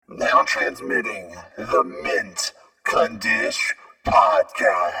Now transmitting the Mint Condish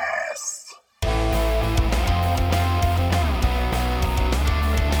Podcast.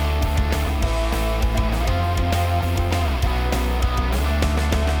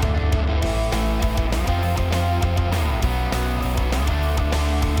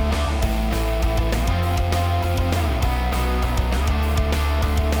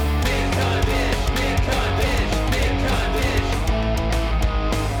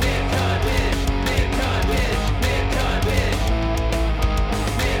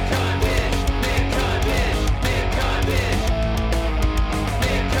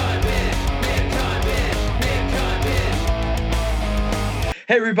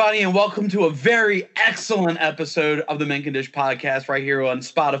 Hey everybody, and welcome to a very excellent episode of the Mint Condish Podcast right here on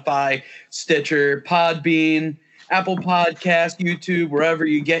Spotify, Stitcher, Podbean, Apple Podcast, YouTube, wherever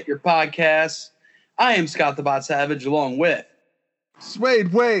you get your podcasts. I am Scott the Bot Savage, along with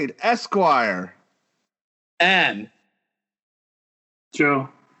Swade Wade, Esquire, and Joe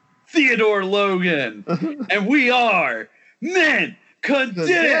Theodore Logan, and we are Mint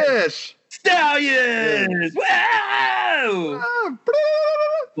Condish Stallions! Wow!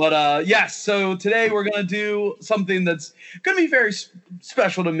 But yes, so today we're going to do something that's going to be very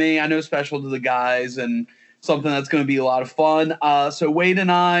special to me. I know special to the guys, and something that's going to be a lot of fun. So Wade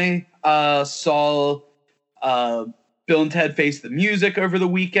and I saw Bill and Ted Face the Music over the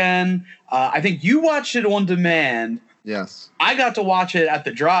weekend. I think you watched it on demand. Yes. I got to watch it at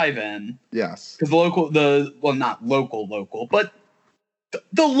the drive-in. Yes. Because not local, but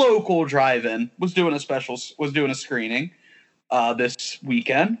the local drive-in was doing a screening this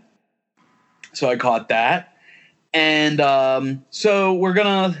weekend. So I caught that. And so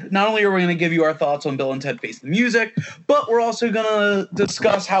not only are we gonna give you our thoughts on Bill and Ted Face the Music, but we're also gonna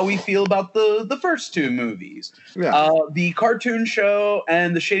discuss how we feel about the first two movies. Yeah. The cartoon show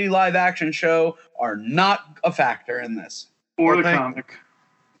and the shady live action show are not a factor in this. or the comic.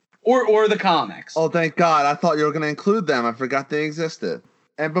 Or the comics. Oh, thank God. I thought you were going to include them. I forgot they existed.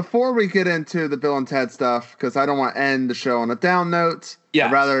 And before we get into the Bill and Ted stuff, because I don't want to end the show on a down note. Yeah.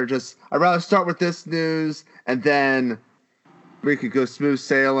 I'd rather start with this news, and then we could go smooth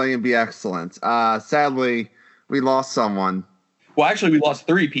sailing and be excellent. Sadly, we lost someone. Well, actually, we lost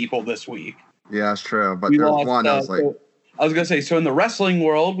 3 people this week. Yeah, that's true. But We there's lost, one I was like... I was going to say, so in the wrestling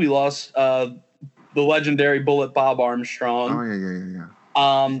world, we lost the legendary Bullet Bob Armstrong. Oh,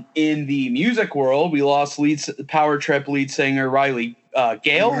 yeah. In the music world, we lost Power Trip lead singer Riley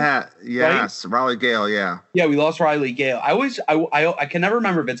Gale. Yeah, yes, right? Riley Gale, yeah. Yeah, we lost Riley Gale. I can never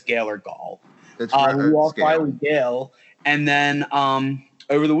remember if it's Gale or Gall. We lost Gale. Riley Gale. And then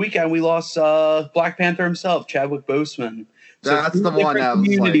over the weekend, we lost Black Panther himself, Chadwick Boseman. So That's the one that was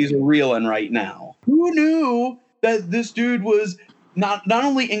communities are reeling right now. Who knew that this dude was not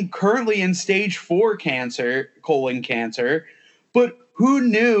only currently in stage 4 colon cancer, but who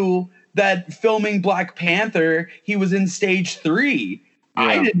knew that filming Black Panther, he was in stage 3? Yeah.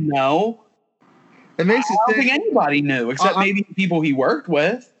 I didn't know. It makes I don't think anybody knew, except maybe people he worked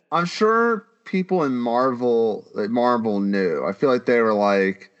with. I'm sure people in Marvel knew. I feel like they were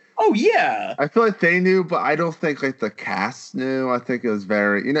like, oh yeah. I feel like they knew, but I don't think like the cast knew. I think it was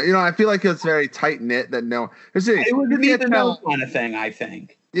very, I feel like it was very tight knit that no. It was a need to know kind of thing, I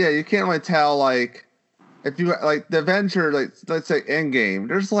think. Yeah, you can't really tell like if you like the Avenger, like let's say Endgame.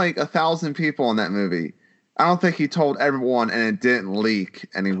 There's like 1,000 people in that movie. I don't think he told everyone, and it didn't leak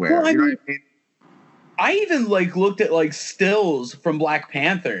anywhere. Well, you know what I mean? I even looked at stills from Black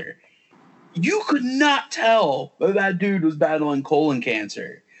Panther. You could not tell that dude was battling colon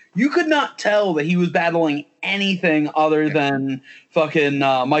cancer. You could not tell that he was battling anything other than fucking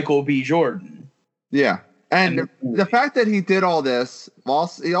Michael B. Jordan. Yeah. And the fact that he did all this,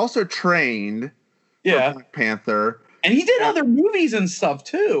 he also trained for Black Panther. And he did other movies and stuff,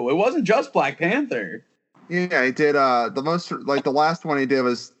 too. It wasn't just Black Panther. Yeah, he did. The last one he did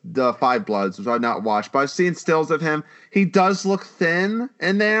was the Five Bloods, which I've not watched. But I've seen stills of him. He does look thin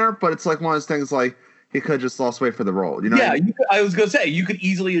in there, but it's like one of those things like he could have just lost weight for the role. You know? Yeah, I was gonna say you could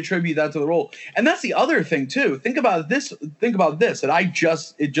easily attribute that to the role, and that's the other thing too. Think about this.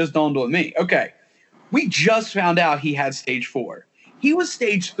 It just dawned on me. Okay, we just found out he had stage 4. He was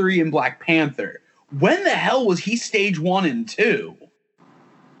stage 3 in Black Panther. When the hell was he stage 1 and 2?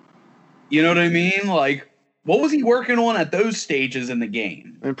 You know what I mean? Like, what was he working on at those stages in the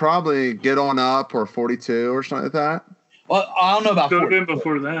game? And probably Get On Up or 42 or something like that. Well, I don't know about. Could have been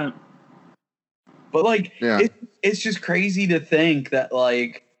before that. But yeah. It's just crazy to think that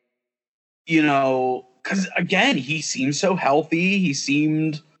because again, he seemed so healthy. He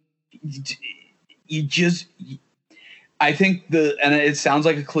seemed, I think and it sounds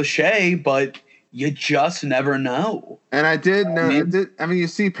like a cliche, but you just never know. And I did know. I mean, you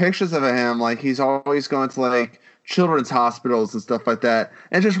see pictures of him, like he's always going to like children's hospitals and stuff like that.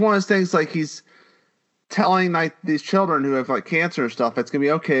 And just one of those things, like he's telling like these children who have like cancer and stuff, it's gonna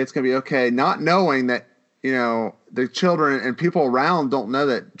be okay. It's gonna be okay. Not knowing that the children and people around don't know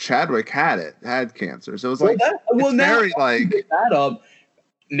that Chadwick had cancer. So it was like very like that up.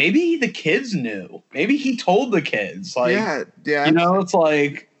 Maybe the kids knew. Maybe he told the kids. Like, yeah. It's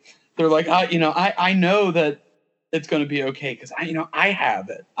like they're like, I know that it's going to be okay because I have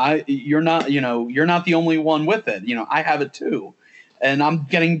it. You're not the only one with it. I have it too, and I'm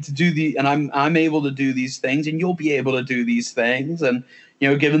getting to do I'm able to do these things, and you'll be able to do these things, and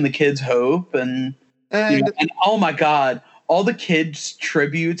giving the kids hope, and oh my God, all the kids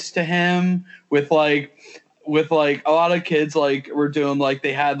tributes to him with a lot of kids like were doing like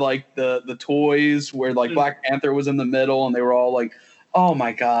they had like the toys where like Black Panther was in the middle and they were all like, oh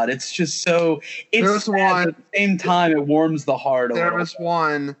my God, it's just so it's sad, but at the same time it warms the heart. There was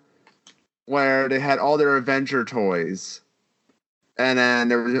one where they had all their Avenger toys, and then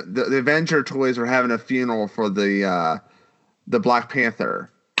there was, the Avenger toys were having a funeral for the Black Panther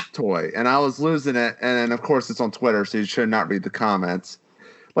toy, and I was losing it. And then of course it's on Twitter, so you should not read the comments.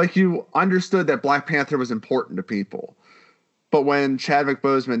 Like, you understood that Black Panther was important to people. But when Chadwick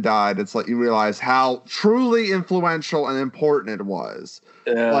Boseman died, it's like you realize how truly influential and important it was.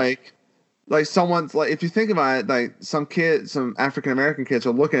 Yeah. Like someone's like, if you think about it, like some African American kids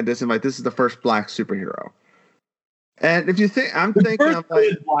are looking at this and like, this is the first black superhero. And if you think, I'm thinking of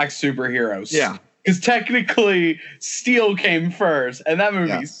like black superheroes. Yeah. Because technically Steel came first and that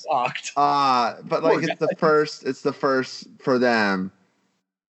movie sucked. But like it's the first for them.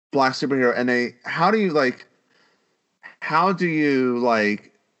 Black superhero, and how does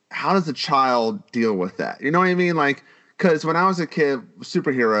a child deal with that? You know what I mean? Like, because when I was a kid,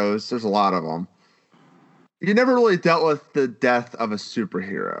 superheroes, there's a lot of them. You never really dealt with the death of a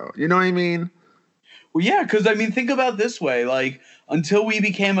superhero. You know what I mean? Well, yeah, because I mean, think about it this way: like, until we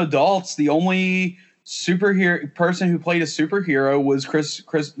became adults, the only superhero person who played a superhero was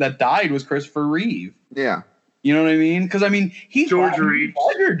that died was Christopher Reeve. Yeah. You know what I mean? Because I mean, George Reeves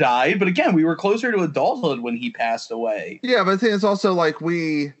died, but again, we were closer to adulthood when he passed away. Yeah, but the thing is also like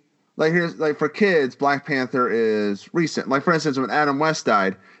here's like for kids, Black Panther is recent. Like for instance, when Adam West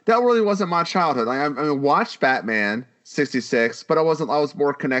died, that really wasn't my childhood. Like I watched Batman '66, but I was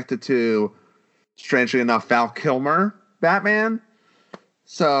more connected to, strangely enough, Val Kilmer Batman.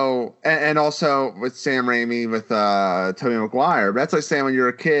 So, and also with Sam Raimi, with Tobey Maguire. But that's like saying when you're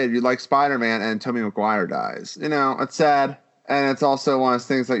a kid, you like Spider-Man and Tobey Maguire dies. It's sad. And it's also one of those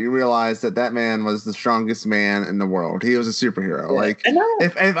things that you realize that man was the strongest man in the world. He was a superhero. Yeah. Like,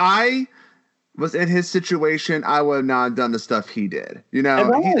 if I was in his situation, I would not have done the stuff he did.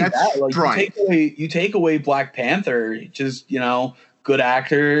 That's strength. You take away Black Panther, just, good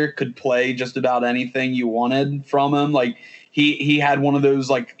actor, could play just about anything you wanted from him. Like, he had one of those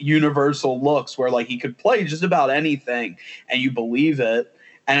like universal looks where like he could play just about anything and you believe it.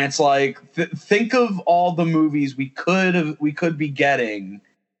 And it's like, think of all the movies we could be getting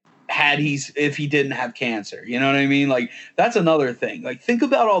if he didn't have cancer. You know what I mean? Like, that's another thing. Like, think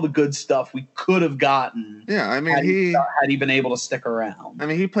about all the good stuff we could have gotten. Yeah. I mean, had he been able to stick around. I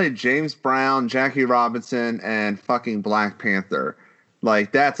mean, he played James Brown, Jackie Robinson, and fucking Black Panther.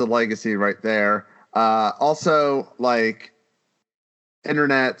 Like, that's a legacy right there. Also, like,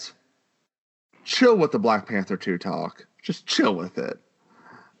 internet, chill with the Black Panther 2 talk. Just chill with it.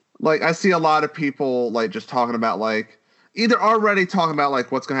 Like, I see a lot of people like just talking about like either already talking about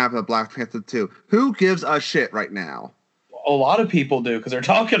like what's gonna happen to Black Panther 2. Who gives a shit right now? A lot of people do because they're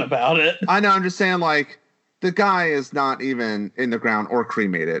talking about it. I know. I'm just saying, like, the guy is not even in the ground or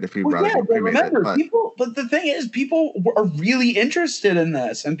cremated. If he cremated, remember, but the thing is, people are really interested in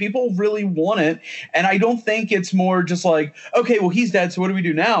this, and people really want it. And I don't think it's more just like, okay, well, he's dead, so what do we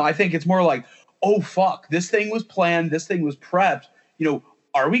do now? I think it's more like, oh fuck, this thing was planned, this thing was prepped.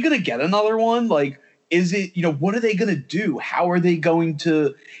 Are we gonna get another one? Like, is it? What are they gonna do? How are they going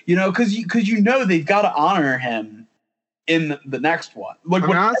to? Because they've got to honor him in the next one. Like,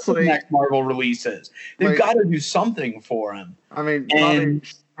 honestly, the next Marvel release is. They've got to do something for him. I mean,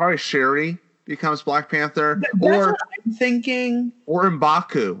 probably Shuri becomes Black Panther. That's what I'm thinking. Or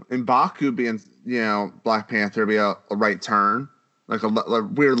M'Baku. M'Baku being, Black Panther be a right turn. Like a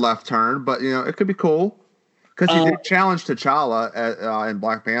weird left turn. But, it could be cool. Because he did challenge T'Challa in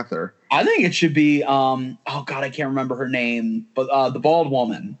Black Panther. I think it should be, oh God, I can't remember her name. But the bald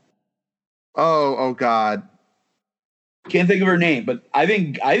woman. Oh God. Can't think of her name, but I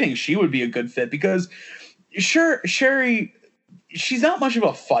think she would be a good fit because Sherry, she's not much of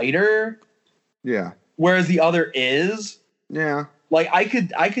a fighter. Yeah. Whereas the other is. Yeah. Like I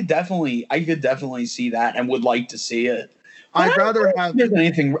could definitely see that and would like to see it. I'd rather have. I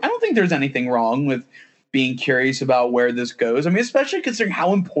don't think there's anything wrong with being curious about where this goes. I mean, especially considering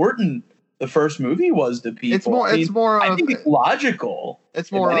how important the first movie was to people. I think it's logical.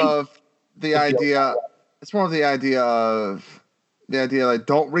 It's more of the idea. It's more of the idea of like,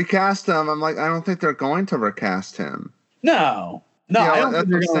 don't recast him. I'm like, I don't think they're going to recast him. No, I don't think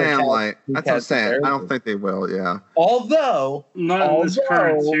they're going to. That's what I'm saying. I don't think they will. Yeah. Although not in this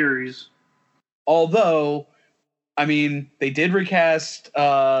current series. Although, I mean, they did recast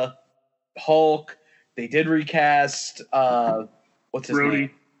Hulk. They did recast what's his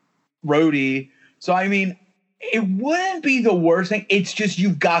name? Rhodey. So I mean, it wouldn't be the worst thing. It's just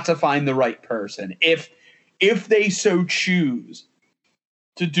you've got to find the right person. If they so choose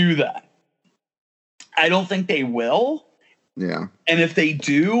to do that. I don't think they will. Yeah. And if they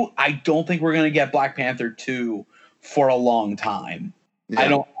do, I don't think we're going to get Black Panther 2 for a long time.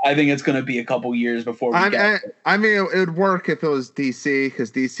 Yeah. I think it's going to be a couple years before we get it. I mean, it would work if it was DC,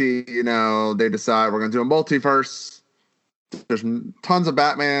 because DC, they decide we're going to do a multiverse. There's tons of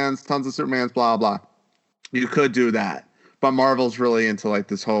Batmans, tons of Supermans, blah, blah. You could do that. But Marvel's really into, like,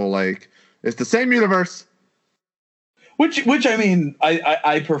 this whole, like, it's the same universe. Which I mean,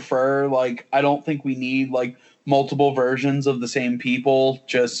 I prefer. Like, I don't think we need, like, multiple versions of the same people.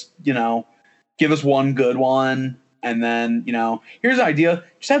 Just, give us one good one. And then, here's an idea.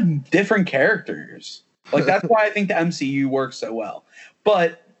 Just have different characters. Like, that's why I think the MCU works so well.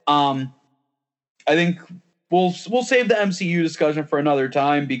 But I think we'll save the MCU discussion for another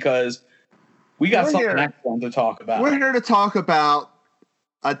time, because we got something excellent to talk about. We're here to talk about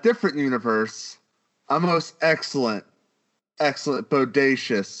a different universe, a most excellent,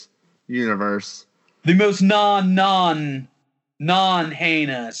 bodacious universe. The most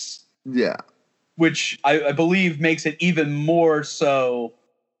non-heinous. Yeah. Which I believe makes it even more so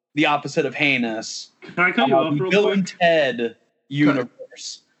the opposite of heinous. Can I cut you off real quick? Bill and Ted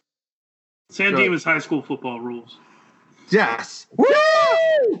universe. San Dimas high school football rules. Yes. Woo!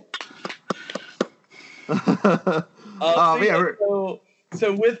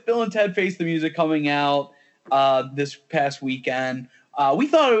 So with Bill and Ted Face the Music coming out this past weekend, we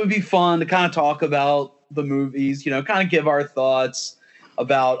thought it would be fun to kind of talk about the movies, kind of give our thoughts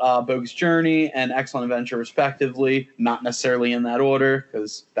about Bogus Journey and Excellent Adventure respectively, not necessarily in that order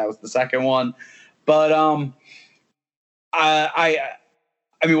because that was the second one. But I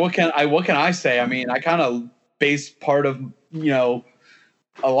mean, what can I say? I mean, I kind of based part of a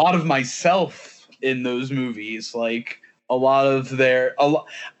lot of myself in those movies, like a lot of their.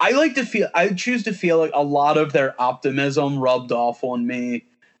 I choose to feel like a lot of their optimism rubbed off on me,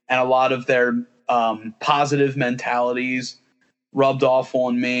 and a lot of their positive mentalities rubbed off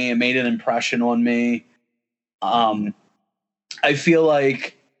on me and made an impression on me. I feel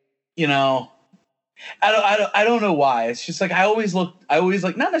like, I don't know why. It's just like I always not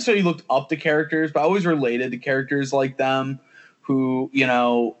necessarily looked up to characters, but I always related to characters like them who,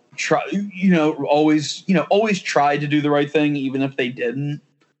 always tried to do the right thing even if they didn't.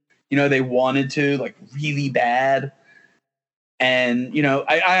 They wanted to, like, really bad. And,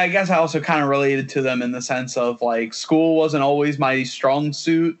 I guess I also kind of related to them in the sense of, like, school wasn't always my strong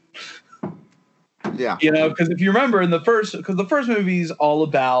suit. Yeah. Because if you remember the first movie is all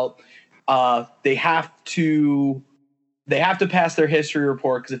about they have to pass their history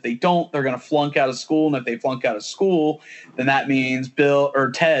report, because if they don't, they're going to flunk out of school. And if they flunk out of school, then that means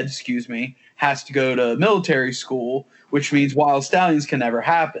Ted, has to go to military school, which means Wild Stallions can never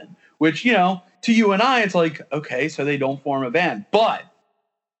happen. Which, to you and I, it's like, okay, so they don't form a band. But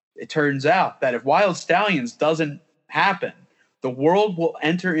it turns out that if Wild Stallions doesn't happen, the world will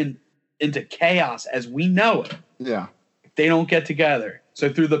enter into chaos as we know it. Yeah. If they don't get together.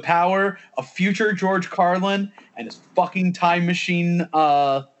 So through the power of future George Carlin and his fucking time machine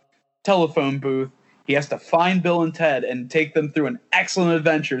telephone booth, he has to find Bill and Ted and take them through an excellent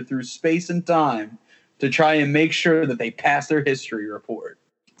adventure through space and time to try and make sure that they pass their history report.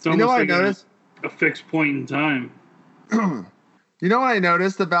 It's almost like I noticed a fixed point in time. You know what I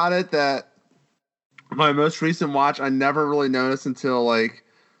noticed about it? That my most recent watch, I never really noticed until like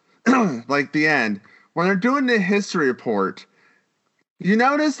the end. When they're doing the history report, you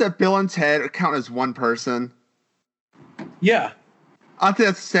notice that Bill and Ted count as one person? Yeah. I think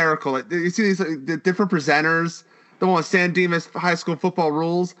that's hysterical. Like, you see these the different presenters, the one with San Dimas high school football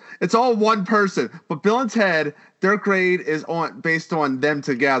rules. It's all one person. But Bill and Ted, their grade is based on them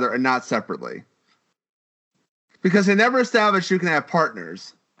together and not separately. Because they never established you can have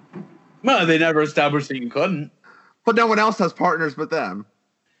partners. No, they never established that you couldn't. But no one else has partners but them.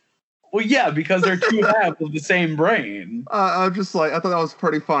 Well, yeah, because they're two halves of the same brain. I'm just like, I thought that was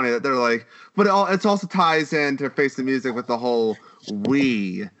pretty funny that they're like, but it also ties into Face the Music with the whole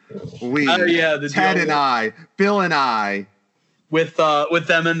we, oh yeah, the Ted and I, Bill and I, with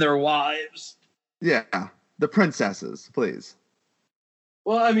them and their wives. Yeah, the princesses, please.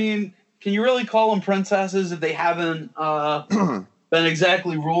 Well, I mean, can you really call them princesses if they haven't been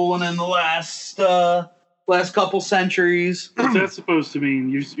exactly ruling in the last couple centuries? What's that supposed to mean?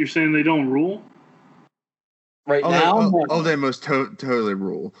 You're saying they don't rule? Right now? They most totally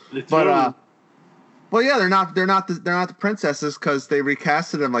rule. But yeah, they're not the princesses because they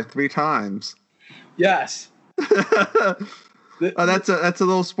recasted them like 3 times. Yes. That's a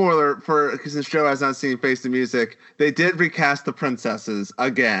little spoiler because the show has not seen Face the Music. They did recast the princesses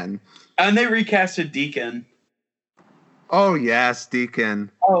again, and they recasted Deacon. Oh yes, Deacon.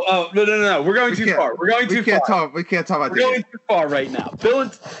 Oh no! We're going too far. We're going too far. We can't talk about. We're going too far right now.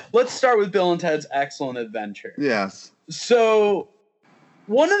 Let's start with Bill and Ted's Excellent Adventure. Yes. So,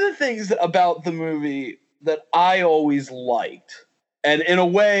 one of the things about the movie that I always liked, and in a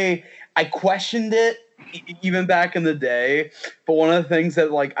way, I questioned it even back in the day, but one of the things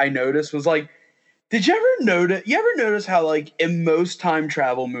that like I noticed was like, did you ever notice how like in most time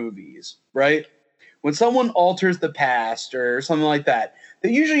travel movies, right? When someone alters the past or something like that,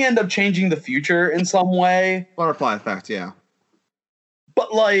 they usually end up changing the future in some way. Butterfly effect, yeah.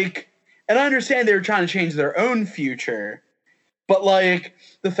 But like, and I understand they were trying to change their own future, but like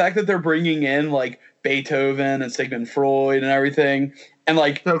the fact that they're bringing in like Beethoven and Sigmund Freud and everything, and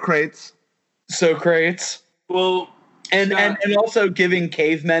like Socrates. Well, and also giving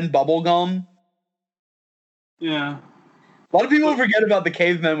cavemen bubble gum. Yeah. A lot of people forget about the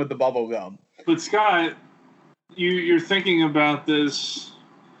cavemen with the bubble gum. But Scott, you're thinking about this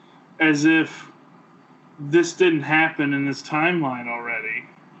as if this didn't happen in this timeline already.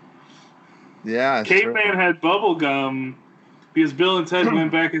 Yeah. Caveman had bubble gum because Bill and Ted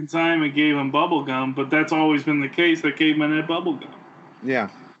went back in time and gave him bubble gum, but that's always been the case that Caveman had bubble gum. Yeah.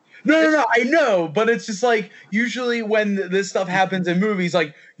 No, I know, but it's just like usually when this stuff happens in movies,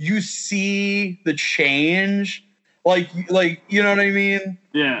 like you see the change, like you know what I mean?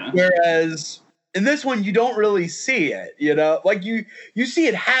 Yeah. Whereas in this one, you don't really see it, you know? Like you see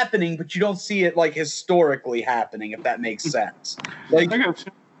it happening, but you don't see it like historically happening, if that makes sense. Like, I got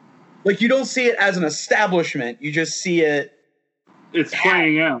you. Like you don't see it as an establishment, you just see it. It's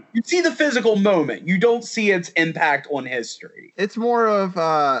playing out. You see the physical moment. You don't see its impact on history. It's more of,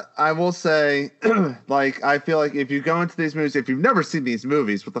 I will say, like, I feel like if you go into these movies, if you've never seen these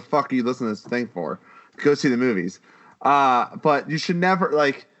movies, what the fuck are you listening to this thing for? Go see the movies. But you should never,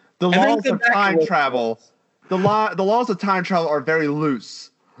 like, the laws of time travel. The laws of time travel are very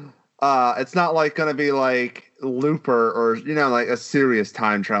loose. It's not like going to be like Looper or, you know, like a serious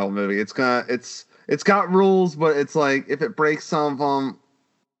time travel movie. It's got rules, but it's like if it breaks some of them,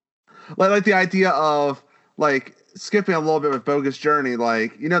 like the idea of like skipping a little bit with Bogus Journey,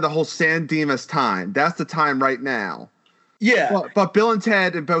 like, you know, the whole San Dimas time. That's the time right now. Yeah. But Bill and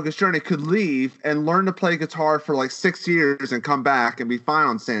Ted and Bogus Journey could leave and learn to play guitar for like 6 years and come back and be fine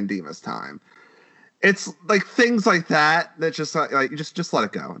on San Dimas time. It's like things like that just like just let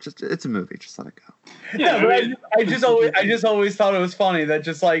it go. It's a movie. Just let it go. Yeah, but I just always thought it was funny that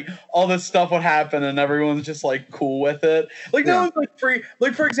just like all this stuff would happen and everyone's just like cool with it. Like no one's like free.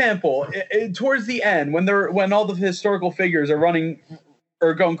 Like for example, towards the end when all the historical figures are running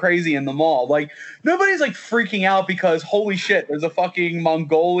or going crazy in the mall, like nobody's like freaking out because holy shit, there's a fucking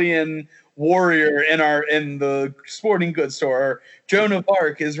Mongolian warrior in the sporting goods store. Joan of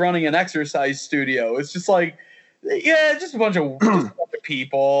Arc is running an exercise studio. It's just like, yeah, just a bunch of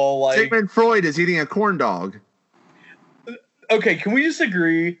people. Like Sigmund Freud is eating a corn dog. Okay, can we just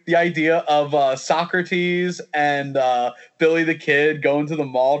agree the idea of Socrates and Billy the Kid going to the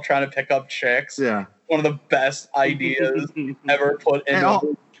mall trying to pick up chicks? Yeah, one of the best ideas ever put in.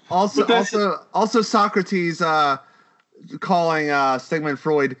 Also Socrates calling Sigmund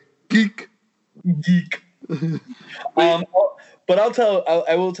Freud geek. But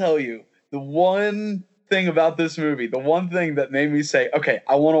I will tell you the one thing about this movie, the one thing that made me say, okay,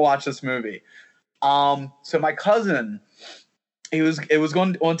 I want to watch this movie. So my cousin, it was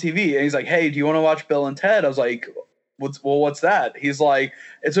going on TV and he's like, hey, do you want to watch Bill and Ted? I was like, what's that? He's like,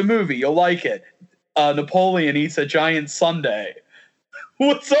 it's a movie, you'll like it. Napoleon eats a giant sundae.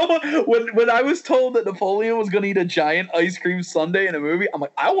 When I was told that Napoleon was going to eat a giant ice cream sundae in a movie, I'm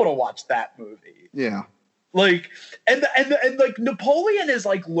like, I want to watch that movie. Yeah. Like, and like Napoleon is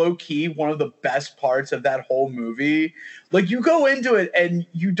like low key one of the best parts of that whole movie. Like, you go into it and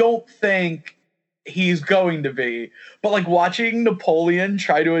you don't think he's going to be, but like watching Napoleon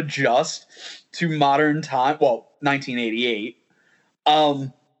try to adjust to modern time, 1988.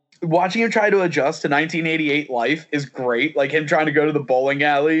 Watching him try to adjust to 1988 life is great. Like him trying to go to the bowling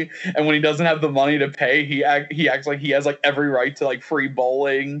alley, and when he doesn't have the money to pay, he acts like he has like every right to like free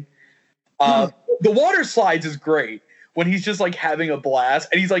bowling. The water slides is great when he's just like having a blast,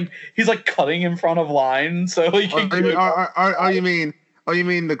 and he's like cutting in front of lines. So like, you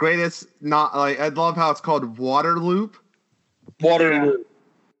mean the greatest? Not like, I love how it's called Waterloop. Waterloop.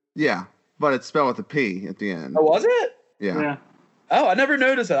 Yeah, but it's spelled with a P at the end. Oh, was it? Yeah. Oh, I never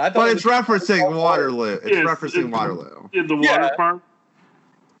noticed that. I thought, but it's referencing Waterloo. It's referencing Waterloo. Yeah, the water park.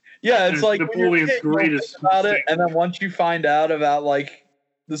 Yeah, it's like Napoleon's greatest about it, and then once you find out about like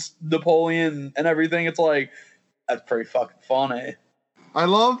this Napoleon and everything, it's like, that's pretty fucking funny. I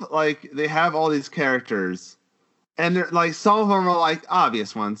love, like, they have all these characters, and they're like, some of them are like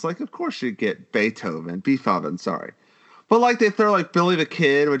obvious ones. Like, of course you get Beethoven, sorry. But like they throw like Billy the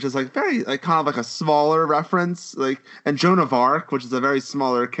Kid, which is like very like kind of like a smaller reference, like, and Joan of Arc, which is a very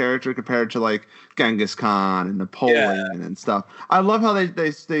smaller character compared to like Genghis Khan and Napoleon and stuff. I love how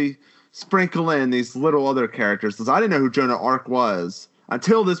they sprinkle in these little other characters, because I didn't know who Joan of Arc was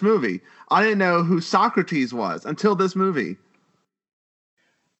until this movie. I didn't know who Socrates was until this movie.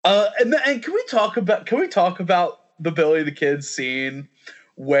 And can we talk about the Billy the Kid scene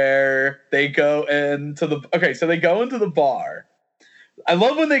where they go into the bar. I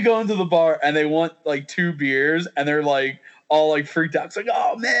love when they go into the bar and they want like 2 beers and they're like all like freaked out. It's like,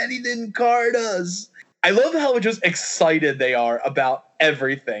 oh man, he didn't card us. I love how just excited they are about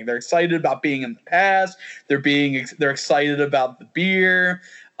everything. They're excited about being in the past. They're excited about the beer,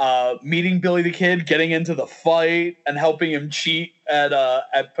 meeting Billy the Kid, getting into the fight and helping him cheat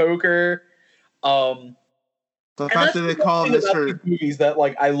at poker. The fact that they call Mr. movies that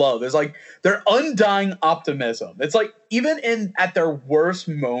like I love is like their undying optimism. It's like even at their worst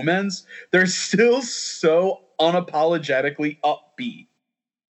moments, they're still so unapologetically upbeat.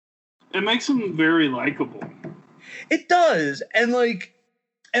 It makes them very likable. It does, and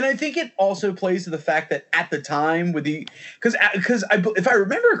I think it also plays to the fact that at the time because if I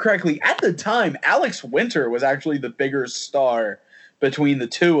remember correctly, at the time Alex Winter was actually the bigger star between the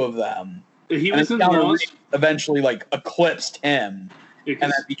two of them. He was in Lost. Eventually, like, eclipsed him, and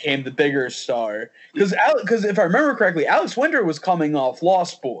then became the bigger star. Because if I remember correctly, Alex Winter was coming off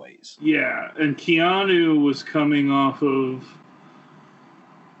Lost Boys. Yeah, and Keanu was coming off of.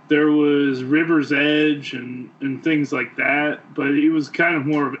 There was River's Edge and things like that, but he was kind of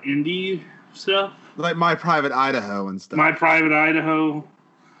more of indie stuff. Like My Private Idaho and stuff. My Private Idaho.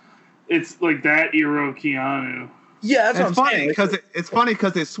 It's like that era of Keanu. Yeah, that's what I'm saying. It's funny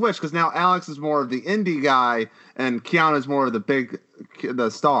because they switched, because now Alex is more of the indie guy and Keanu is more of the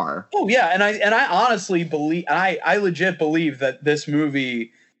star. Oh yeah, and I honestly believe, I legit believe that this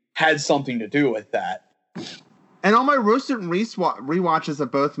movie had something to do with that. And on my recent rewatches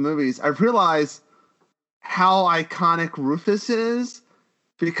of both movies, I've realized how iconic Rufus is,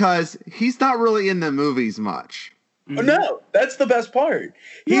 because he's not really in the movies much. Mm-hmm. No, that's the best part.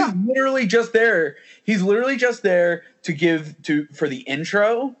 He's literally just there. He's literally just there for the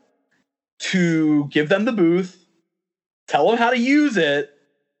intro, to give them the booth, tell them how to use it,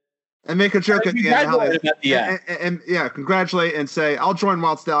 and make a joke at the end. And congratulate and say, "I'll join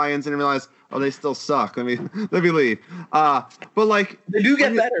Wild Stallions," and realize, oh, they still suck. Let me leave. But like, they do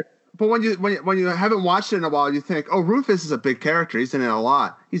get better. But when you haven't watched it in a while, you think, oh, Rufus is a big character. He's in it a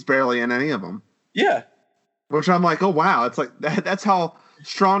lot. He's barely in any of them. Yeah. Which I'm like, oh wow, it's like that's how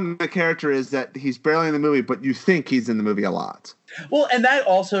strong the character is, that he's barely in the movie, but you think he's in the movie a lot. Well, and that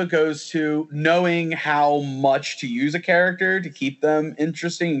also goes to knowing how much to use a character to keep them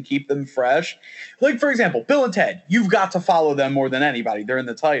interesting and keep them fresh. Like, for example, Bill and Ted, you've got to follow them more than anybody. They're in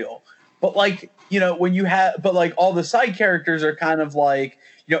the title. But like, all the side characters are kind of like,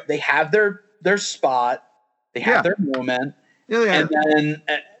 they have their spot, they have their moment, and then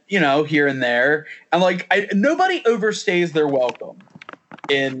here and there, and like nobody overstays their welcome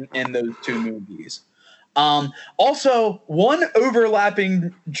in those 2 movies. Also, one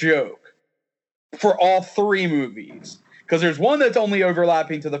overlapping joke for all 3 movies, because there's one that's only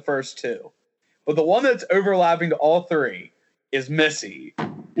overlapping to the first 2, but the one that's overlapping to all 3 is Missy,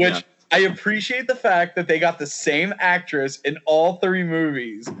 which I appreciate the fact that they got the same actress in all 3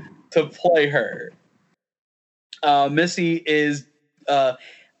 movies to play her. Missy is,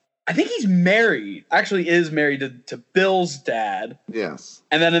 I I think he's married. Actually, is married to Bill's dad. Yes.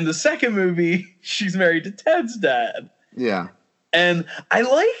 And then in the second movie, she's married to Ted's dad. Yeah. And I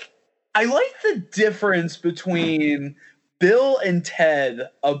like the difference between Bill and Ted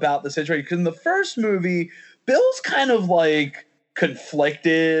about the situation. Because in the first movie, Bill's kind of like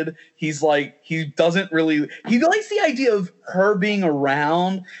conflicted. He's like, he likes the idea of her being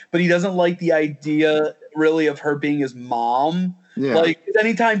around, but he doesn't like the idea really of her being his mom. Yeah. Like,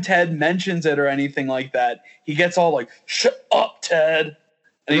 anytime Ted mentions it or anything like that, he gets all like, "Shut up, Ted."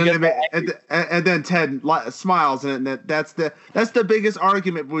 And then Ted smiles, and that's the biggest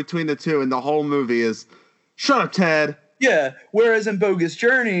argument between the two in the whole movie is, "Shut up, Ted." Yeah. Whereas in Bogus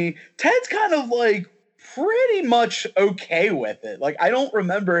Journey, Ted's kind of like pretty much okay with it. Like, I don't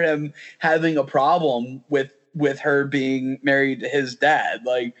remember him having a problem with her being married to his dad.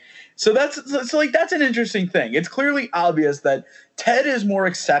 Like, so that's an interesting thing. It's clearly obvious that Ted is more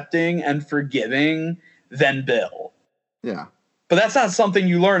accepting and forgiving than Bill. Yeah. But that's not something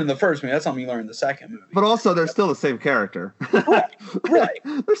you learn in the first movie. That's something you learn in the second movie. But also, they're still the same character. Right.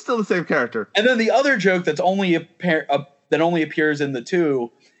 They're still the same character. And then the other joke that only appears in the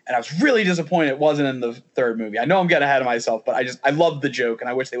two, and I was really disappointed it wasn't in the third movie. I know I'm getting ahead of myself, but I loved the joke, and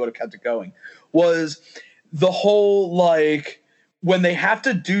I wish they would have kept it going. Was the whole, like, when they have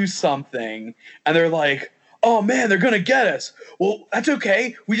to do something, and they're like, "Oh man, they're gonna get us." Well, that's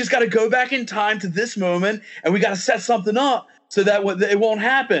okay. We just got to go back in time to this moment, and we got to set something up so that it won't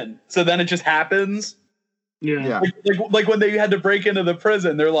happen. So then it just happens. Yeah. Like when they had to break into the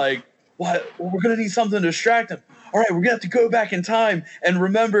prison, they're like, "What? Well, we're gonna need something to distract them. All right, we're gonna have to go back in time and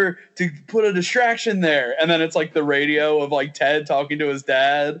remember to put a distraction there." And then it's like the radio of like Ted talking to his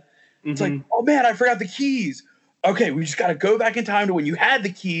dad. It's like, "Oh man, I forgot the keys. Okay, we just got to go back in time to when you had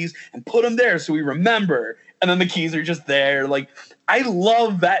the keys and put them there so we remember." And then the keys are just there. Like, I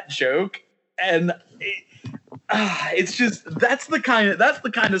love that joke, and it's just that's the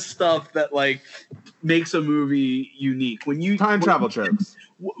kind of stuff that like makes a movie unique. When you travel jokes.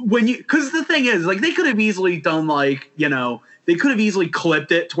 Because the thing is, like, they could have easily done like, they could have easily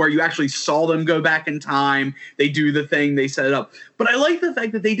clipped it to where you actually saw them go back in time. They do the thing, they set it up. But I like the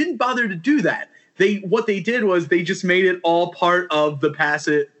fact that they didn't bother to do that. What they did was they just made it all part of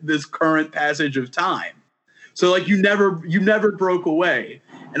this current passage of time. So like you never broke away.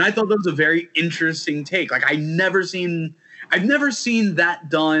 And I thought that was a very interesting take. Like I've never seen that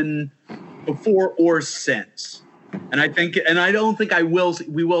done before or since. And I don't think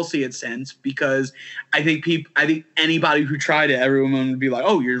we will see it since, because I think anybody who tried it, everyone would be like,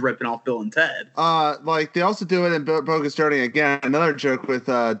 "Oh, you're ripping off Bill and Ted." Like they also do it in Bogus Journey again. Another joke with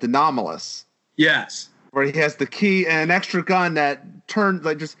Denomalous. Yes. Where he has the key and an extra gun that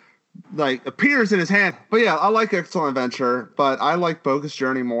appears in his hand. But yeah, I like Excellent Adventure, but I like Bogus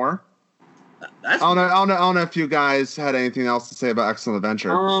Journey more. I don't know if you guys had anything else to say about Excellent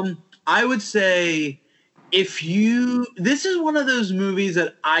Adventure. I would say this is one of those movies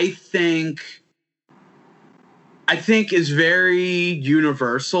that I think is very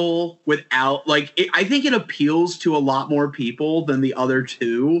universal without I think it appeals to a lot more people than the other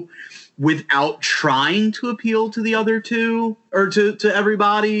two without trying to appeal to the other two or to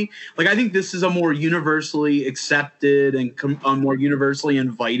everybody. Like, I think this is a more universally accepted and a more universally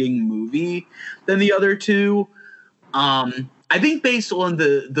inviting movie than the other two. I think based on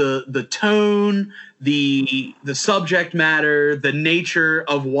the tone, the subject matter, the nature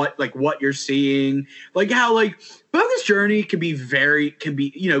of what you're seeing, like how like Bogus Journey can be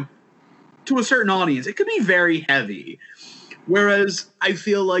to a certain audience, it could be very heavy. Whereas I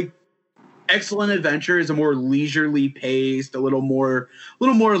feel like Excellent Adventure is a more leisurely paced, a little more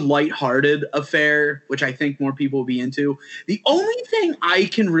lighthearted affair, which I think more people will be into. The only thing I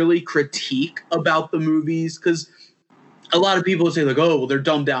can really critique about the movies, because a lot of people say like, "Oh, well, they're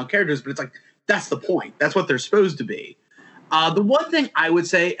dumbed down characters," but it's like, that's the point. That's what they're supposed to be. The one thing I would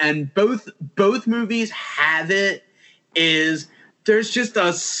say, and both movies have it, is there's just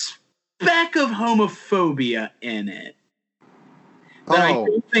a speck of homophobia in it that I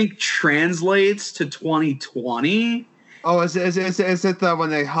don't think translates to 2020. Oh, is it the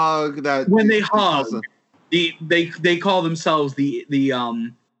when they hug that? When they hug, they call themselves the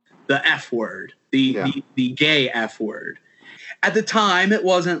F word, the gay F word. At the time, it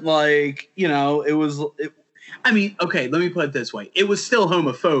wasn't like, it was. I mean, okay, let me put it this way: it was still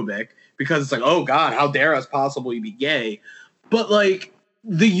homophobic because it's like, oh God, how dare us possibly be gay? But like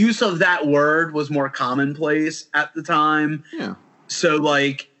the use of that word was more commonplace at the time. Yeah. So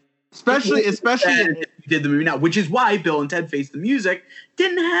like, especially if you did the movie now, which is why Bill and Ted Face the Music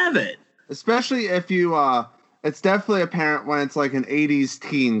didn't have it. Especially if you It's definitely apparent when it's like an 80s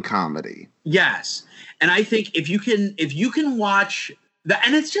teen comedy. Yes. And I think if you can watch that,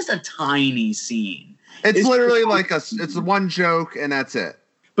 and it's just a tiny scene. It's literally like it's one joke and that's it.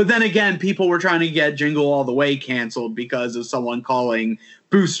 But then again, people were trying to get Jingle All the Way canceled because of someone calling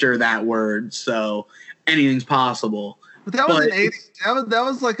Booster that word. So anything's possible. But that was an 80s.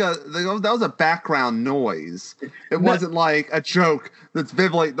 That was a background noise. It wasn't like a joke that's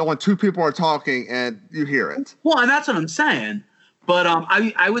vividly when two people are talking and you hear it. Well, and that's what I'm saying. But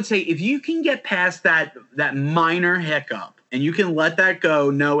I would say if you can get past that minor hiccup and you can let that go,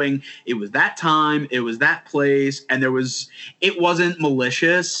 knowing it was that time, it was that place, and it wasn't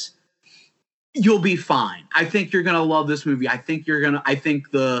malicious, you'll be fine. I think you're gonna love this movie. I think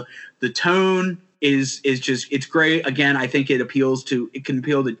the tone is just, it's great. Again, I think it can appeal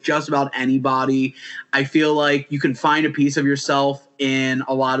to just about anybody. I feel like you can find a piece of yourself in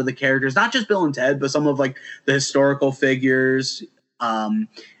a lot of the characters, not just Bill and Ted, but some of like the historical figures and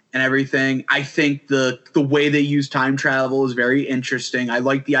everything. I think the way they use time travel is very interesting. I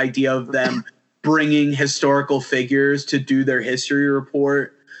like the idea of them bringing historical figures to do their history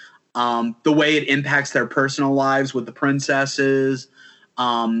report. The way it impacts their personal lives with the princesses,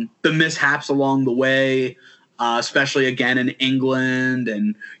 the mishaps along the way, especially again in England,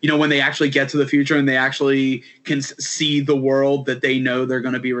 and when they actually get to the future and they actually can see the world that they know they're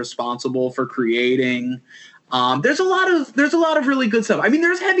going to be responsible for creating. There's a lot of really good stuff. I mean,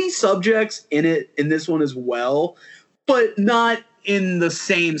 there's heavy subjects in this one as well, but not in the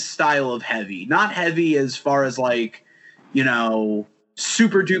same style of heavy. Not heavy as far as like,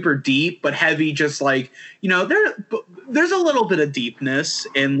 super duper deep, but heavy just like, there's a little bit of deepness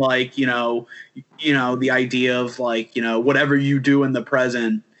in like, the idea of like, whatever you do in the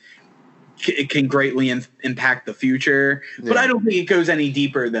present, it can greatly impact the future. Yeah. But I don't think it goes any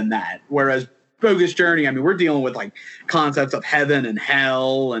deeper than that. Whereas Bogus Journey, I mean, we're dealing with like concepts of heaven and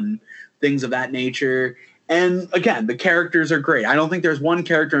hell and things of that nature. And again, the characters are great. I don't think there's one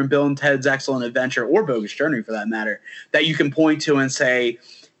character in Bill and Ted's Excellent Adventure, or Bogus Journey for that matter, that you can point to and say,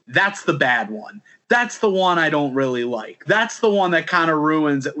 that's the bad one. That's the one I don't really like. That's the one that kind of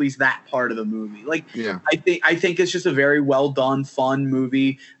ruins at least that part of the movie. Like, yeah. I think it's just a very well done, fun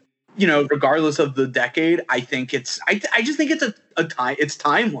movie. Regardless of the decade, I think I just think it's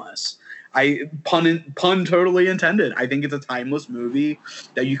timeless. Pun totally intended. I think it's a timeless movie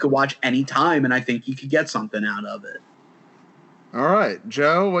that you could watch anytime, and I think you could get something out of it. All right,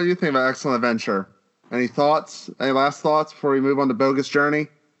 Joe, what do you think about Excellent Adventure? Any thoughts? Any last thoughts before we move on to Bogus Journey?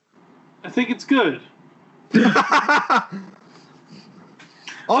 I think it's good. Also,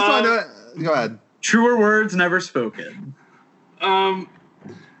 I know. Go ahead. Truer words never spoken.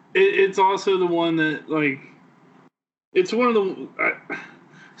 It's also the one that like. It's one of the.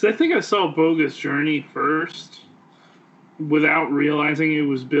 I think I saw Bogus Journey first without realizing it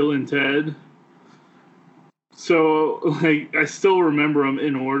was Bill and Ted. So, like, I still remember them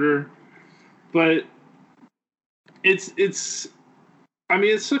in order. But it's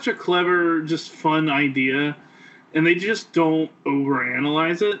such a clever, just fun idea. And they just don't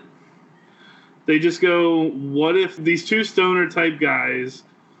overanalyze it. They just go, what if these two stoner type guys,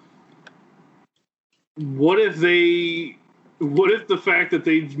 what if the fact that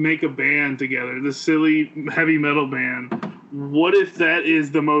they make a band together, this silly heavy metal band, what if that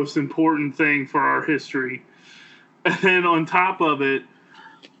is the most important thing for our history? And then on top of it,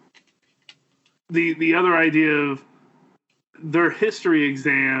 the other idea of their history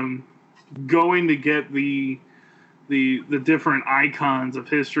exam going to get the different icons of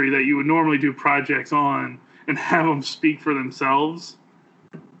history that you would normally do projects on and have them speak for themselves.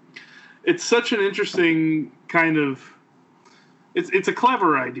 It's such an interesting kind of... It's a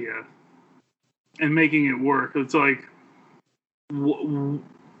clever idea, and making it work. It's like,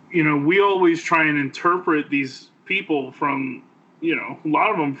 we always try and interpret these people from, a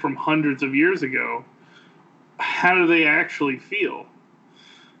lot of them from hundreds of years ago. How do they actually feel?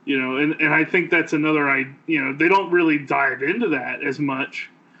 And I think that's another, they don't really dive into that as much,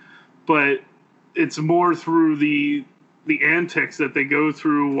 but it's more through the antics that they go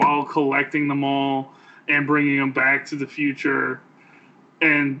through while collecting them all and bringing them back to the future,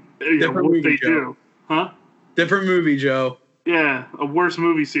 and what they do, huh? Different movie, Joe. Yeah, a worse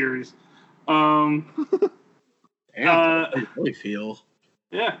movie series. Damn, I really feel.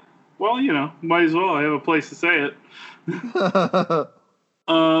 Yeah, well, might as well. I have a place to say it. But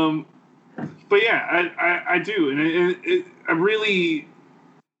yeah, I do, and I really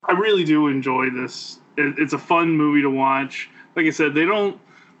do enjoy this. It's a fun movie to watch. Like I said, they don't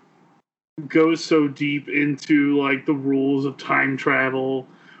go so deep into like the rules of time travel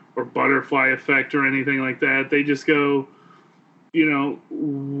or butterfly effect or anything like that. They just go,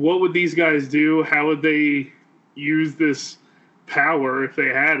 what would these guys do? How would they use this power if they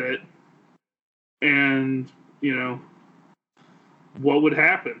had it? And, what would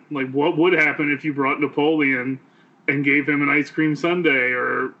happen? Like, what would happen if you brought Napoleon and gave him an ice cream sundae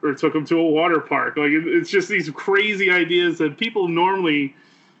or took him to a water park? Like, it's just these crazy ideas that people normally,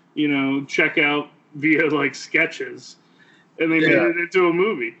 check out via, like, sketches. And they made it into a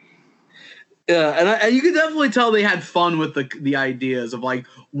movie. Yeah, and you could definitely tell they had fun with the ideas of, like,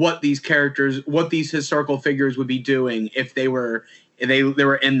 what these historical figures would be doing if they were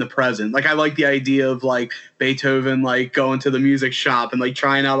in the present. Like, I like the idea of, like, Beethoven, like, going to the music shop and, like,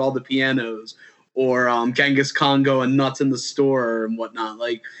 trying out all the pianos, or Genghis Khan going nuts in the store and whatnot.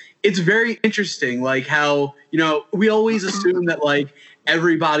 Like, it's very interesting, like, how, we always assume that, like,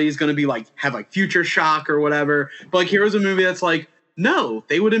 everybody's going to be, like, have, like, future shock or whatever. But, like, here's a movie that's, like, no,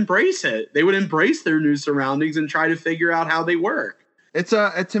 they would embrace it. They would embrace their new surroundings and try to figure out how they work.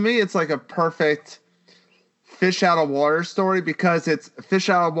 To me, it's like a perfect fish out of water story, because it's a fish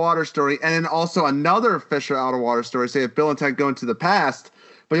out of water story and then also another fish out of water story. So you have Bill and Ted going to the past,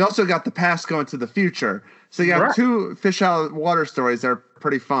 but you also got the past going to the future. So you have two fish out of water stories that are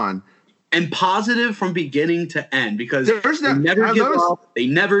pretty fun. And positive from beginning to end, because they never give up, they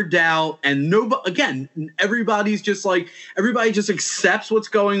never doubt, and everybody just accepts what's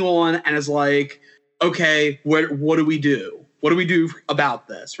going on and is like, okay, what do we do? What do we do about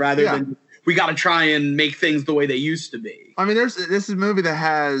this? Rather than we got to try and make things the way they used to be. I mean, this is a movie that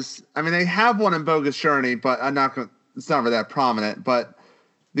has. I mean, they have one in Bogus Journey, but it's not really that prominent. But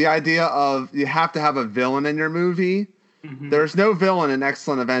the idea of you have to have a villain in your movie. Mm-hmm. There's no villain in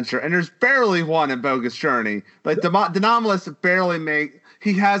Excellent Adventure, and there's barely one in Bogus Journey. Like, De Nomolos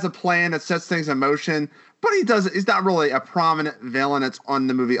he has a plan that sets things in motion, but he's not really a prominent villain that's on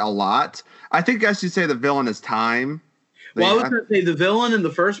the movie a lot. I think I should say the villain is time. Well, I was going to say the villain in the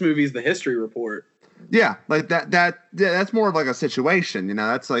first movie is the history report. Yeah, like that's more of like a situation,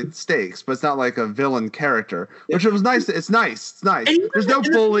 that's like stakes, but it's not like a villain character, which it was nice. It's nice. There's no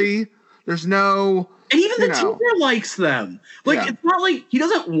bully. There's no... And even the teacher likes them. Like, it's not like he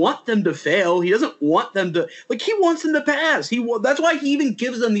doesn't want them to fail. He doesn't want them to... Like, he wants them to pass. That's why he even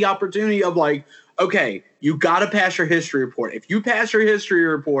gives them the opportunity of, like, okay, you got to pass your history report. If you pass your history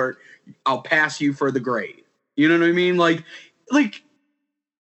report, I'll pass you for the grade. You know what I mean? Like, I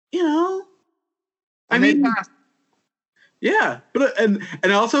mean... Yeah, but and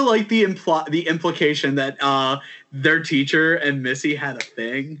also, like, the implication that their teacher and Missy had a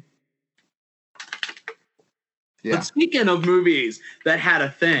thing. Yeah. But speaking of movies that had a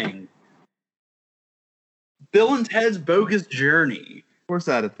thing, Bill and Ted's Bogus Journey. Of course,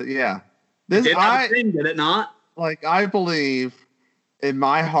 that a thing. Yeah, did it not? Like, I believe in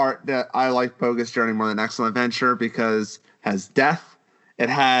my heart that I like Bogus Journey more than Excellent Adventure because it has death. It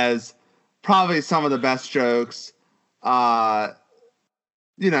has probably some of the best jokes. It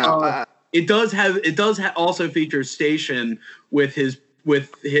does also feature Station with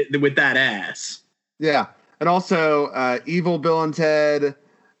that ass. Yeah. And also, evil Bill and Ted,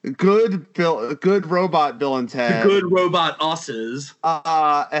 good robot Bill and Ted. The good robot usses.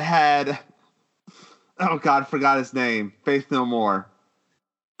 It had, oh God, I forgot his name. Faith No More.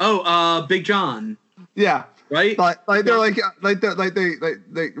 Oh, Big John. Yeah. Right. Like they're like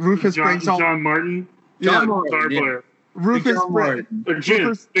Rufus brings all John Martin. John Martin. Star player. Rufus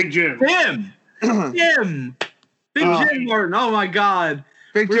Jim. Big Jim. Jim. Big Jim Martin. Oh my God.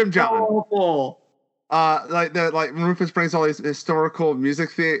 Big Jim John. Awful. Like Rufus brings all these historical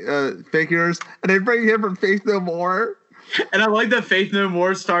music figures, and they bring him from Faith No More. And I like that Faith No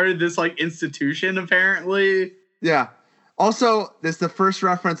More started this like institution, apparently. Yeah. Also, this is the first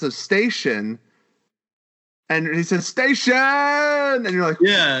reference of Station, and he says Station, and you're like,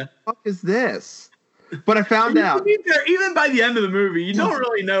 yeah, what the fuck is this? But I found out even by the end of the movie, you don't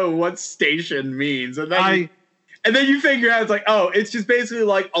really know what Station means, and then you figure out it's like, oh, it's just basically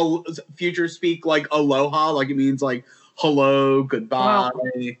like a future speak, like aloha, like it means like hello, goodbye.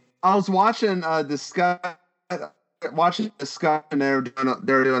 Well, I was watching Discuss, and they're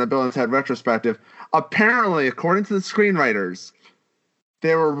doing a Bill and Ted retrospective. Apparently, according to the screenwriters,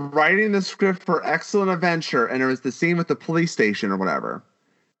 they were writing the script for Excellent Adventure, and there was the scene with the police station or whatever.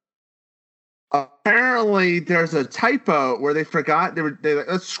 Apparently, there's a typo where they forgot they like,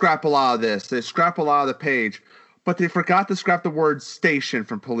 let's scrap a lot of this. They scrap a lot of the page. But they forgot to scrap the word station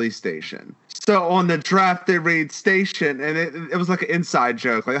from police station. So on the draft, they read station, and it was like an inside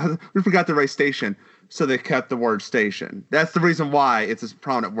joke. Like, we forgot to write station, so they kept the word station. That's the reason why it's a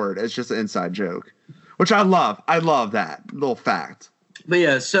prominent word. It's just an inside joke, which I love. I love that little fact. But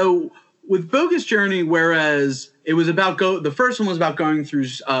yeah, so with Bogus Journey, whereas it was about the first one was about going through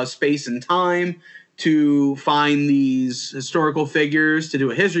space and time to find these historical figures to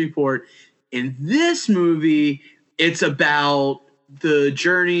do a history report. In this movie, it's about the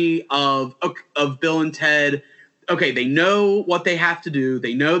journey of Bill and Ted. Okay, they know what they have to do.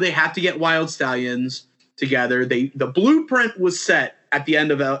 They know they have to get Wild Stallions together. The blueprint was set at the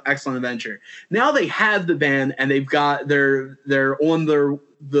end of Excellent Adventure. Now they have the band, and they've got they're on their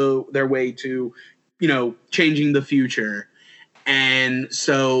way to, changing the future. And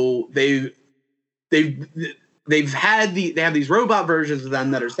so they have these robot versions of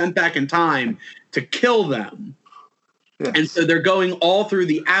them that are sent back in time to kill them. Yes. And so they're going all through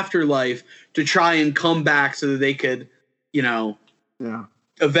the afterlife to try and come back so that they could,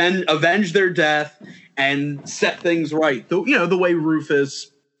 avenge their death and set things right. The way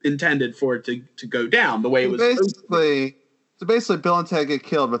Rufus intended for it to go down, the way it was basically Bill and Ted get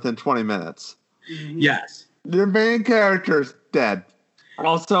killed within 20 minutes. Yes. Their main character's dead.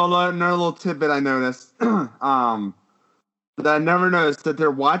 Also, another little tidbit I noticed that I never noticed, that they're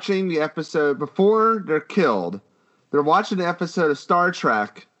watching the episode before they're killed. They're watching the episode of Star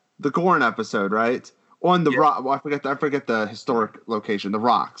Trek, the Gorn episode, right? On the rock. Well, I forget the historic location. The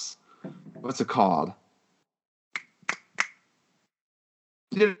rocks. What's it called?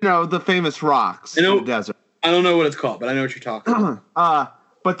 The famous rocks in the desert. I don't know what it's called, but I know what you're talking about.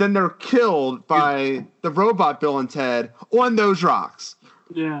 But then they're killed by the robot Bill and Ted on those rocks.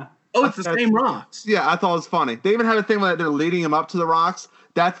 Yeah. Oh, it's the same rocks. Yeah, I thought it was funny. They even have a thing where they're leading him up to the rocks.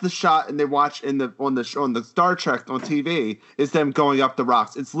 That's the shot, and they watch on the Star Trek on TV is them going up the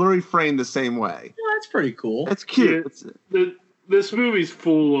rocks. It's literally framed the same way. Yeah, that's pretty cool. It's cute. Yeah, this movie's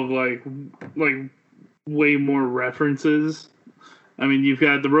full of like way more references. I mean, you've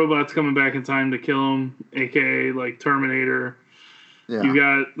got the robots coming back in time to kill him, aka like Terminator. Yeah. You've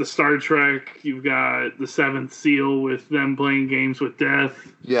got the Star Trek. You've got the Seventh Seal with them playing games with death.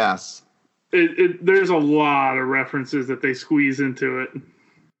 Yes. There's a lot of references that they squeeze into it.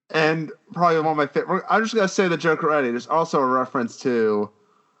 And probably one of my favorite. I'm just gonna say the joke already. There's also a reference to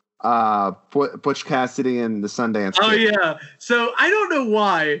Butch Cassidy and the Sundance Kid. Oh yeah. So I don't know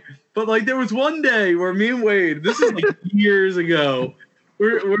why, but like there was one day where me and Wade, this is like years ago,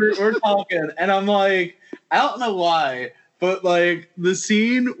 we're talking, and I'm like, I don't know why, but like the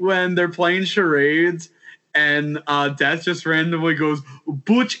scene when they're playing charades. And Death just randomly goes,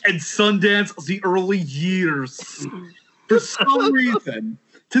 Butch and Sundance, the early years. For some reason,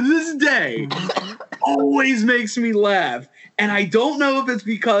 to this day, always makes me laugh. And I don't know if it's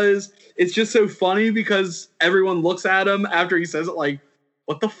because it's just so funny because everyone looks at him after he says it like,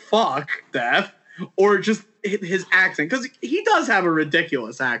 what the fuck, Death? Or just his accent. Because he does have a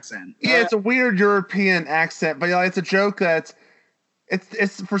ridiculous accent. Yeah, it's a weird European accent. But it's a joke that's...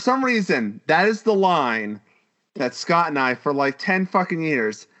 It's for some reason, that is the line that Scott and I, for like 10 fucking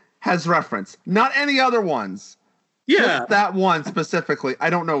years, has referenced. Not any other ones. Yeah. Just that one specifically. I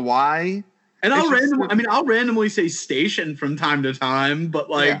don't know why. And I'll randomly say station from time to time, but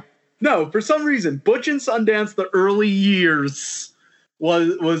no, for some reason, Butch and Sundance, the early years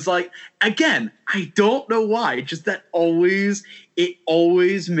was like, again, I don't know why. Just that it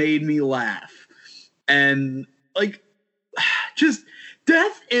always made me laugh. And like, just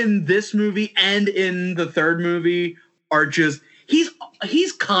Death in this movie and in the third movie are just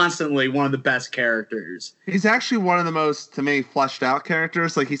he's constantly one of the best characters. He's actually one of the most, to me, fleshed out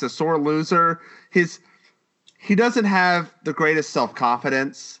characters. Like, he's a sore loser. He doesn't have the greatest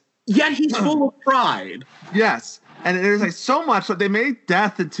self-confidence. Yet he's full of pride. Yes. And there's like so much that they made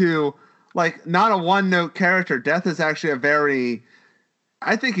Death into like not a one-note character. Death is actually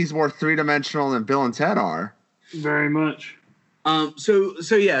I think he's more three-dimensional than Bill and Ted are. Very much. So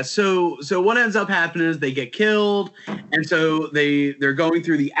what ends up happening is they get killed, and so they're going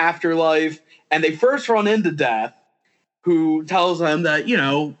through the afterlife, and they first run into Death, who tells them that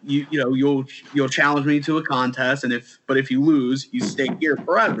you'll challenge me to a contest, and if you lose, you stay here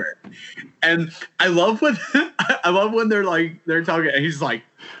forever. And I love when they're talking, and he's like,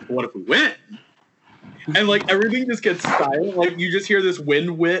 what if we win? And like everything just gets silent, like you just hear this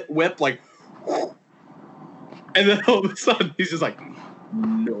wind whip like. And then all of a sudden, he's just like,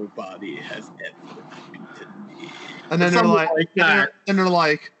 nobody has ever beaten me. And then they're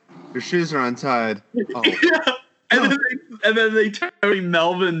like, your shoes are untied. Oh. Yeah. And then they turn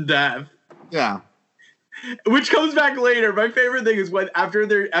Melvin Death. Yeah. Which comes back later. My favorite thing is when after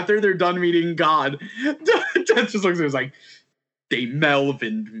they're done meeting God, Death just looks at him like, they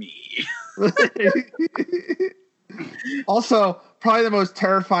Melvined me. Also, probably the most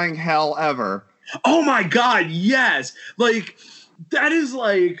terrifying hell ever. Oh my God, yes. Like that is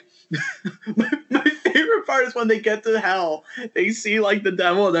like my favorite part is when they get to hell, they see like the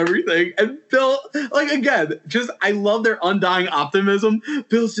devil and everything, and Bill, like, again, just I love their undying optimism.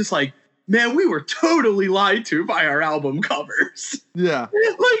 Bill's just like, man, we were totally lied to by our album covers. Yeah,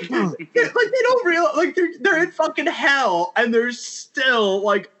 like they don't realize, like, they're in fucking hell and they're still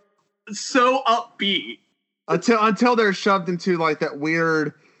like so upbeat until they're shoved into like that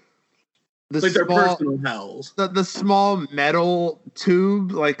weird. Like their personal hells. The small metal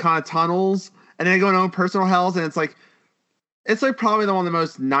tube, like kind of tunnels, and then they go into their own personal hells, and it's like probably one of the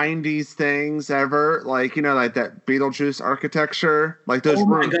most 90s things ever. Like, you know, like that Beetlejuice architecture. Like those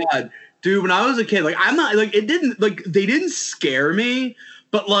rooms. My God. Dude, when I was a kid, like I'm not like they didn't scare me,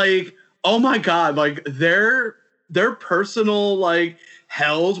 but like, oh my God, like their personal like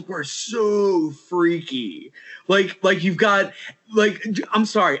hells were so freaky. Like you've got, like, I'm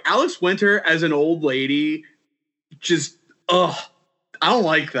sorry, Alex Winter as an old lady, just I don't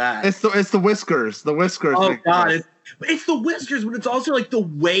like that. It's the whiskers. The whiskers. Oh God, it's the whiskers, but it's also like the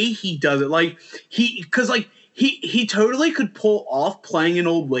way he does it. Like he totally could pull off playing an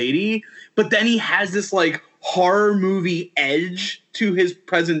old lady, but then he has this like horror movie edge to his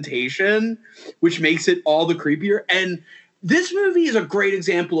presentation, which makes it all the creepier. And this movie is a great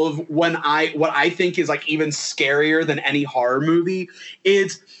example of what I think is like even scarier than any horror movie.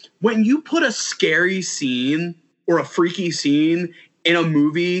 It's when you put a scary scene or a freaky scene in a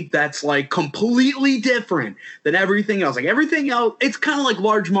movie that's like completely different than everything else. Like everything else, it's kind of like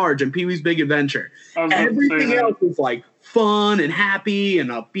Large Marge and Pee-wee's Big Adventure. Everything else is like fun and happy and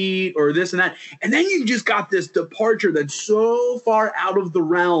upbeat or this and that. And then you just got this departure that's so far out of the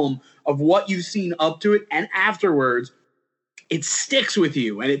realm of what you've seen up to it, and afterwards it sticks with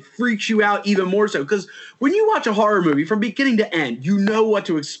you and it freaks you out even more so. Because when you watch a horror movie from beginning to end, you know what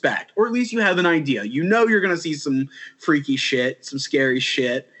to expect, or at least you have an idea. You know you're going to see some freaky shit, some scary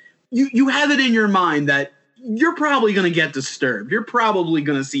shit. You have it in your mind that you're probably going to get disturbed. You're probably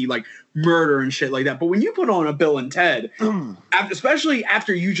going to see like murder and shit like that. But when you put on a Bill and Ted, especially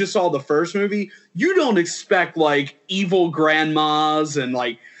after you just saw the first movie, you don't expect like evil grandmas and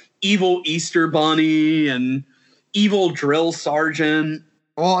like evil Easter Bunny and evil drill sergeant.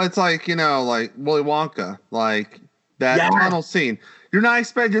 Well, it's like, you know, like Willy Wonka, like that tunnel scene. You're not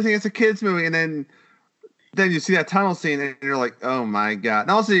expecting, you think it's a kid's movie, and then you see that tunnel scene and you're like, oh my God.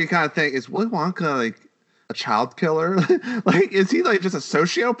 And also you kind of think, is Willy Wonka like a child killer? Like, is he like just a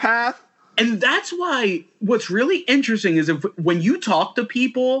sociopath? And that's why what's really interesting is when you talk to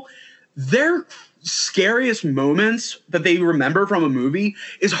people, their scariest moments that they remember from a movie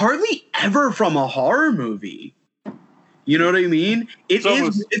is hardly ever from a horror movie. You know what I mean?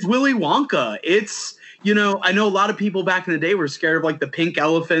 It's Willy Wonka. It's, you know, I know a lot of people back in the day were scared of like the pink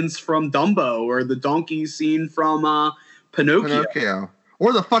elephants from Dumbo or the donkey scene from Pinocchio.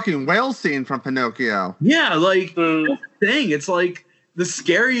 Or the fucking whale scene from Pinocchio. Yeah, like the thing. It's like the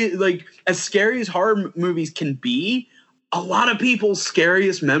scary, like as scary as horror movies can be, a lot of people's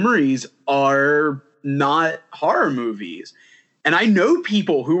scariest memories are not horror movies. And I know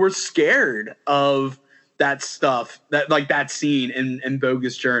people who were scared of that stuff, that like that scene in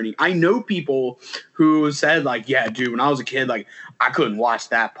Bogus Journey. I know people who said like, yeah, dude, when I was a kid, like I couldn't watch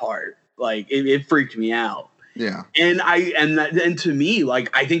that part. Like it freaked me out. Yeah. And to me,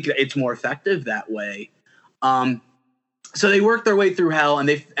 like, I think it's more effective that way. So they work their way through hell and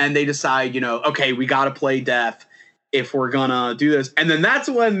they decide, you know, okay, we got to play death if we're gonna do this. And then that's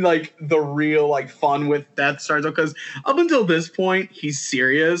when like the real like fun with death starts, because up until this point he's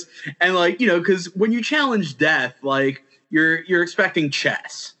serious, and like, you know, because when you challenge death, like you're expecting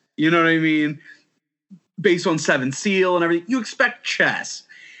chess, you know what I mean, based on Seven Seal and everything, you expect chess,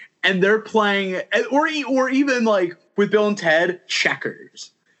 and they're playing, or even like with Bill and Ted,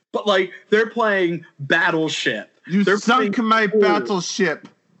 checkers, but like they're playing Battleship. They're sunk my battleship.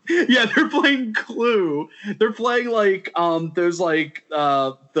 Yeah, they're playing Clue. They're playing like there's like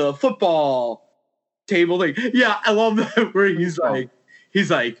the football table thing. Yeah, I love that where he's like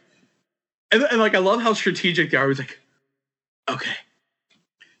and like I love how strategic they are. He's like, okay,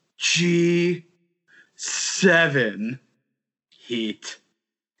 G7 hit.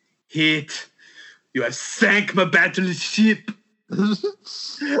 You have sank my battleship.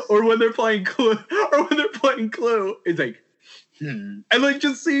 Or when they're playing Clue, it's like, and like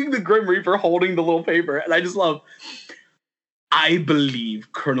just seeing the Grim Reaper holding the little paper, and I just love, I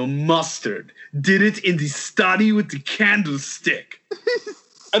believe Colonel Mustard did it in the study with the candlestick.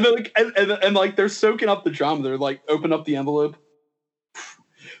 And they're like, and like they're soaking up the drama. They're like, open up the envelope.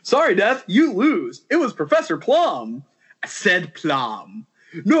 Sorry, Death, you lose. It was Professor Plum. I said Plum.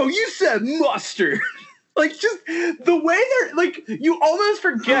 No, you said Mustard. Like, just the way they're, like, you almost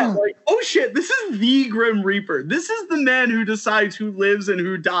forget, like, oh shit, this is the Grim Reaper. This is the man who decides who lives and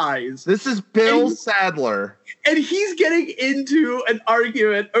who dies. This is Bill Sadler. And he's getting into an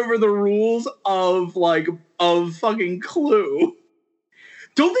argument over the rules of fucking Clue.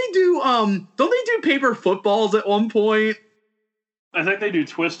 Don't they do paper footballs at one point? I think they do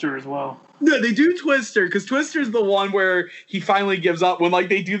Twister as well. No, they do Twister, because Twister's the one where he finally gives up when, like,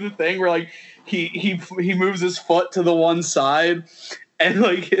 they do the thing where, like, he moves his foot to the one side and,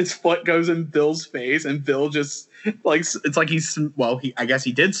 like, his foot goes in Bill's face and Bill just, like, it's like I guess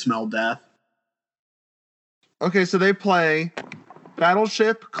he did smell death. Okay, so they play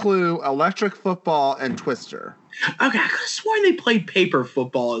Battleship, Clue, Electric Football, and Twister. Okay, I could have sworn they played paper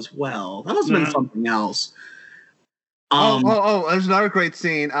football as well. That must have been something else. There's another great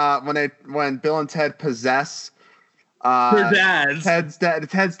scene when Bill and Ted possess their dads.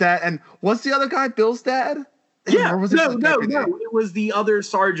 Ted's dad, and what's the other guy? Bill's dad? Yeah, no. It was the other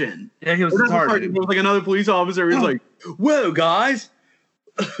sergeant. Yeah, he was the sergeant. It was like another police officer. He was like, "Whoa, guys,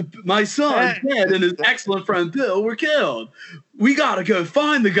 my son Ted and his excellent friend Bill were killed. We gotta go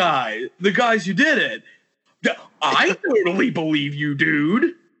find the guys who did it." I totally believe you,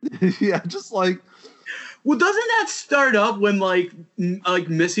 dude. Yeah, just like. Well, doesn't that start up when like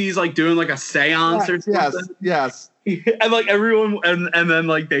Missy's like doing like a seance or something? Yes. And like everyone, and then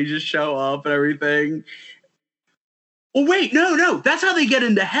like they just show up and everything. Oh wait, no, that's how they get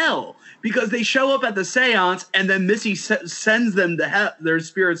into hell, because they show up at the seance and then Missy sends them to hell, their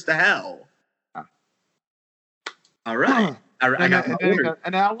spirits to hell. All right, I got my order.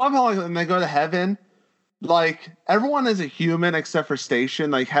 And I love how when they go to heaven, like everyone is a human except for Station.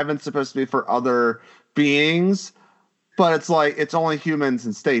 Like heaven's supposed to be for other beings, but it's like it's only humans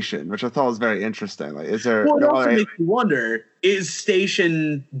in Station, which I thought was very interesting. Like, is there? Well, it also makes you wonder: is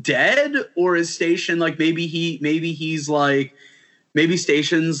Station dead, or is Station like maybe he's like maybe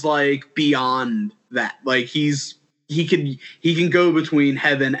Station's like beyond that? Like he can go between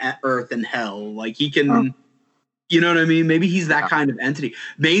heaven, earth, and hell. Like he can, you know what I mean? Maybe he's that kind of entity.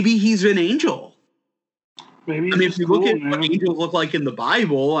 Maybe he's an angel. Maybe. I mean, if you look at what angels look like in the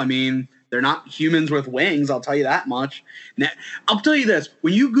Bible, I mean. They're not humans with wings, I'll tell you that much. Now, I'll tell you this.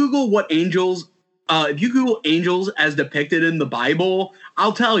 When you Google what angels, if you Google angels as depicted in the Bible,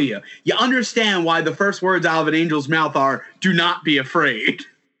 I'll tell you, you understand why the first words out of an angel's mouth are, "Do not be afraid."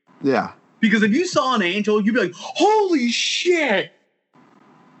 Yeah. Because if you saw an angel, you'd be like, "Holy shit."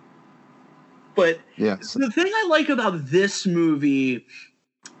 But yes. The thing I like about this movie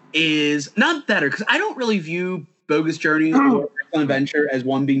is not better, because I don't really view Bogus Journey or Excellent Adventure as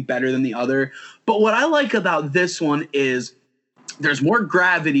one being better than the other. But what I like about this one is there's more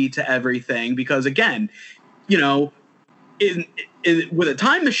gravity to everything, because again, you know, with a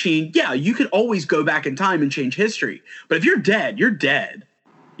time machine, yeah, you could always go back in time and change history. But if you're dead, you're dead.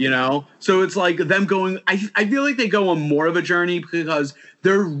 You know? So it's like them going, I feel like they go on more of a journey, because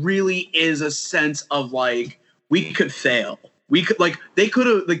there really is a sense of like, we could fail. We could they could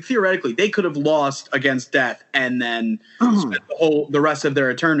have theoretically they could have lost against death and then spent the rest of their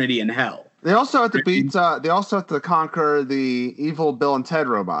eternity in hell. They also have to beat. They also have to conquer the evil Bill and Ted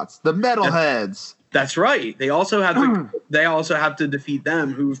robots, the metalheads. That's right. They also have to. They also have to defeat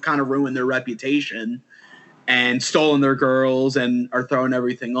them, who've kind of ruined their reputation and stolen their girls and are throwing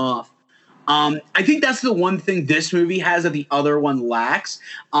everything off. I think that's the one thing this movie has that the other one lacks.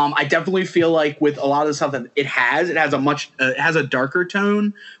 I definitely feel like with a lot of the stuff that it has a darker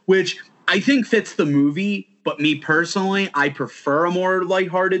tone, which I think fits the movie. But me personally, I prefer a more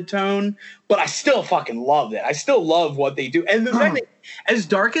lighthearted tone. But I still fucking love it. I still love what they do. And the fact that as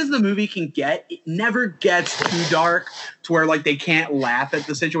dark as the movie can get, it never gets too dark to where like they can't laugh at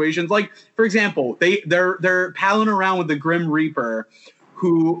the situations. Like, for example, they're palling around with the Grim Reaper,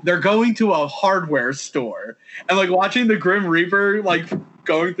 who they're going to a hardware store and like watching the Grim Reaper like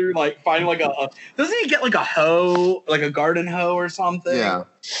going through like finding like a doesn't he get like a hoe, like a garden hoe or something? Yeah.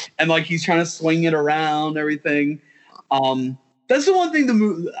 And like he's trying to swing it around, everything. That's the one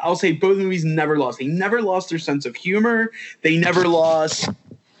thing I'll say both movies never lost. They never lost their sense of humor. They never lost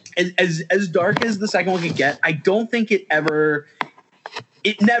as dark as the second one could get. I don't think it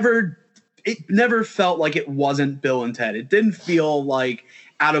never felt like it wasn't Bill and Ted. It didn't feel like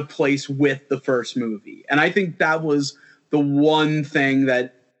out of place with the first movie. And I think that was the one thing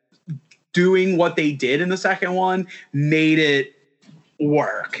that doing what they did in the second one made it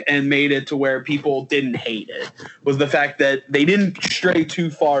work and made it to where people didn't hate it, was the fact that they didn't stray too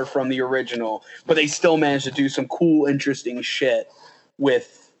far from the original, but they still managed to do some cool, interesting shit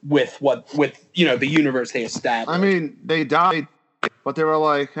with you know, the universe they established. I mean, they died But they were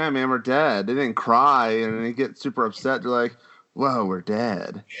like, "Hey man, we're dead." They didn't cry and they get super upset. They're like, "Whoa, we're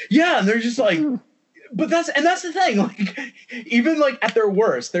dead." Yeah, and they're just like, but that's the thing. Like, even like at their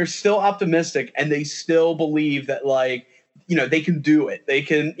worst, they're still optimistic and they still believe that like, they can do it. They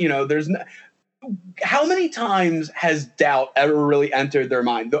can, there's no. How many times has doubt ever really entered their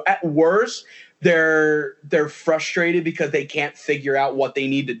mind? Though at worst, they're frustrated because they can't figure out what they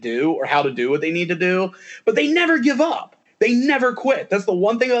need to do or how to do what they need to do, but they never give up. They never quit. That's the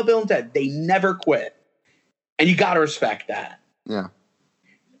one thing about Bill and Ted. They never quit. And you got to respect that. Yeah.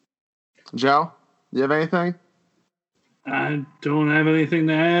 Joe, do you have anything? I don't have anything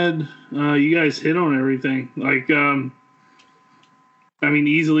to add. You guys hit on everything. Like,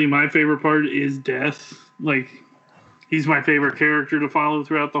 easily my favorite part is Death. Like, he's my favorite character to follow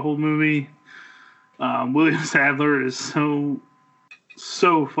throughout the whole movie. William Sadler is so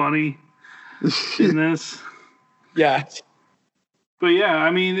funny in this. Yeah. But yeah,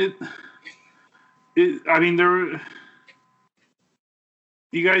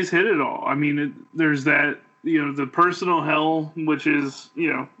 you guys hit it all. There's that, the personal hell, which is,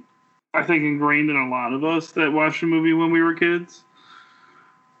 I think ingrained in a lot of us that watched the movie when we were kids.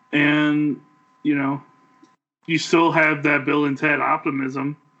 And, you still have that Bill and Ted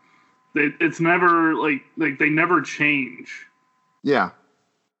optimism. It's never like they never change. Yeah.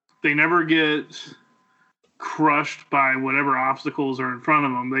 They never get crushed by whatever obstacles are in front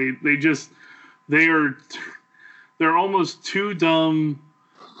of them. They're almost too dumb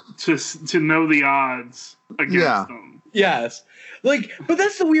to know the odds against them. Yes. Like, but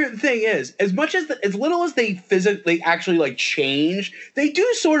that's the weird thing is, as little as they physically actually like change, they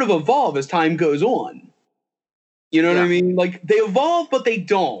do sort of evolve as time goes on. You know what I mean? Like, they evolve, but they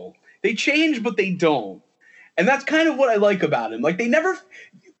don't. They change, but they don't. And that's kind of what I like about him. Like, they never,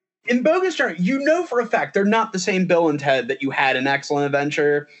 in Bogus Journey, for a fact, they're not the same Bill and Ted that you had in Excellent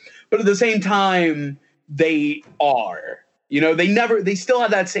Adventure, but at the same time, they are. They still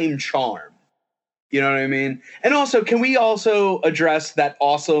have that same charm. You know what I mean? And also, can we also address that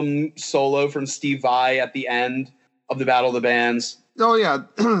awesome solo from Steve Vai at the end of the Battle of the Bands? Oh yeah,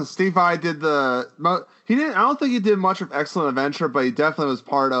 Steve Vai did he didn't. I don't think he did much of Excellent Adventure, but he definitely was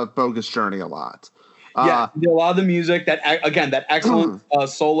part of Bogus Journey a lot. He did a lot of the music that excellent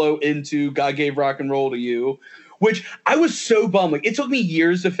solo into God Gave Rock and Roll to You, which I was so bummed. Like, it took me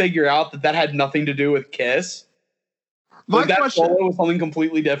years to figure out that had nothing to do with Kiss. That solo was something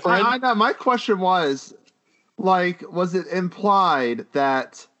completely different. I know. My question was it implied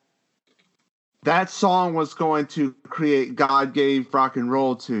that song was going to create God Gave Rock and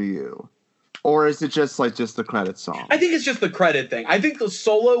Roll to You? Or is it just the credit song? I think it's just the credit thing. I think the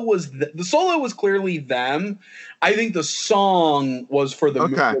solo was clearly them. I think the song was for the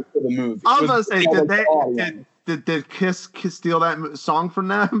movie. I was going to say, did Kiss steal that song from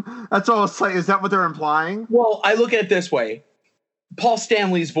them? That's all I was like. Is that what they're implying? Well, I look at it this way. Paul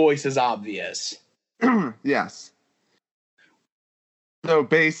Stanley's voice is obvious. Yes.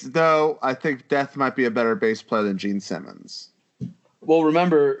 Though I think Death might be a better bass player than Gene Simmons. Well,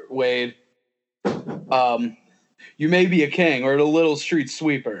 remember, Wade, you may be a king or a little street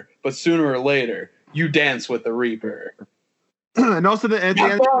sweeper, but sooner or later, you dance with the Reaper. And also at the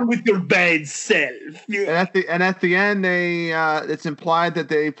end, on with your bad self. And at the end, they it's implied that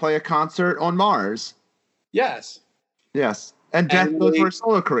they play a concert on Mars. Yes. Yes. And Death goes for a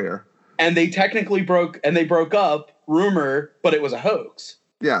solo career. And they technically broke up, rumor, but it was a hoax.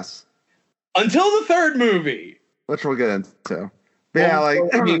 Yes. Until the third movie. Which we'll get into.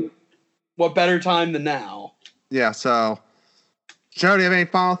 But what better time than now? Yeah, so Joe, do you have any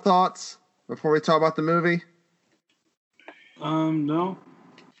final thoughts before we talk about the movie? No,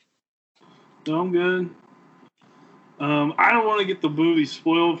 I'm good. I don't want to get the movie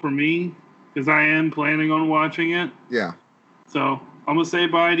spoiled for me because I am planning on watching it. Yeah. So I'm gonna say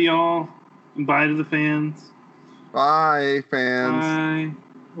bye to y'all and bye to the fans. Bye, fans.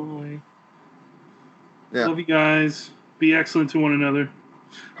 Bye. Yeah. Love you guys. Be excellent to one another.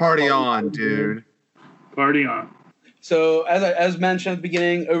 Party on, dude. Party on. So, as mentioned at the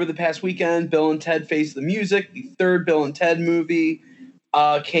beginning, over the past weekend, Bill and Ted Face the Music, the third Bill and Ted movie,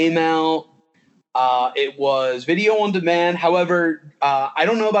 came out. It was video on demand. However, I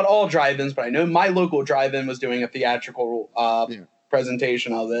don't know about all drive-ins, but I know my local drive-in was doing a theatrical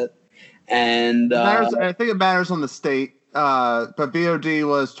presentation of it. And I think it matters on the state. But VOD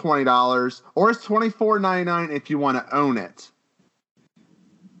was $20, or it's $24.99 if you want to own it.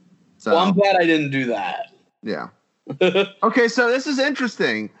 So, well, I'm glad I didn't do that. Yeah. Okay, so this is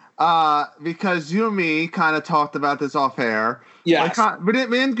interesting because you and me kind of talked about this off air. Yeah, we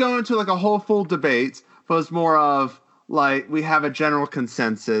didn't go into a whole full debate, but it was more of like we have a general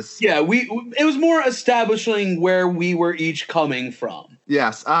consensus. Yeah, it was more establishing where we were each coming from.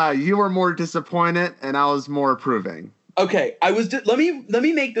 Yes, you were more disappointed, and I was more approving. Okay, let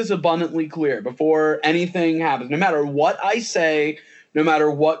me make this abundantly clear before anything happens. No matter what I say, no matter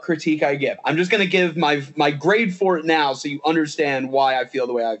what critique I give, I'm just going to give my grade for it now, so you understand why I feel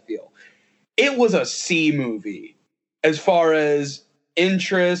the way I feel. It was a C movie, as far as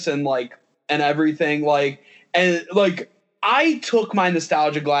interest and everything. I took my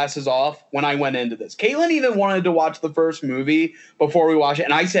nostalgia glasses off when I went into this. Caitlin even wanted to watch the first movie before we watched it,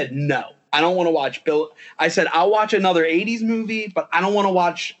 and I said no. I don't want to watch Bill. I said I'll watch another 80s movie, but I don't want to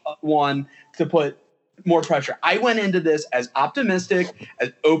watch one to put more pressure. I went into this as optimistic,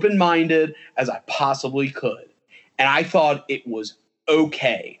 as open-minded as I possibly could, and I thought it was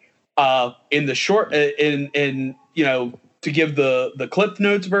okay. In the short, to give the Cliff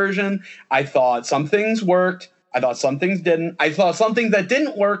Notes version, I thought some things worked. I thought some things didn't. I thought some things that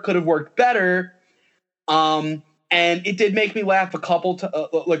didn't work could have worked better. And it did make me laugh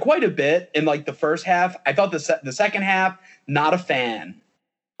quite a bit in the first half. I thought the second half, not a fan.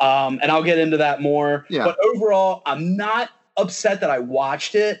 And I'll get into that more. Yeah. But overall, I'm not upset that I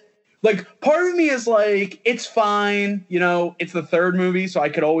watched it. Part of me is it's fine. It's the third movie, so I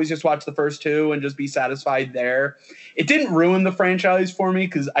could always just watch the first two and just be satisfied there. It didn't ruin the franchise for me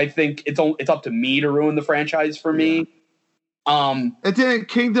because I think it's up to me to ruin the franchise for me. It didn't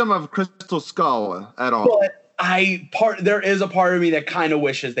Kingdom of Crystal Skull at all. But there is a part of me that kind of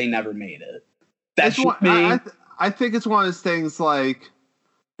wishes they never made it. That's just me. I think it's one of those things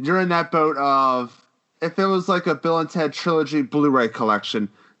you're in that boat of if it was a Bill and Ted trilogy Blu-ray collection.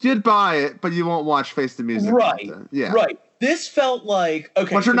 You'd buy it, but you won't watch Face the Music. Right. Yeah. Right. This felt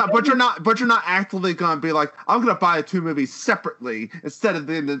okay. But you're not actively going to be I'm going to buy the two movies separately instead of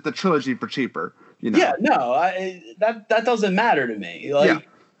the trilogy for cheaper. Yeah. No. That doesn't matter to me.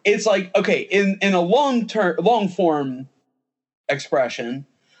 It's okay in a long form expression.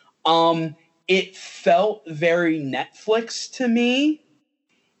 It felt very Netflix to me.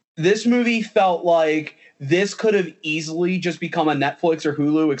 This movie felt this could have easily just become a Netflix or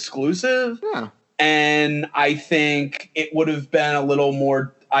Hulu exclusive. Yeah. And I think it would have been a little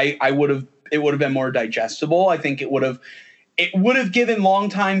more it would have been more digestible. I think it would have given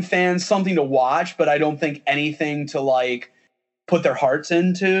longtime fans something to watch, but I don't think anything to put their hearts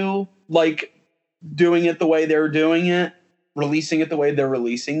into, doing it the way they're doing it, releasing it the way they're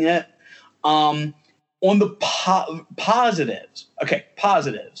releasing it. On the positives. Okay,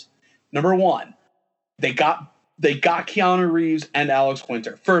 positives. Number one, they got Keanu Reeves and Alex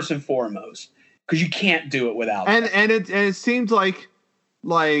Winter first and foremost, because you can't do it without them. And it seemed like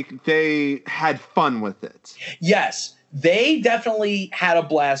they had fun with it. Yes, they definitely had a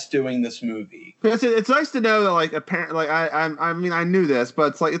blast doing this movie. It's nice to know that apparently I knew this,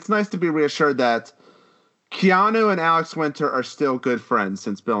 but it's nice to be reassured that Keanu and Alex Winter are still good friends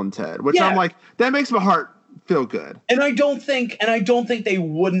since Bill and Ted, which I'm that makes my heart feel good. And I don't think they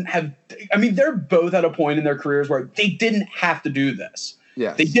wouldn't have. I mean, they're both at a point in their careers where they didn't have to do this.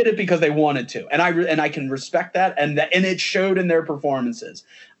 Yes. They did it because they wanted to, and I can respect that, and it showed in their performances.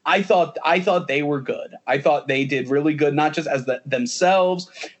 I thought they were good. I thought they did really good, not just as themselves,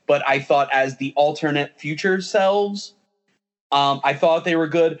 but I thought as the alternate future selves. I thought they were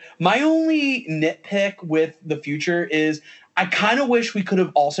good. My only nitpick with the future is I kind of wish we could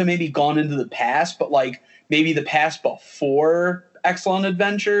have also maybe gone into the past, but maybe the past before Excellent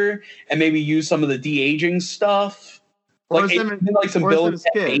Adventure, and maybe use some of the de-aging stuff, some Bill and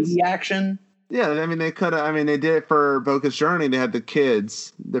Ted baby action. Yeah, I mean they could. I mean they did it for Bogus Journey. They had the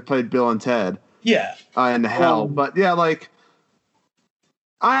kids that played Bill and Ted. Yeah, in hell, but yeah,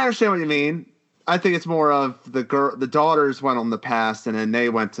 I understand what you mean. I think it's more of the daughters went on the past and then they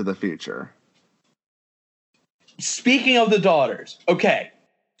went to the future. Speaking of the daughters, okay,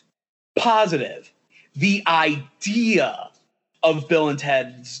 positive. The idea of Bill and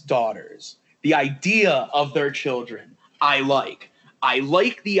Ted's daughters, the idea of their children, I like. I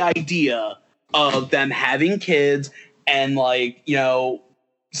like the idea of them having kids and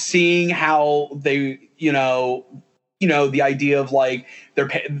seeing how they, the idea of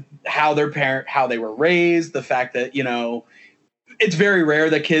how they were raised, the fact that, it's very rare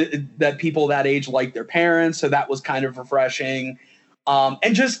that people that age like their parents. So that was kind of refreshing.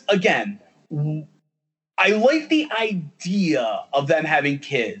 And just, again, I like the idea of them having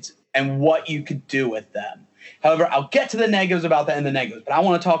kids and what you could do with them. However, I'll get to the negatives about that in the negatives, but I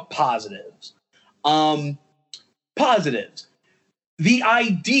want to talk positives. Positives. The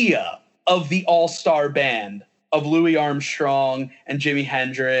idea of the all-star band of Louis Armstrong and Jimi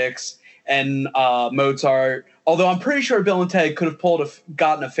Hendrix and Mozart Although I'm pretty sure Bill and Ted could have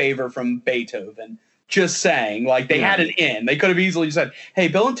gotten a favor from Beethoven. Just saying, like they had an in. They could have easily said, "Hey,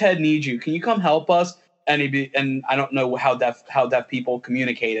 Bill and Ted need you. Can you come help us?" And I don't know how deaf people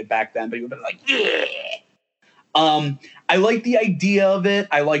communicated back then, but he would have been like, "Yeah." I like the idea of it.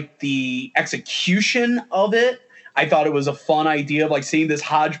 I like the execution of it. I thought it was a fun idea of like seeing this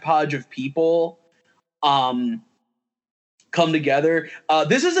hodgepodge of people come together.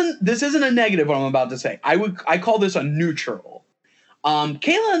 This isn't a negative what I'm about to say. I call this a neutral.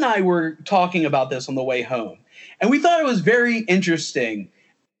 Kayla and I were talking about this on the way home, and we thought it was very interesting,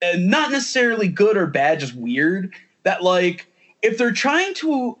 and not necessarily good or bad, just weird, that like if they're trying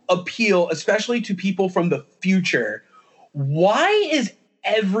to appeal, especially to people from the future, why is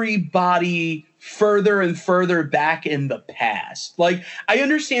everybody further and further back in the past? Like, I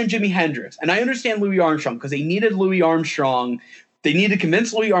understand Jimi Hendrix and I understand Louis Armstrong because they needed Louis Armstrong. They needed to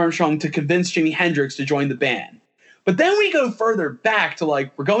convince Louis Armstrong to convince Jimi Hendrix to join the band. But then we go further back to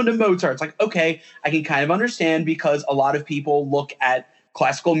like, we're going to Mozart. It's like, okay, I can kind of understand because a lot of people look at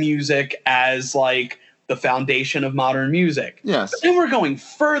classical music as like the foundation of modern music. Yes. But then we're going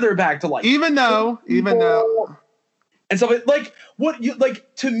further back to like, even though. And so, like, what you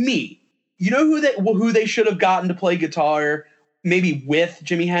like to me, you know who they should have gotten to play guitar, maybe with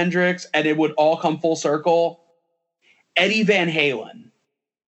Jimi Hendrix, and it would all come full circle? Eddie Van Halen.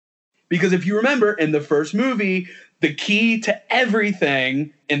 Because if you remember, in the first movie, the key to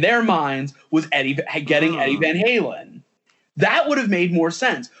everything in their minds was getting Eddie Van Halen. That would have made more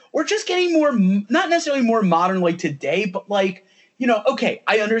sense. Or just getting more, not necessarily more modern like today, but like, you know, okay,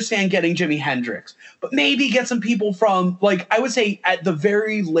 I understand getting Jimi Hendrix, but maybe get some people from, like, I would say at the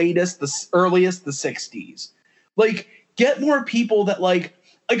very latest, the earliest, the 60s. Like, get more people that, like,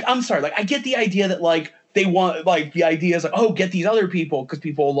 I'm sorry, like, I get the idea that, like, they want, like, the idea is, like, oh, get these other people because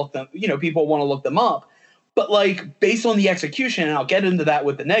people look them, you know, people want to look them up. But, like, based on the execution, and I'll get into that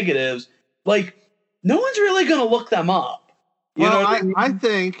with the negatives, like, no one's really going to look them up. You know what I mean? I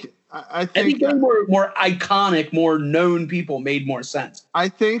think more iconic, more known people made more sense. I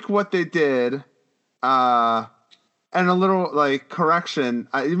think what they did, and a little like correction.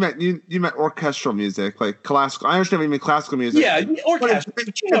 You meant orchestral music, like classical. I understand what you mean classical music. Yeah, orchestral.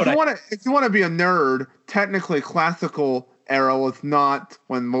 If you want to be a nerd, technically classical era was not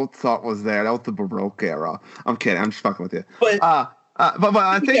when Mozart was there. That was the Baroque era. I'm kidding. I'm just fucking with you. But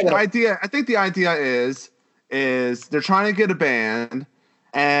I think the idea is they're trying to get a band.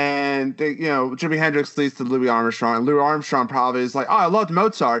 And they, you know, Jimi Hendrix leads to Louis Armstrong, and Louis Armstrong probably is like, oh, I loved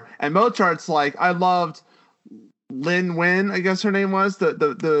Mozart, and Mozart's like, I loved Lin Wen, I guess her name was she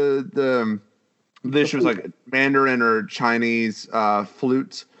was like Mandarin or Chinese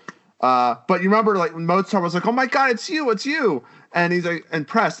flute. But you remember, like when Mozart was like, oh my God, it's you, and he's like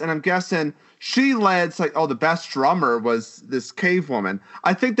impressed, and I'm guessing she led like, oh, the best drummer was this cave woman.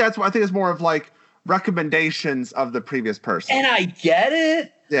 I think it's more of like recommendations of the previous person. And I get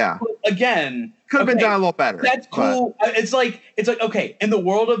it. Yeah. But again, could have been done a little better. That's cool. It's like okay, in the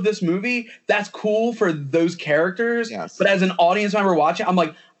world of this movie, that's cool for those characters. Yes. But as an audience member watching, I'm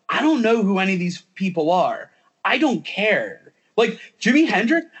like, I don't know who any of these people are. I don't care. Like Jimi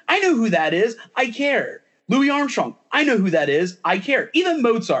Hendrix, I know who that is. I care. Louis Armstrong, I know who that is. I care. Even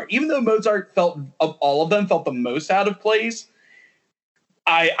Mozart, even though Mozart of all of them felt the most out of place,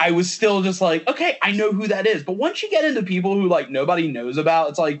 I was still just like, okay, I know who that is. But once you get into people who like nobody knows about,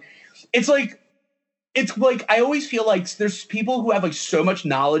 it's like I always feel like there's people who have like so much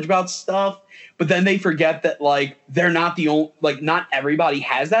knowledge about stuff, but then they forget that like they're not the only, like not everybody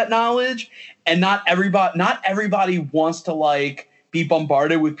has that knowledge, and not everybody wants to like be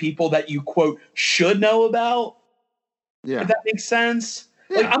bombarded with people that you quote should know about. Yeah. If that makes sense.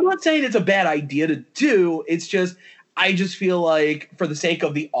 Yeah. Like I'm not saying it's a bad idea to do. It's just I just feel like for the sake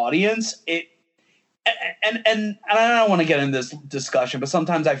of the audience, and I don't want to get into this discussion, but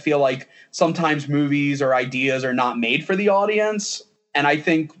sometimes I feel like sometimes movies or ideas are not made for the audience. And I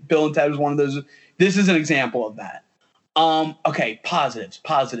think Bill and Ted was one of those. This is an example of that. Okay,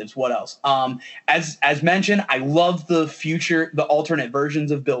 positives. What else? As mentioned, I love the alternate versions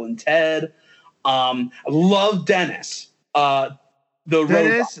of Bill and Ted. I love Dennis.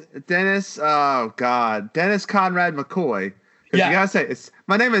 Dennis, oh God, Dennis Conrad McCoy. Yeah. You gotta say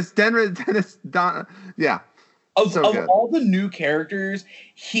my name is Dennis Don. Yeah. Of all the new characters,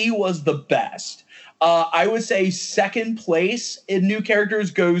 he was the best. I would say second place in new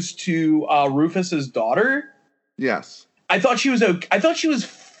characters goes to Rufus's daughter. Yes. I thought she was okay. I thought she was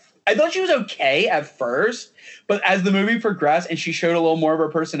okay at first, but as the movie progressed and she showed a little more of her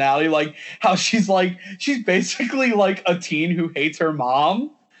personality, like how she's basically like a teen who hates her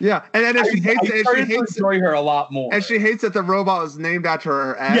mom. Yeah, and then she hates it. I started to enjoy her a lot more. And she hates that the robot was named after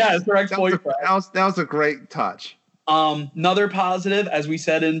her ex. Yes, her ex-boyfriend. That was a great touch. Another positive, as we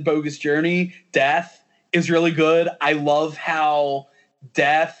said in Bogus Journey, Death is really good. I love how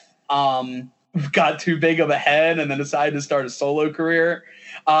Death got too big of a head and then decided to start a solo career.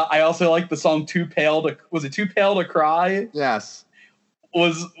 I also like the song Too Pale to Cry? Yes.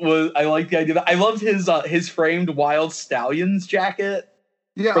 Was I like the idea that I loved his framed Wild Stallions jacket.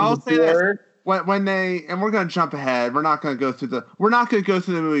 Yeah, I'll say that when they, and we're gonna jump ahead. We're not gonna go through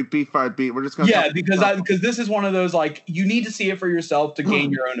the movie beat by beat. We're just gonna because this is one of those, like, you need to see it for yourself to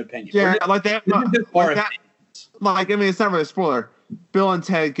gain your own opinion. Yeah, like that. I mean, it's not really a spoiler. Bill and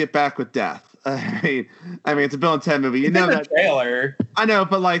Ted get back with Death. I mean, it's a Bill and Ted movie. You know that trailer. I know,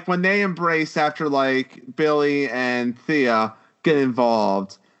 but like when they embrace after like Billy and Thea get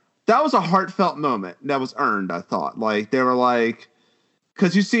involved, that was a heartfelt moment that was earned. I thought, like, they were like,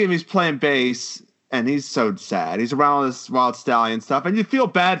 because you see him, he's playing bass and he's so sad. He's around all this Wild Stallion stuff, and you feel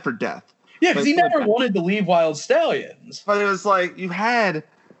bad for Death. Yeah, because he never wanted to leave Wild Stallions. But it was like you had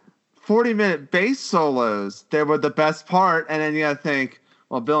 40-minute bass solos. They were the best part, and then you got to think,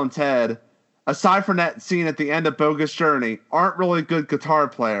 well, Bill and Ted, aside from that scene at the end of Bogus Journey, aren't really good guitar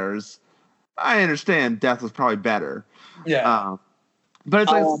players. I understand Death was probably better. Yeah. But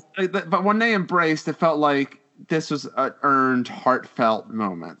it's but when they embraced, it felt like this was an earned, heartfelt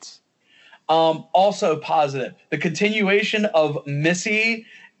moment. Also positive, the continuation of Missy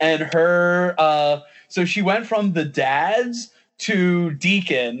and her. So she went from the dads to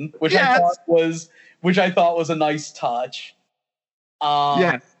Deacon, which I thought was a nice touch.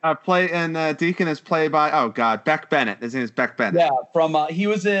 Yes, Deacon is played by Beck Bennett. His name is Beck Bennett. Yeah, from he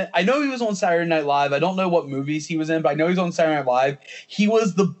was in. I know he was on Saturday Night Live. I don't know what movies he was in, but I know he's on Saturday Night Live. He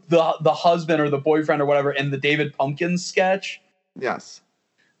was the husband or the boyfriend or whatever in the David Pumpkins sketch. Yes.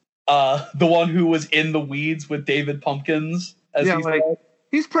 The one who was in the weeds with David Pumpkins.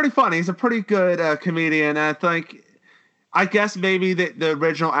 He's pretty funny. He's a pretty good comedian. And I guess maybe the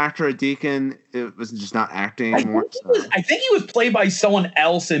original actor of Deacon, it was just not acting anymore. I think he was played by someone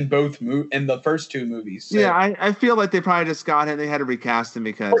else in in the first two movies. So. Yeah, I feel like they probably just got him. They had to recast him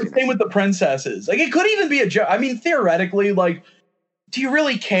because. Same with the princesses. Like, it could even be a joke. I mean, theoretically, like, do you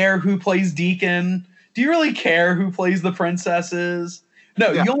really care who plays Deacon? Do you really care who plays the princesses?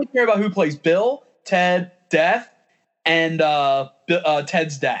 No, you only care about who plays Bill, Ted, Death, and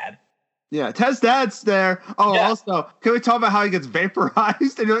Ted's dad. Yeah, Ted's dad's there. Oh, yeah. Also, can we talk about how he gets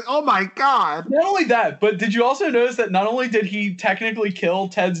vaporized? And you're like, oh my God. Not only that, but did you also notice that not only did he technically kill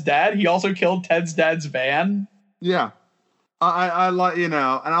Ted's dad, he also killed Ted's dad's van? Yeah. I like, and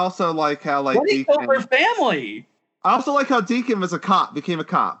I also like how, like, he killed her family. I also like how Deacon became a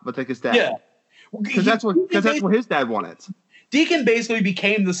cop, but like his dad. Yeah. Because that's what his dad wanted. Deacon basically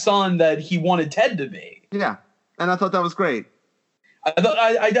became the son that he wanted Ted to be. Yeah. And I thought that was great.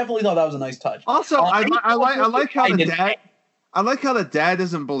 I definitely thought that was a nice touch. Also, I like how the dad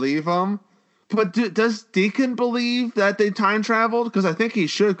doesn't believe him. But does Deacon believe that they time traveled? Because I think he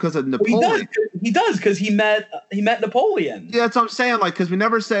should, because of Napoleon. He does because he met Napoleon. Yeah, that's what I'm saying. Like, because we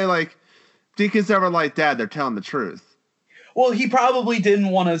never say like Deacon's ever like, Dad, they're telling the truth. Well, he probably didn't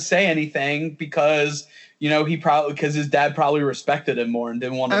want to say anything because because his dad probably respected him more and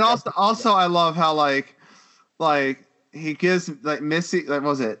didn't want to. And also, I love how like he gives like Missy, like, what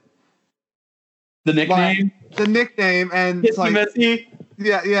was it? The nickname? The nickname, and it's like Missy.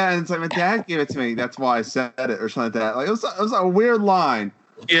 Yeah, and it's like my dad gave it to me. That's why I said it, or something like that. Like it was a weird line.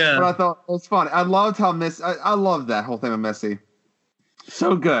 Yeah, but I thought it was funny. I loved how I loved that whole thing with Missy.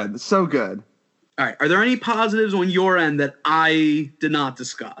 So good, so good. All right, are there any positives on your end that I did not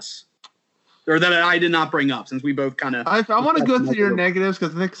discuss, or that I did not bring up? Since we both kind of, I want to go through your negatives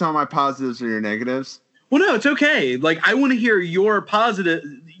because I think some of my positives are your negatives. Well, no, it's okay. Like, I want to hear your positive.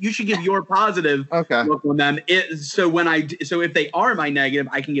 You should give your positive look on them. So if they are my negative,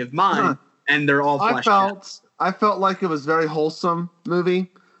 I can give mine, and they're all fleshed out. I felt like it was a very wholesome movie.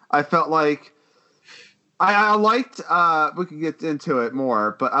 I felt like I liked. We could get into it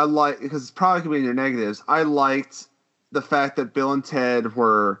more, but I like, because it's probably gonna be in your negatives. I liked the fact that Bill and Ted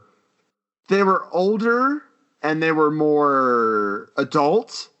were older and they were more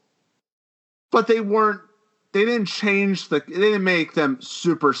adult. But they didn't change they didn't make them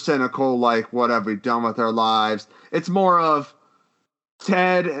super cynical, like, what have we done with our lives? It's more of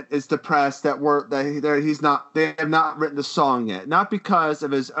Ted is depressed that they have not written the song yet. Not because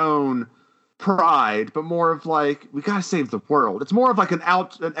of his own pride, but more of like, we got to save the world. It's more of like an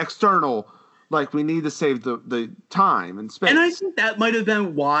external like we need to save the time and space. And I think that might have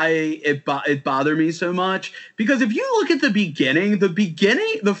been why it bothered me so much, because if you look at the beginning,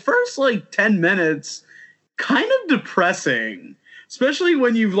 the first like 10 minutes, kind of depressing, especially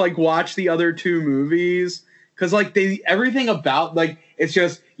when you've like watched the other two movies, because like everything about like it's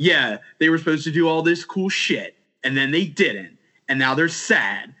just they were supposed to do all this cool shit and then they didn't, and now they're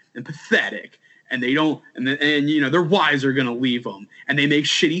sad and pathetic. And they don't, and their wives are gonna leave them, and they make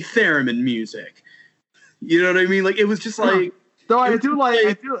shitty theremin music. You know what I mean? Like it was just like. Though I do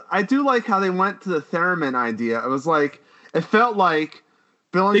like how they went to the theremin idea. It was like it felt like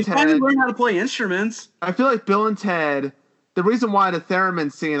Bill and Ted. They finally learned how to play instruments. I feel like Bill and Ted. The reason why the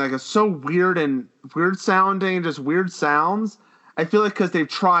theremin scene like is so weird sounding, just weird sounds. I feel like because they've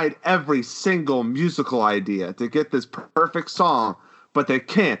tried every single musical idea to get this perfect song. But they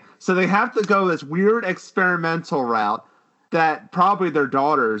can't. So they have to go this weird experimental route that probably their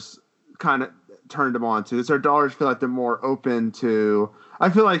daughters kind of turned them on to. Because their daughters feel like they're more open to... I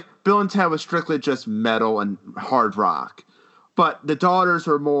feel like Bill and Ted was strictly just metal and hard rock. But the daughters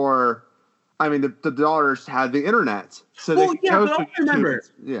were more... I mean, the daughters had the internet. So but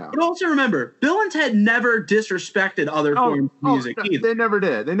also remember, Bill and Ted never disrespected other forms of music either. They never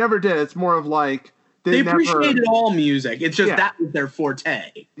did. It's more of like... They appreciated all music. It's just that was their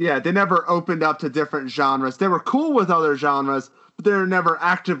forte. Yeah, they never opened up to different genres. They were cool with other genres, but they were never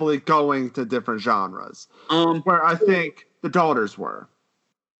actively going to different genres. Where I think the daughters were.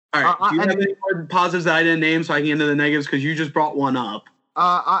 All right. Do you have any more positives that I didn't name so I can get into the negatives? Because you just brought one up.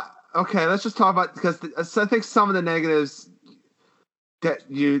 Okay, let's just talk about, because I think some of the negatives that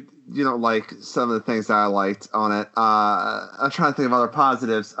you don't like, some of the things that I liked on it. I'm trying to think of other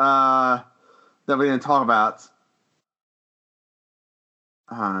positives. That we didn't talk about.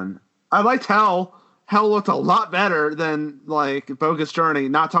 I liked Hell. Hell looked a lot better than like Bogus Journey.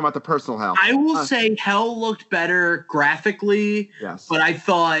 Not talking about the personal Hell. I will say Hell looked better graphically. Yes, but I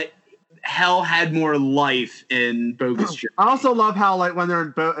thought Hell had more life in Bogus Journey. I also love how like when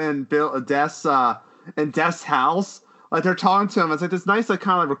they're in Death's house, like they're talking to him. It's like this nice like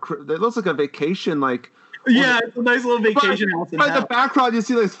kind of it looks like a vacation like. Yeah, it's a nice little vacation house. But in the background, you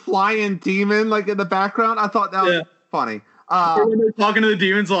see this flying demon, like in the background. I thought that was funny. When they're talking to the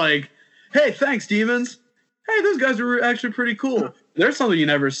demons, like, "Hey, thanks, demons. Hey, those guys are actually pretty cool." There's something you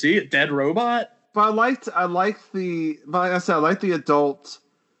never see: a dead robot. But like I said, I like the adult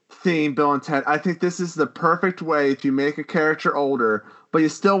theme, Bill and Ted. I think this is the perfect way if you make a character older, but you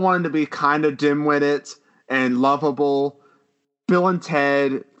still want him to be kind of dim-witted and lovable. Bill and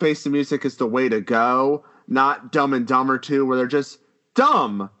Ted Face the Music is the way to go. Not Dumb and Dumber 2, where they're just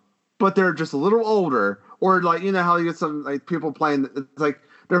dumb, but they're just a little older. Or like, you know how you get some like people playing, it's like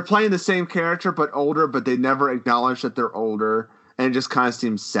they're playing the same character but older, but they never acknowledge that they're older, and it just kind of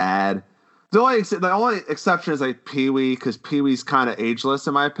seems sad. The only exception is like Pee-wee, because Pee-wee's kind of ageless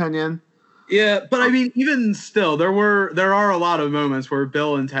in my opinion. Yeah, but I mean, even still, there are a lot of moments where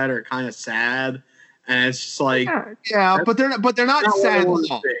Bill and Ted are kind of sad, and it's just like but they're not sad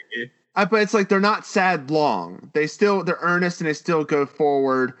long. But it's like they're not sad long. They're earnest and they still go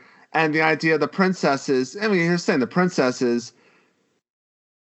forward. And the idea of the princesses, I mean, you're saying the princesses,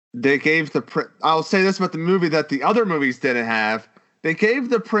 they gave I'll say this about the movie that the other movies didn't have. They gave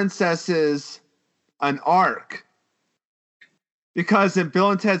the princesses an arc. Because in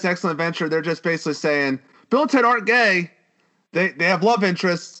Bill and Ted's Excellent Adventure, they're just basically saying, Bill and Ted aren't gay. They have love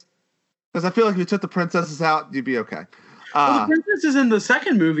interests. Because I feel like if you took the princesses out, you'd be okay. Well, the princesses in the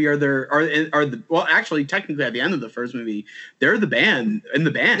second movie well, actually, technically at the end of the first movie, they're in the band.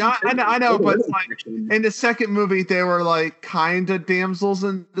 Yeah, I know, but like in the second movie, they were like kind of damsels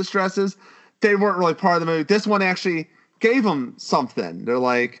in distresses. They weren't really part of the movie. This one actually gave them something. They're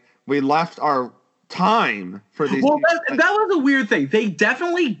like, we left our time for these. Well, that was a weird thing. They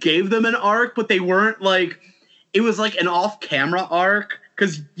definitely gave them an arc, but they weren't like. It was like an off-camera arc.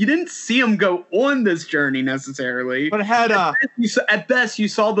 Because you didn't see them go on this journey necessarily. But it had at best you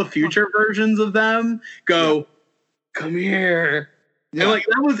saw the future versions of them go, come here. Yeah. And like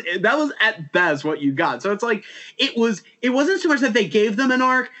that was at best what you got. So it's like it wasn't so much that they gave them an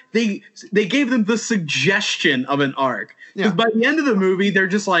arc, they gave them the suggestion of an arc. Because by the end of the movie, they're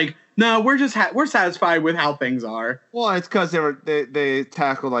just like, no, we're satisfied with how things are. Well, it's because they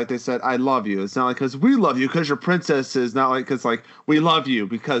tackled, like they said, I love you. It's not like because we love you because you're princesses. Not like because like we love you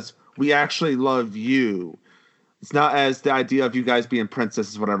because we actually love you. It's not as the idea of you guys being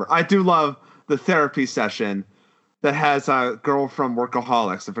princesses, whatever. I do love the therapy session that has a girl from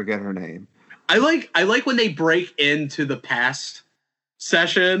Workaholics. I forget her name. I like when they break into the past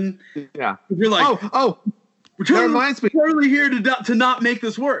session. Yeah, you're like, oh. That reminds me. We're totally here to not make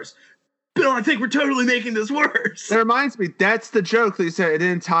this worse. Bill, I think we're totally making this worse. That reminds me, that's the joke that you said it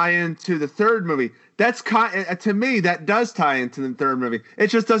didn't tie into the third movie. That's to me, that does tie into the third movie. It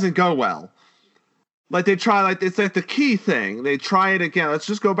just doesn't go well. Like they try, like it's like the key thing. They try it again. Let's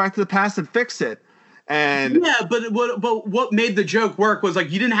just go back to the past and fix it. And yeah, but what made the joke work was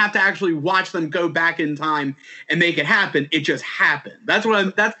like you didn't have to actually watch them go back in time and make it happen. It just happened. That's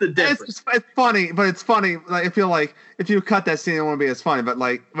the difference. It's funny, but it's funny. Like I feel like if you cut that scene, it won't be as funny. But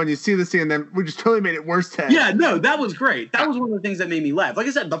like when you see the scene, then we just totally made it worse. Ted. Yeah, no, that was great. That was one of the things that made me laugh. Like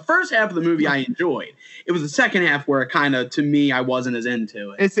I said, the first half of the movie I enjoyed. It was the second half where it kind of, to me, I wasn't as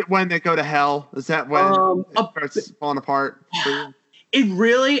into it. Is it when they go to hell? Is that when it starts falling apart? It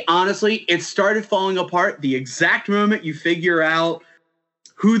really, honestly, it started falling apart the exact moment you figure out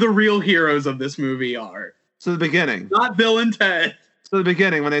who the real heroes of this movie are. So the beginning. Not Bill and Ted. So the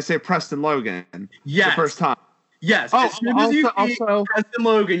beginning, when they say Preston Logan. Yes. The first time. Yes. As soon as you see Preston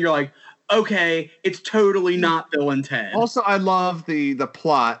Logan, you're like, okay, it's totally not Bill and Ted. Also, I love the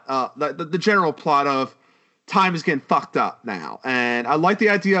plot, the general plot of time is getting fucked up now. And I like the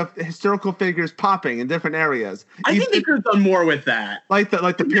idea of historical figures popping in different areas. I think they could have done more with that. Like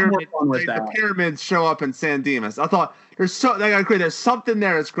the pyramid, the pyramids show up in San Dimas. I thought I agree. There's something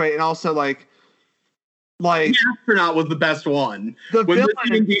there that's great, and also like the astronaut was the best one. When Missy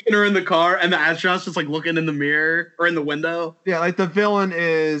and Deacon are in the car, and the astronaut's just like looking in the mirror or in the window. Yeah, like the villain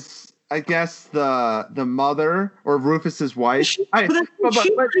is, I guess, the mother or Rufus's wife. She's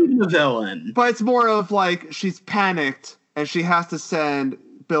the villain. But it's more of like she's panicked and she has to send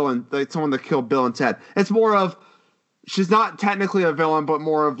Bill and someone to kill Bill and Ted. It's more of she's not technically a villain, but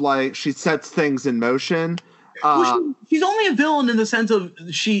more of like she sets things in motion. She's only a villain in the sense of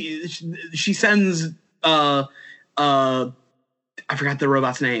she sends I forgot the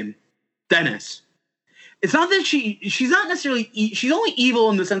robot's name, Dennis. It's not that she's not necessarily she's only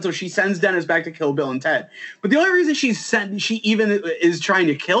evil in the sense of she sends Dennis back to kill Bill and Ted. But the only reason she even is trying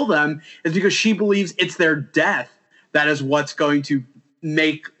to kill them is because she believes it's their death that is what's going to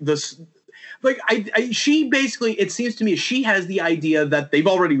make this. Like she basically, it seems to me, she has the idea that they've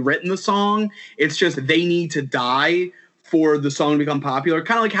already written the song. It's just they need to die for the song to become popular.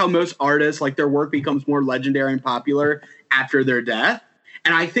 Kind of like how most artists, like their work becomes more legendary and popular after their death.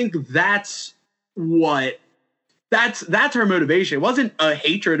 And I think that's her motivation. It wasn't a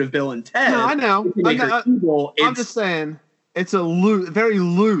hatred of Bill and Ted. No, I know. I'm just saying it's a very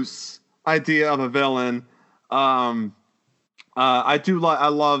loose idea of a villain. I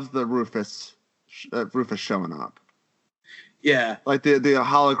love the Rufus showing up. Yeah, like the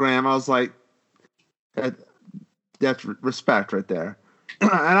hologram. I was like, that's respect right there. And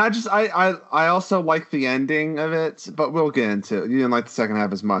I also like the ending of it, but we'll get into it. You didn't like the second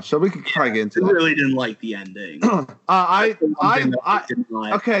half as much, so we could probably get into it. I really didn't like the ending.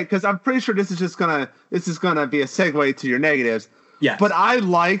 Okay, because I'm pretty sure this is gonna be a segue to your negatives. Yeah. But I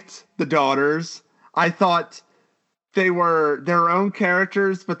liked the daughters. I thought they were their own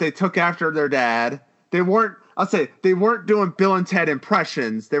characters, but they took after their dad. They weren't doing Bill and Ted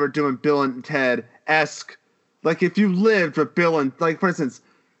impressions. They were doing Bill and Ted-esque. Like if you lived with Bill and, like, for instance,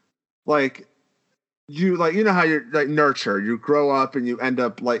 like you know how you're like nurture, you grow up and you end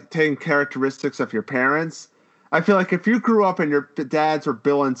up like taking characteristics of your parents. I feel like if you grew up and your dads were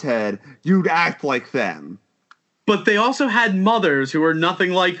Bill and Ted, you'd act like them. But they also had mothers who were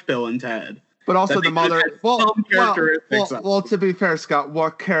nothing like Bill and Ted. But also the mother. Well, to be fair, Scott,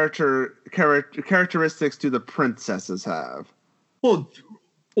 what characteristics do the princesses have? Well,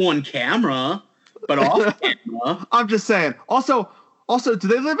 on camera. But off camera. I'm just saying. Also, do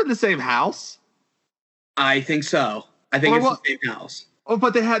they live in the same house? I think so. I think it's the same house. Oh,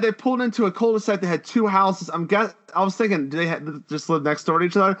 but they pulled into a cul-de-sac. They had two houses. I was thinking, do they just live next door to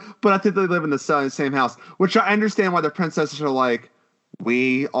each other? But I think they live in the same house. Which I understand why the princesses are like,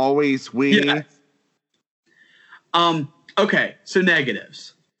 we. Yes. Okay, so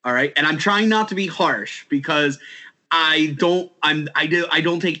negatives. All right, and I'm trying not to be harsh because I don't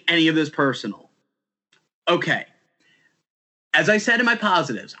take any of this personal. Okay. As I said in my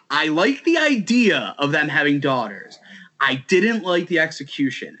positives, I like the idea of them having daughters. I didn't like the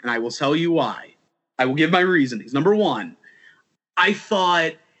execution, and I will tell you why. I will give my reasonings. Number one, I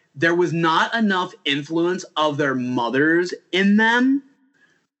thought there was not enough influence of their mothers in them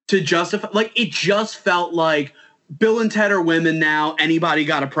to justify. Like, it just felt like Bill and Ted are women now. Anybody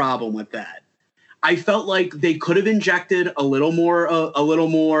got a problem with that? I felt like they could have injected a little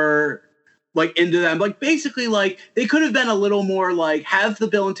more like into them, like basically like they could have been a little more like have the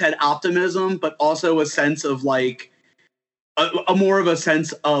Bill and Ted optimism, but also a sense of like a more of a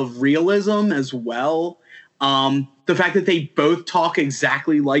sense of realism as well. The fact that they both talk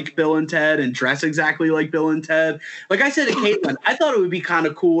exactly like Bill and Ted and dress exactly like Bill and Ted. Like I said to Caitlin, I thought it would be kind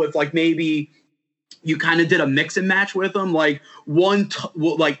of cool if like maybe you kind of did a mix and match with them. Like one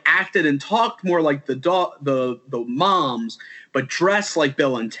acted and talked more like the moms, but dressed like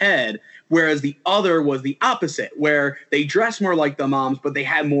Bill and Ted. Whereas the other was the opposite, where they dressed more like the moms, but they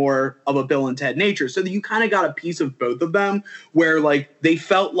had more of a Bill and Ted nature. So that you kind of got a piece of both of them, where like they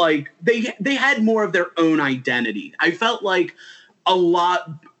felt like they had more of their own identity. I felt like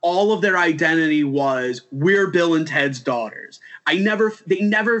all of their identity was we're Bill and Ted's daughters. They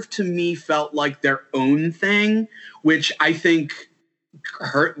never to me felt like their own thing, which I think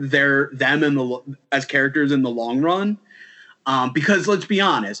hurt them as characters in the long run. Because let's be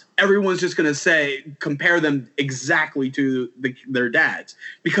honest, everyone's just going to compare them exactly to their dads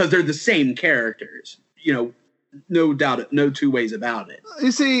because they're the same characters, no doubt, no two ways about it.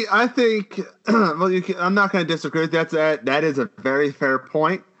 You see, I think, I'm not going to disagree with that. That is a very fair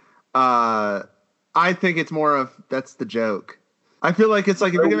point. I think it's more of, that's the joke. I feel like it's like,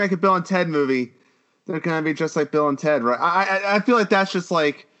 if you're going to make a Bill and Ted movie, they're going to be just like Bill and Ted, right? I feel like that's just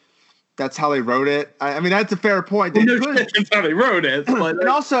like, that's how they wrote it. I mean, that's a fair point. That's how they wrote it. But and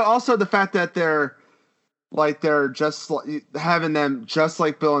also the fact that they're just having them just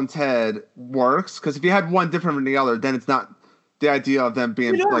like Bill and Ted works. Because if you had one different from the other, then it's not the idea of them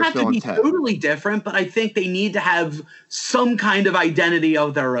being like Bill and Ted. Totally different, but I think they need to have some kind of identity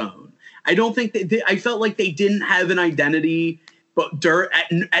of their own. I don't think I felt like they didn't have an identity, but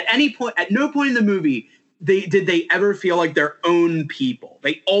at any point, at no point in the movie, did they ever feel like their own people.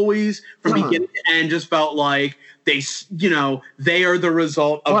 They always, from beginning to end, just felt like they are the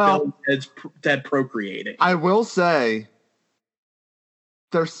result of Bill and Ted procreating. I will say,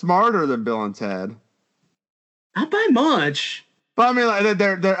 they're smarter than Bill and Ted. Not by much. But I mean,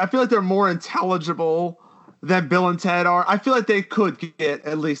 I feel like they're more intelligible than Bill and Ted are. I feel like they could get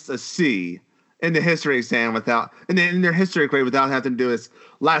at least a C in the history exam in their history grade without having to do this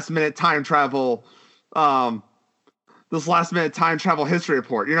last minute time travel. This last minute time travel history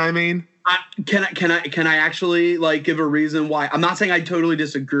report. You know what I mean? Can I actually like give a reason why? I'm not saying I totally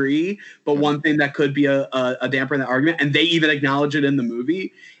disagree, but one thing that could be a damper in the argument, and they even acknowledge it in the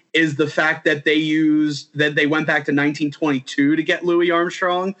movie, is the fact that they went back to 1922 to get Louis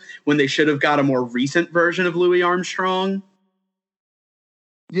Armstrong when they should have got a more recent version of Louis Armstrong.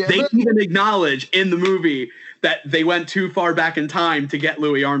 Yeah, they even acknowledge in the movie that they went too far back in time to get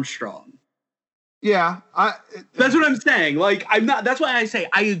Louis Armstrong. Yeah, that's what I'm saying. Like, I'm not. That's why I say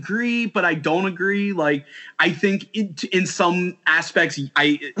I agree, but I don't agree. Like, I think in some aspects,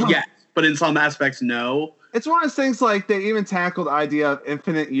 yes, but in some aspects, no. It's one of those things. Like, they even tackled the idea of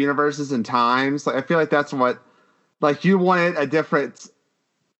infinite universes and times. Like, I feel like that's what, like, you wanted a different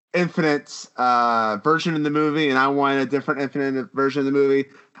infinite version in the movie, and I wanted a different infinite version of the movie.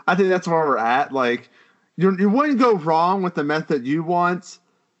 I think that's where we're at. Like, you wouldn't go wrong with the method you want.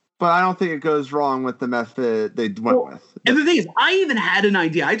 But I don't think it goes wrong with the method they went with. And the thing is, I even had an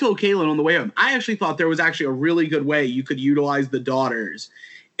idea. I told Caitlin on the way home, I actually thought there was actually a really good way you could utilize the daughters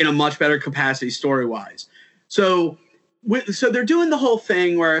in a much better capacity story-wise. So they're doing the whole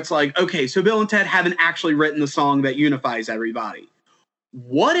thing where it's like, okay, so Bill and Ted haven't actually written the song that unifies everybody.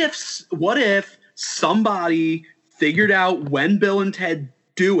 What if somebody figured out when Bill and Ted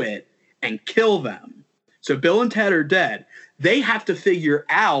do it and kill them? So Bill and Ted are dead. They have to figure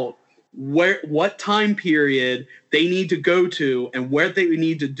out what time period they need to go to and what they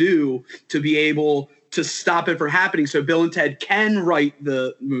need to do to be able to stop it from happening. So Bill and Ted can write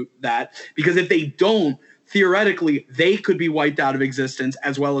that, because if they don't, theoretically, they could be wiped out of existence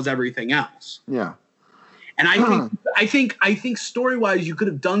as well as everything else. Yeah. And I think story-wise, you could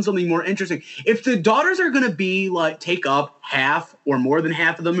have done something more interesting. If the daughters are going to be like take up half or more than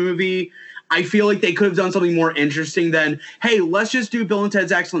half of the movie, I feel like they could have done something more interesting than, hey, let's just do Bill and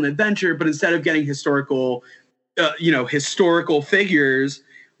Ted's Excellent Adventure, but instead of getting historical figures,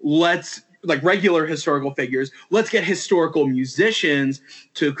 regular historical figures, let's get historical musicians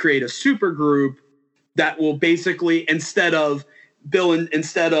to create a super group that will basically, instead of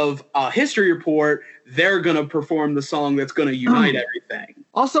History Report, they're going to perform the song that's going to unite everything.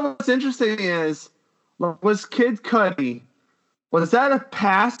 Also, what's interesting is, was Kid Cudi, was that a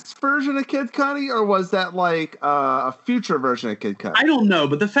past version of Kid Cudi, or was that like a future version of Kid Cudi? I don't know,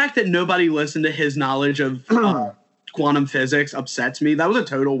 but the fact that nobody listened to his knowledge of quantum physics upsets me. That was a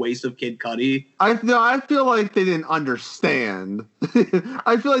total waste of Kid Cudi. I feel like they didn't understand.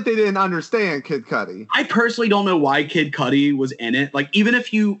 I feel like they didn't understand Kid Cudi. I personally don't know why Kid Cudi was in it. Like, even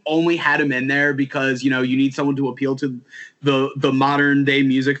if you only had him in there because, you know, you need someone to appeal to the modern day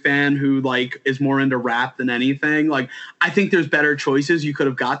music fan who like is more into rap than anything. Like, I think there's better choices you could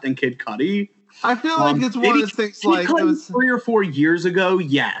have got than Kid Cudi. I feel like it's one of those things. Kid like Cudi it was 3 or 4 years ago.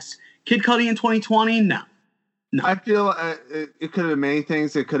 Yes. Kid Cudi in 2020. No. I feel it could have been many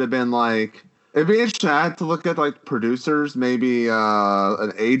things. It could have been like, it'd be interesting. I had to look at like producers. Maybe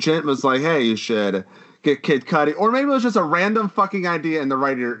an agent was like, "Hey, you should get Kid Cudi," or maybe it was just a random fucking idea in the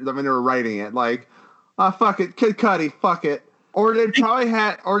writer when they were writing it. Like, fuck it, Kid Cudi, fuck it. Or they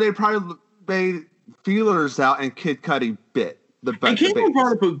probably made feelers out, and Kid Cudi bit the. And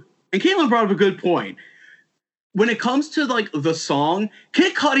Caitlin brought up a good point. When it comes to like the song,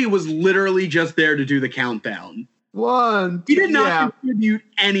 Kid Cudi was literally just there to do the countdown. He did not contribute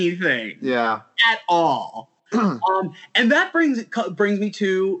anything. Yeah. At all. And that brings me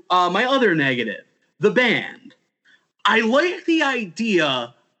to my other negative, the band. I like the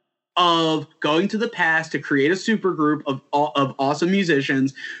idea of going to the past to create a supergroup of awesome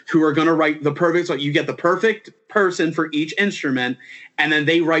musicians who are going to write the perfect song. You get the perfect person for each instrument, and then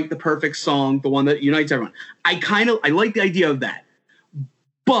they write the perfect song, the one that unites everyone. I like the idea of that.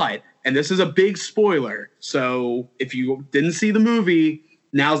 But, and this is a big spoiler, so if you didn't see the movie,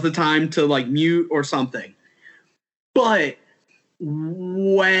 now's the time to like mute or something. But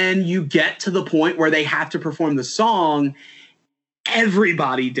when you get to the point where they have to perform the song,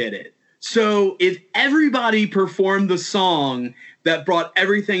 everybody did it. So if everybody performed the song that brought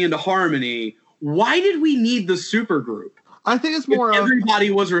everything into harmony, why did we need the supergroup? I think it's more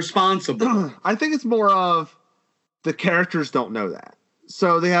everybody was responsible. I think it's more of the characters don't know that.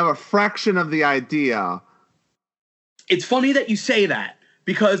 So they have a fraction of the idea. It's funny that you say that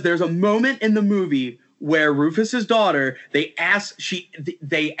because there's a moment in the movie where Rufus's daughter, they ask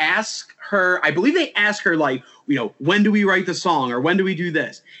her, I believe they ask her, like, you know, when do we write the song or when do we do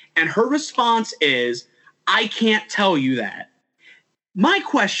this? And her response is, I can't tell you that. My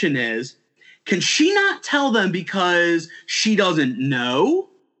question is, can she not tell them because she doesn't know?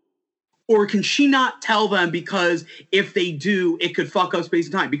 Or can she not tell them because if they do, it could fuck up space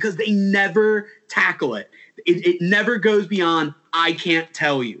and time? Because they never tackle it. It never goes beyond, I can't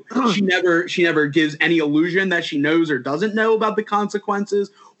tell you. She never gives any illusion that she knows or doesn't know about the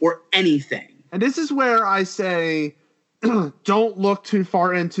consequences or anything. And this is where I say, don't look too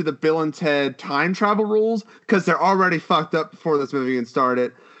far into the Bill and Ted time travel rules because they're already fucked up before this movie even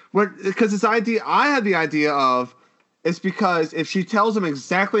started. Because this idea, I had the idea of, it's because if she tells them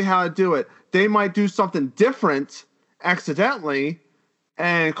exactly how to do it, they might do something different accidentally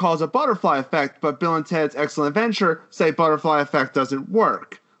and cause a butterfly effect, but Bill and Ted's Excellent Adventure say butterfly effect doesn't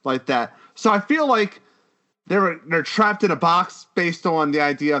work like that. So I feel like they're trapped in a box based on the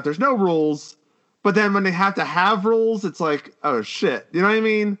idea of there's no rules, but then when they have to have rules, it's like, oh shit. You know what I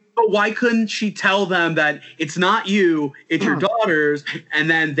mean? But why couldn't she tell them that it's not you, it's your daughters, and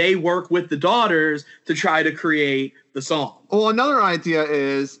then they work with the daughters to try to create the song? Well, another idea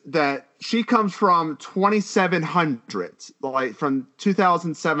is that she comes from 2700, like from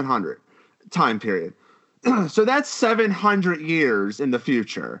 2700 time period. So that's 700 years in the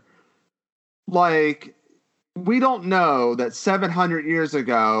future. Like, we don't know that 700 years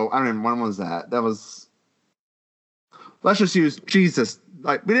ago, I don't know, when was that? That was, let's just use Jesus.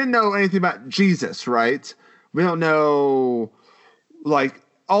 Like, we didn't know anything about Jesus, right? We don't know, like,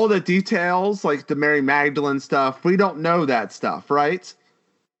 all the details, like the Mary Magdalene stuff. We don't know that stuff, right?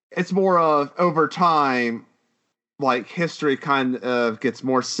 It's more of, over time, like, history kind of gets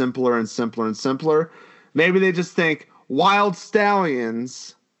more simpler and simpler and simpler. Maybe they just think, Wild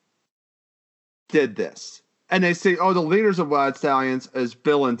Stallions did this. And they say, oh, the leaders of Wild Stallions is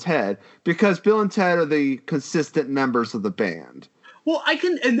Bill and Ted, because Bill and Ted are the consistent members of the band. Well, I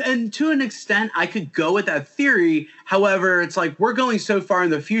can, and to an extent, I could go with that theory. However, it's like we're going so far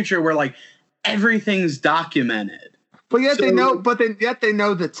in the future where like everything's documented. But yet they know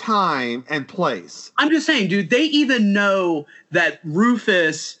the time and place. I'm just saying, dude. They even know that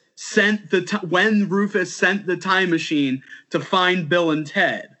Rufus sent when Rufus sent the time machine to find Bill and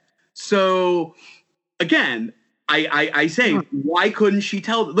Ted. So again, I say, why couldn't she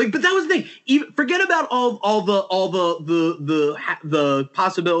tell them? Like, but that was the thing. Even forget about all the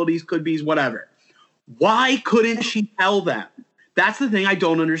possibilities, could be's, whatever. Why couldn't she tell them? That's the thing I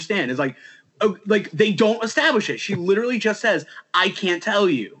don't understand. Is like they don't establish it. She literally just says, "I can't tell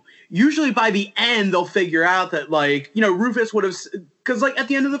you." Usually by the end they'll figure out that, like, you know, Rufus would have, because like at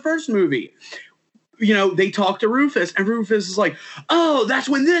the end of the first movie, they talk to Rufus, and Rufus is like, oh, that's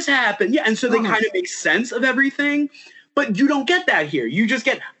when this happened. Yeah, and so they kind of make sense of everything, but you don't get that here. You just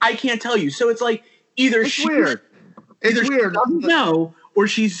get, I can't tell you. So it's like either it's weird. It's weird. She doesn't know, or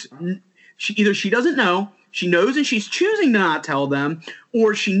she doesn't know, she knows and she's choosing to not tell them,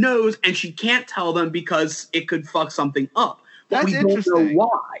 or she knows and she can't tell them because it could fuck something up. But That's interesting. Don't know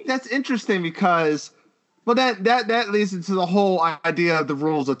why. That's interesting because, well, that leads into the whole idea of the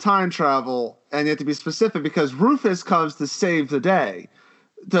rules of time travel, and you have to be specific because Rufus comes to save the day,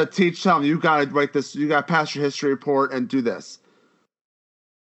 to teach them, you got to write this, you got to pass your history report and do this.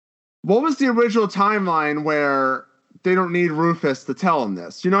 What was the original timeline where they don't need Rufus to tell them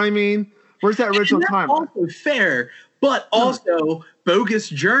this? You know what I mean? Where's that original timeline? Also fair, but also Bogus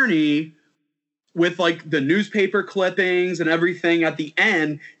Journey with like the newspaper clippings and everything at the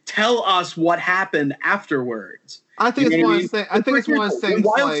end tell us what happened afterwards. I think it's one of those things. I think it's one of those things. When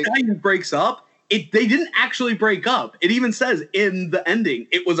Wild Stallion breaks up, they didn't actually break up. It even says in the ending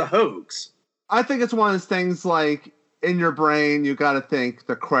it was a hoax. I think it's one of those things like in your brain you got to think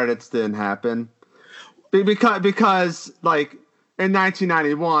the credits didn't happen because like in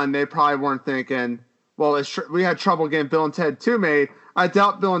 1991 they probably weren't thinking, well, we had trouble getting Bill and Ted 2 made. I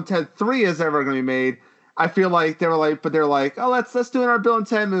doubt Bill and Ted 3 is ever going to be made. I feel like they're like, oh, let's do our Bill and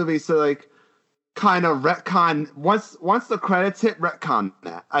Ted movie. So like, kind of retcon once the credits hit, retcon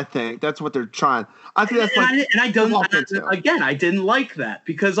that. I think that's what they're trying. I think that's I didn't like that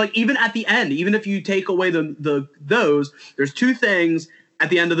because like even at the end, even if you take away those, there's two things at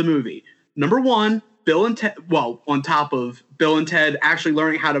the end of the movie. Number one, Bill and Ted. Well, on top of Bill and Ted actually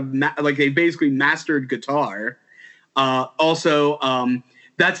learning how to they basically mastered guitar. Also,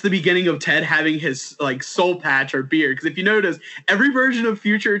 that's the beginning of Ted having his like soul patch or beard. Because if you notice, every version of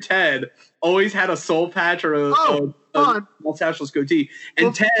future Ted always had a soul patch or a mustacheless goatee,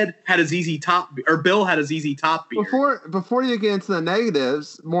 and Ted had a ZZ Top, or Bill had a ZZ Top beard. Before you get into the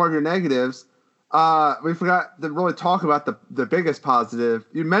negatives, more of your negatives, we forgot to really talk about the biggest positive.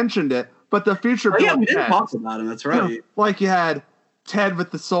 You mentioned it, but the future. Yeah, we didn't talk about him. That's right. Like you had Ted with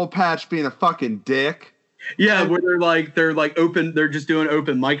the soul patch being a fucking dick. Yeah, where they're open. They're just doing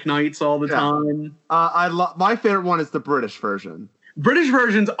open mic nights all the time. My favorite one is the British version. British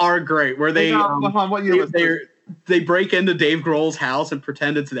versions are great, where they what year they break into Dave Grohl's house and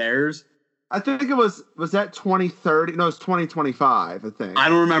pretend it's theirs. I think it was that 2030? No, it's 2025. I think. I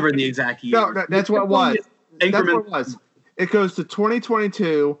don't remember the exact year. No, that's what it was. That's what it was. It goes to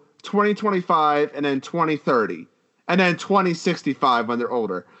 2022, 2025, and then 2030, and then 2065 when they're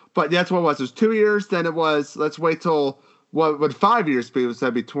older. But that's what it was. It was 2 years. Then it was, let's wait till, what would 5 years be?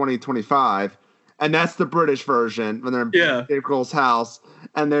 That'd be 2025. And that's the British version when they're in Dave Grohl's house.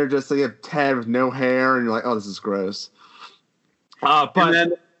 And they're just, you have Ted with no hair. And you're like, oh, this is gross. But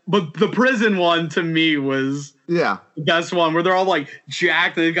the prison one to me was the best one, where they're all like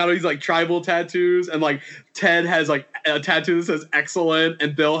jacked. And they've got all these like tribal tattoos. And like Ted has like a tattoo that says excellent.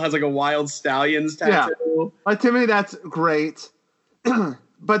 And Bill has like a Wild Stallions tattoo. Yeah. To me, that's great.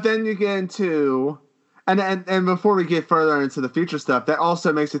 But then you get into, and before we get further into the future stuff, that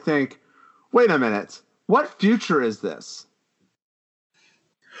also makes you think, wait a minute, what future is this?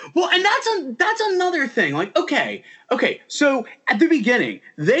 Well, and that's another thing. Like, okay, so at the beginning,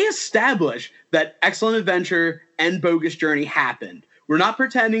 they establish that Excellent Adventure and Bogus Journey happened. We're not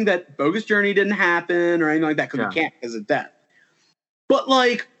pretending that Bogus Journey didn't happen or anything like that, because we can't because of death. But,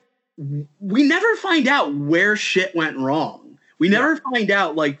 like, we never find out where shit went wrong. We never find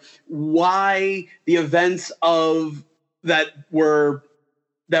out like why the events of that were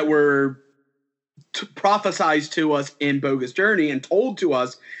prophesized to us in Bogus Journey and told to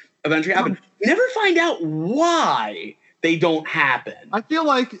us eventually happened. We never find out why they don't happen. I feel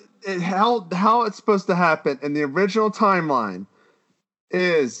like how it's supposed to happen in the original timeline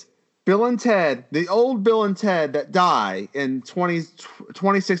is Bill and Ted, the old Bill and Ted that die in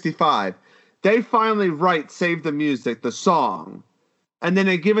 2065. They finally write Save the Music, the song, and then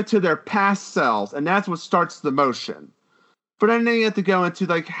they give it to their past selves, and that's what starts the motion. But then you have to go into,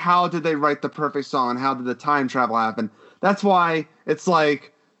 like, how did they write the perfect song, and how did the time travel happen? That's why it's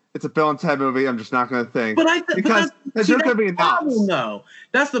like, it's a Bill and Ted movie, I'm just not going to think. Because there's going to be though.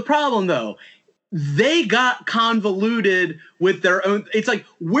 That's the problem, though. They got convoluted with their own. It's like,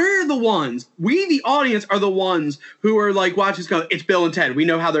 we're the ones, we, the audience, are the ones who are like, watching, go, it's Bill and Ted. We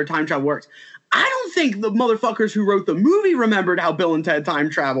know how their time travel works. I don't think the motherfuckers who wrote the movie remembered how Bill and Ted time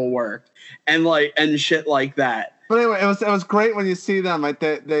travel worked and shit like that. But anyway, it was great when you see them. Like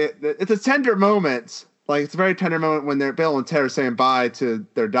it's a tender moment. Like it's a very tender moment when Bill and Ted are saying bye to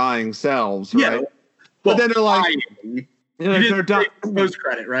their dying selves, right? Yeah. But then they're like, they're dying. Post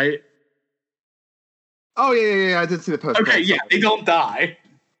credit, right? Oh yeah. I did see the post. Okay, yeah, they don't die.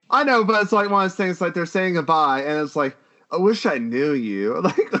 I know, but it's like one of those things. Like they're saying goodbye, and it's like, I wish I knew you.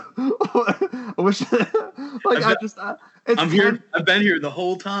 Like, I wish. I'm here. I've been here the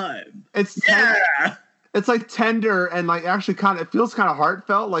whole time. It's like tender and like actually it feels kind of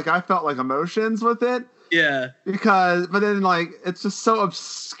heartfelt. Like I felt like emotions with it. Yeah. But then like it's just so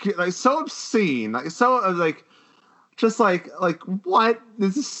obscure, like so obscene, like so like just like what?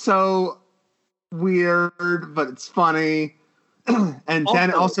 This is so weird, but it's funny. And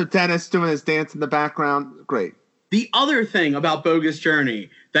then also Dennis doing his dance in the background. Great. The other thing about Bogus Journey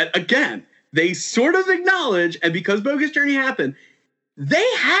that, again, they sort of acknowledge, and because Bogus Journey happened, they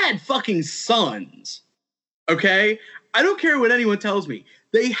had fucking sons. Okay? I don't care what anyone tells me.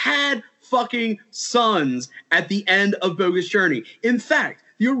 They had fucking sons at the end of Bogus Journey. In fact,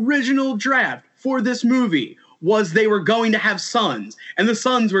 the original draft for this movie was they were going to have sons, and the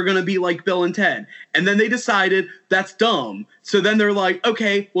sons were going to be like Bill and Ted. And then they decided that's dumb. So then they're like,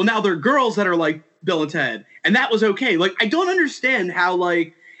 okay, well, now they're girls that are like Bill and Ted. And that was okay. Like, I don't understand how,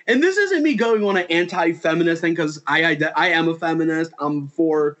 like, and this isn't me going on an anti-feminist thing, because I am a feminist. I'm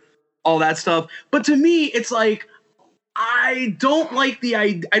for all that stuff. But to me, it's like, I don't get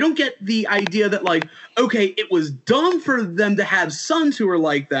the idea that, like, okay, it was dumb for them to have sons who are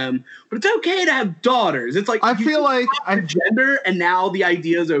like them, but it's okay to have daughters. It's like, I feel like gender, and now the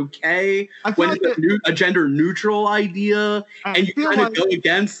idea is okay when it's a gender neutral idea, and you kind of go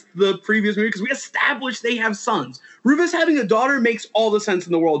against the previous movie because we established they have sons. Rufus having a daughter makes all the sense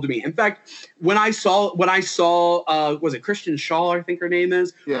in the world to me. In fact, when I saw was it Kristen Shaw, I think her name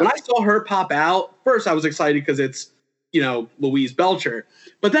is? Yeah. When I saw her pop out, first I was excited because it's, you know, Louise Belcher.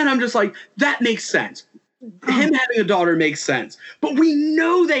 But then I'm just like, that makes sense. Him having a daughter makes sense. But we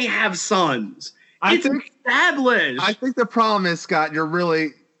know they have sons. It's established. I think the problem is, Scott, you're really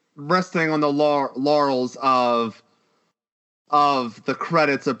resting on the laurels of the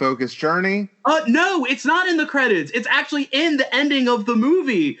credits of Bogus Journey. No, it's not in the credits. It's actually in the ending of the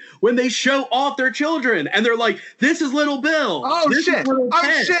movie when they show off their children and they're like, this is little Bill. Oh,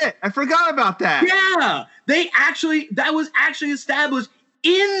 shit. I forgot about that. Yeah. That was actually established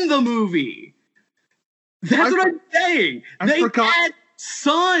in the movie. That's what I'm saying. They had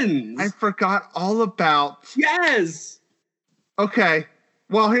sons. I forgot all about. Yes. Okay.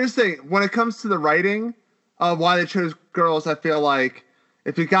 Well, here's the thing. When it comes to the writing of why they chose girls, I feel like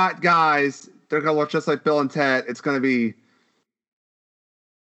if you got guys, they're going to look just like Bill and Ted. It's going to be.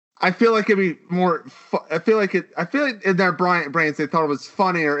 I feel like it'd be more. I feel like in their brains they thought it was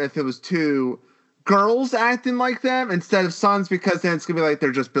funnier if it was two girls acting like them instead of sons, because then it's gonna be like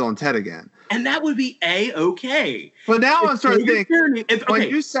they're just Bill and Ted again. And that would be okay. But now I'm starting to think when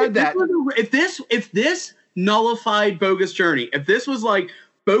you said that, if this nullified Bogus Journey, if this was like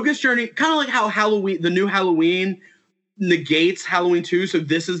Bogus Journey, kind of like how Halloween, the new Halloween negates Halloween 2, so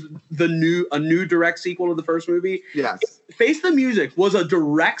this is a new direct sequel to the first movie. Yes. If Face the Music was a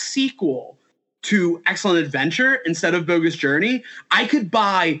direct sequel to Excellent Adventure instead of Bogus Journey, I could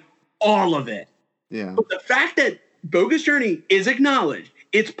buy all of it. Yeah. But the fact that Bogus Journey is acknowledged,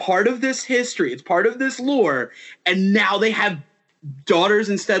 it's part of this history, it's part of this lore, and now they have daughters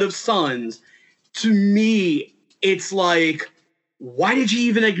instead of sons, to me, it's like, why did you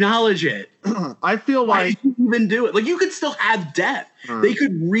even acknowledge it? I feel like... Why did you even do it? Like, you could still have Death. They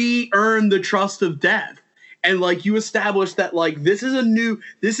could re-earn the trust of Death. And, like, you establish that, like, this is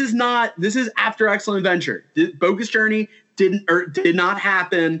after Excellent Adventure. Bogus Journey did not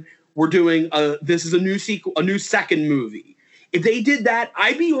happen. We're doing this is a new sequel, a new second movie. If they did that,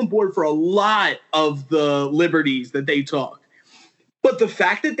 I'd be on board for a lot of the liberties that they took. But the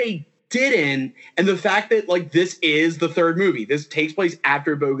fact that they didn't, and the fact that, like, this is the third movie, this takes place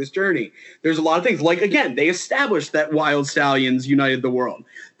after Bogus Journey. There's a lot of things. Like, again, they established that Wild Stallions united the world.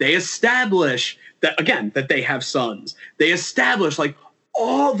 They establish that, again, that they have sons. They establish, like,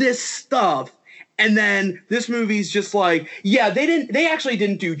 all this stuff. And then this movie's just like, yeah, they actually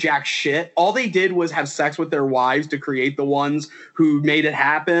didn't do jack shit. All they did was have sex with their wives to create the ones who made it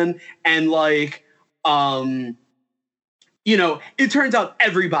happen. And, like, you know, it turns out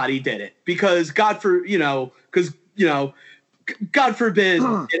everybody did it because God forbid it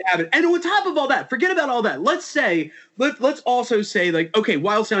happened. And on top of all that, forget about all that. Let's also say, like, okay,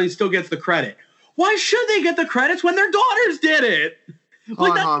 Wild Stallions still gets the credit. Why should they get the credits when their daughters did it?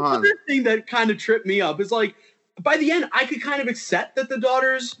 Like, that's another thing that kind of tripped me up. Is like, by the end, I could kind of accept that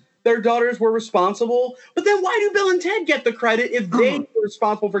their daughters were responsible. But then why do Bill and Ted get the credit if they were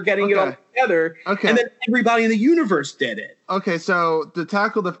responsible for getting it all together? Okay. And then everybody in the universe did it. Okay, so to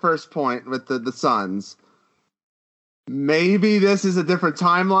tackle the first point with the sons, maybe this is a different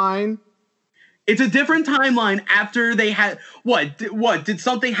timeline. It's a different timeline after they had what? Did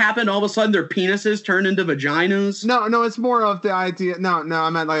something happen? All of a sudden, their penises turned into vaginas? No, it's more of the idea. No, I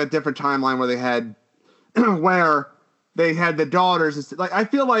meant like a different timeline where they had the daughters. Like I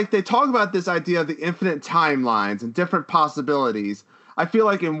feel like they talk about this idea of the infinite timelines and different possibilities. I feel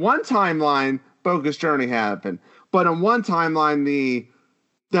like in one timeline, Bogus Journey happened, but in one timeline,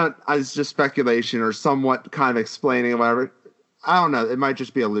 that is just speculation or somewhat kind of explaining or whatever. I don't know. It might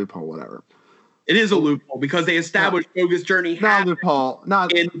just be a loophole, whatever. It is a loophole because they established Bogus Journey not a loophole,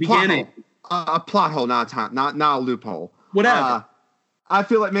 not in the beginning. A plot hole, not a loophole. Whatever. I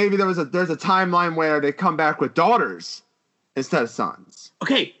feel like maybe there's a timeline where they come back with daughters instead of sons.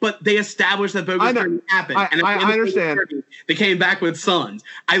 Okay, but they established that Bogus Journey happened. I understand. Journey, they came back with sons.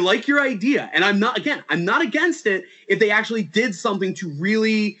 I like your idea, and I'm not against it if they actually did something to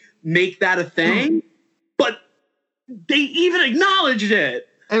really make that a thing. But they even acknowledged it.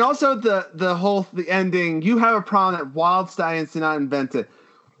 And also the ending, you have a problem that Wild Stallions did not invent it.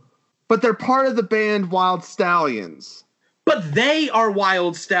 But they're part of the band Wild Stallions. But they are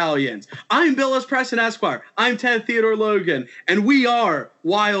Wild Stallions. I'm Bill S. Preston Esquire. I'm Ted Theodore Logan. And we are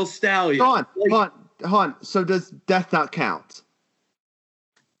Wild Stallions. Hold on. So does Death not count?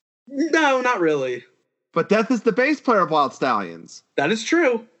 No, not really. But Death is the bass player of Wild Stallions. That is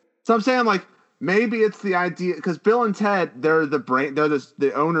true. So I'm saying, like, maybe it's the idea, because Bill and Ted, they're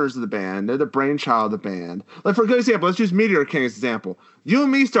the owners of the band. They're the brainchild of the band. Like, for a good example, let's use Meteor King as an example. You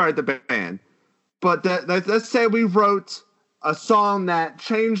and me started the band, but let's say we wrote a song that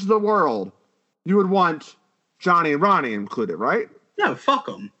changed the world. You would want Johnny and Ronnie included, right? No, fuck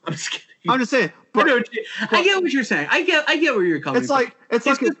them. I'm just kidding. I'm just saying. But, I get what you're saying. I get where you're coming from.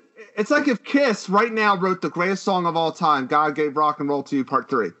 It's like if Kiss right now wrote the greatest song of all time, God Gave Rock and Roll to You, Part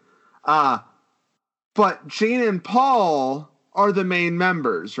 3. But Gene and Paul are the main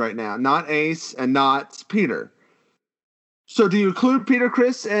members right now, not Ace and not Peter. So do you include Peter,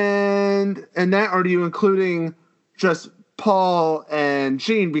 Chris, and that, or are you including just Paul and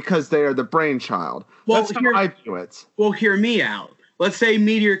Gene because they are the brainchild? Well, that's how I view it. Well, hear me out. Let's say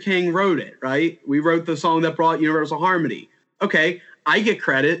Meteor King wrote it, right? We wrote the song that brought universal harmony. Okay, I get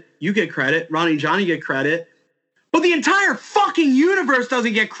credit, you get credit, Ronnie and Johnny get credit, but the entire fucking universe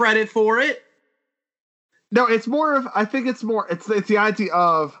doesn't get credit for it. No, it's more of, I think it's more, it's the idea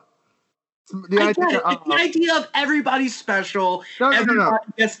of, the idea of everybody's special. No.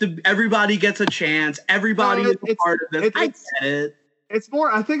 Everybody gets a chance. Everybody is a part of this. I get it.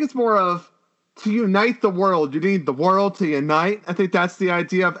 I think it's more of, to unite the world, you need the world to unite. I think that's the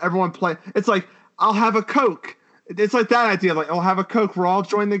idea of everyone play. It's like, I'll have a Coke. It's like that idea, like, I'll have a Coke. We're all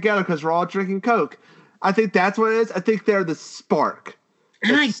joined together because we're all drinking Coke. I think that's what it is. I think they're the spark.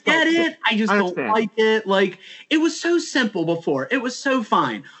 And I get it. I just don't like it. Like, it was so simple before. It was so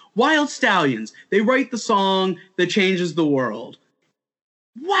fine. Wild Stallions, they write the song that changes the world.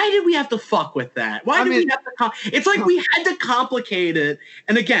 Why did we have to fuck with that? Why did we have to? It's like we had to complicate it.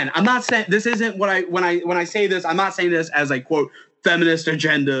 And again, I'm not saying this isn't what when I say this. I'm not saying this as a quote feminist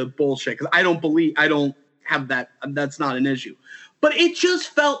agenda bullshit, because I don't have that. That's not an issue. But it just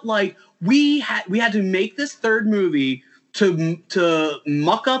felt like we had to make this third movie to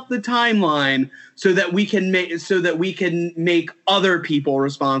muck up the timeline so that we can make other people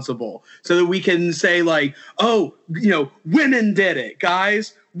responsible, so that we can say, like, oh, women did it,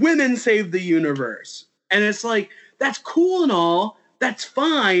 guys, women saved the universe. And it's like, that's cool and all, that's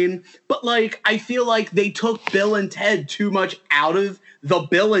fine, but like, I feel like they took Bill and Ted too much out of the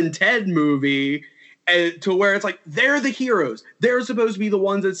Bill and Ted movie, to where it's like, they're the heroes, they're supposed to be the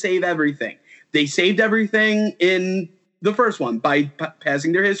ones that save everything. They saved everything in the first one by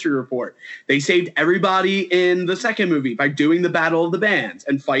passing their history report. They saved everybody in the second movie by doing the Battle of the Bands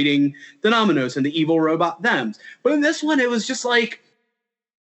and fighting the Nomenos and the evil robot Thems. But in this one, it was just like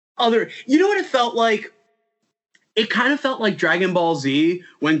what it felt like? It kind of felt like Dragon Ball Z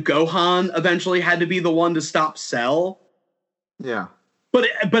when Gohan eventually had to be the one to stop Cell. Yeah. But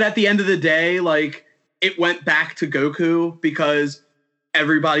at the end of the day, like, it went back to Goku because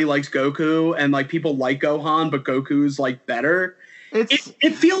everybody likes Goku and like people like Gohan, but Goku's like better.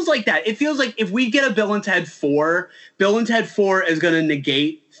 It feels like that. It feels like if we get a Bill and Ted 4, Bill and Ted 4 is going to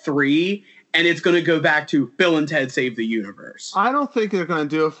negate 3, and it's going to go back to Bill and Ted Save the Universe. I don't think they're going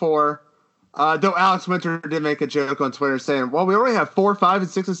to do it 4. Though Alex Winter did make a joke on Twitter saying, well, we already have 4, 5, and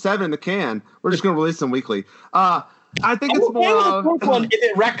 6, and 7 in the can. We're just going to release them weekly. I think it's more of... The fourth one,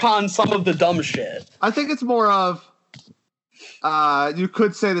 it retcons some of the dumb shit. I think it's more of... you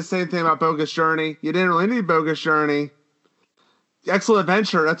could say the same thing about Bogus Journey. You didn't really need Bogus Journey. Excellent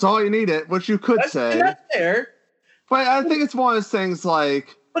Adventure, that's all you needed, which you could say. That's fair. But I think it's one of those things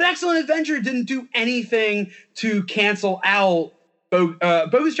like, But Excellent Adventure didn't do anything to cancel out.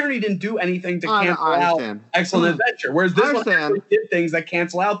 Bogus Journey didn't do anything to cancel out Excellent Adventure, whereas this one actually did things that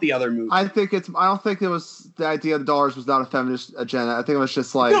cancel out the other movies. I don't think it was the idea of the dollars was not a feminist agenda. I think it was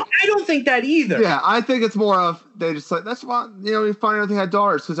just like... No, I don't think that either. Yeah, I think it's more of, they just like, that's why, we find out they had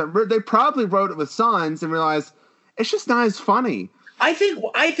daughters, because they probably wrote it with sons and realized it's just not as funny. I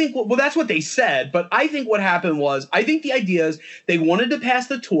think, well, that's what they said, but I think what happened was, I think the idea is they wanted to pass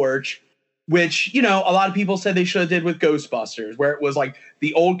the torch, which, a lot of people said they should have did with Ghostbusters, where it was like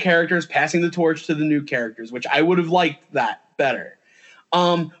the old characters passing the torch to the new characters, which I would have liked that better.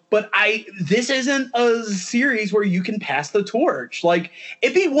 But this isn't a series where you can pass the torch. Like,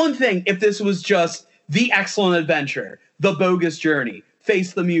 it'd be one thing if this was just The Excellent Adventure, The Bogus Journey,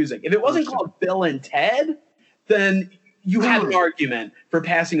 Face the Music. If it wasn't called Bill and Ted, then you have an argument for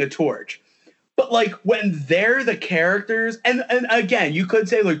passing a torch. But, like, when they're the characters, and again, you could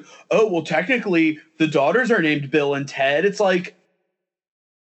say, like, oh, well, technically, the daughters are named Bill and Ted. It's like,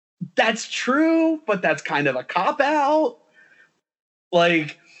 that's true, but that's kind of a cop-out.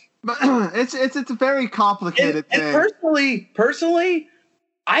 Like... But it's a very complicated thing. And personally,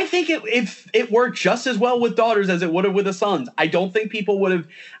 I think it worked just as well with daughters as it would have with the sons. I don't think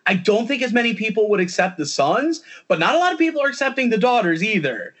as many people would accept the sons, but not a lot of people are accepting the daughters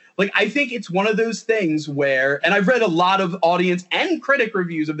either. Like, I think it's one of those things where, and I've read a lot of audience and critic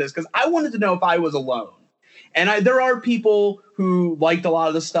reviews of this because I wanted to know if I was alone. And there are people who liked a lot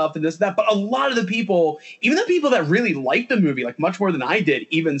of the stuff and this and that, but a lot of the people, even the people that really liked the movie, like much more than I did,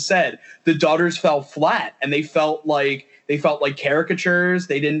 even said the daughters fell flat and they felt like caricatures.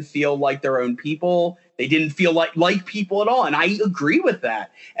 They didn't feel like their own people. They didn't feel like people at all. And I agree with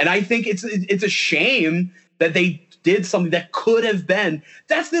that. And I think it's a shame that they did something that could have been.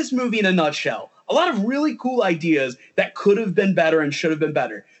 That's this movie in a nutshell. A lot of really cool ideas that could have been better and should have been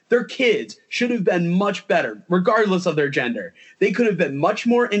better. Their kids should have been much better, regardless of their gender. They could have been much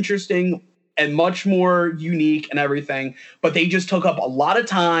more interesting and much more unique and everything, but they just took up a lot of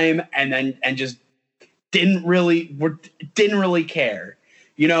time and just didn't really care.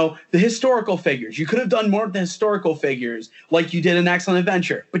 The historical figures. You could have done more of the historical figures like you did in Excellent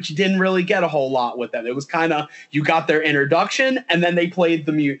Adventure, but you didn't really get a whole lot with them. It was kind of, you got their introduction and then they played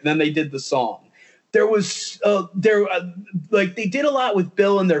then they did the song. There was they did a lot with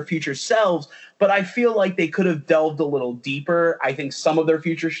Bill and their future selves, but I feel like they could have delved a little deeper. I think some of their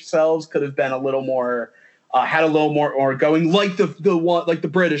future selves could have been a little more had a little more going, like the one, like the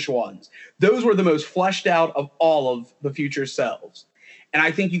British ones. Those were the most fleshed out of all of the future selves. And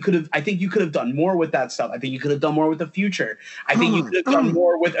I think you could have done more with that stuff. I think you could have done more with the future. I think you could have done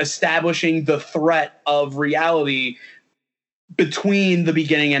more with establishing the threat of reality between the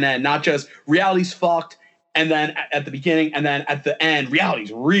beginning and end, not just reality's fucked and then at the beginning and then at the end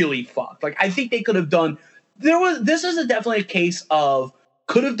reality's really fucked. Like, I think they could have done, this is definitely a case of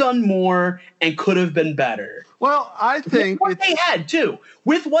could have done more and could have been better. Well, I think with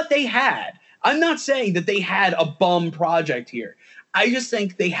what they had. I'm not saying that they had a bum project here. I just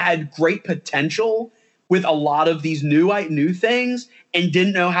think they had great potential with a lot of these new things and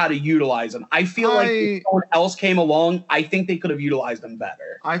didn't know how to utilize them. I feel like if someone else came along, I think they could have utilized them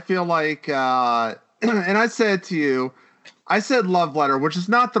better. I feel like, and I said to you, I said love letter, which is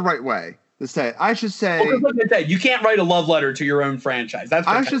not the right way to say it. I should say, like I said, you can't write a love letter to your own franchise.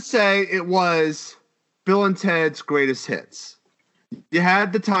 I should say it was Bill and Ted's greatest hits. You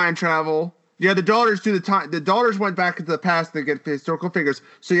had the time travel. You had the daughters do the time. The daughters went back into the past to get historical figures.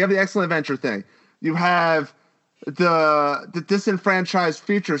 So you have the Excellent Adventure thing. You have the disenfranchised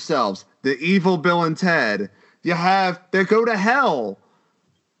future selves, the evil Bill and Ted. You have they go to hell.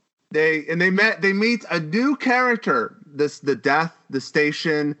 They meet a new character. The death, the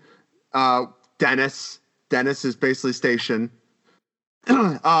station, Dennis. Dennis is basically station.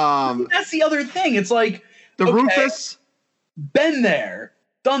 That's the other thing. It's like Rufus. Been there,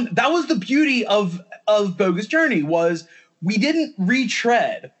 done. That was the beauty of Bogus Journey, was we didn't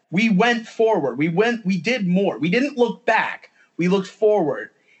retread. We went forward. We did more. We didn't look back. We looked forward.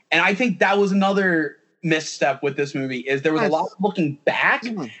 And I think that was another misstep with this movie, is there was a lot of looking back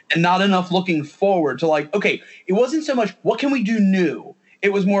and not enough looking forward to, like, okay, it wasn't so much what can we do new?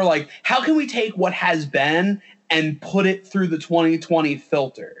 It was more like, how can we take what has been and put it through the 2020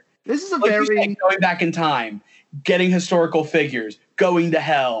 filter? This is going back in time, getting historical figures, going to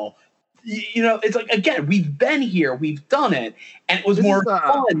hell. It's like, again, we've been here, we've done it, and it was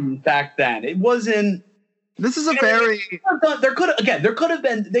fun back then. It wasn't. This is they could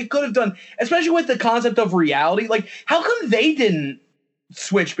have done, especially with the concept of reality. Like, how come they didn't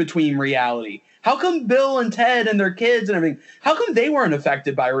switch between reality? How come Bill and Ted and their kids and everything, how come they weren't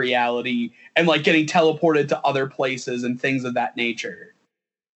affected by reality and like getting teleported to other places and things of that nature?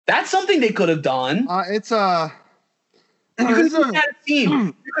 That's something they could have done. You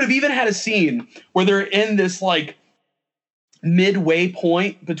could have even had a scene where they're in this like midway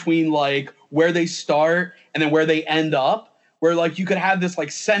point between like where they start and then where they end up, where like you could have this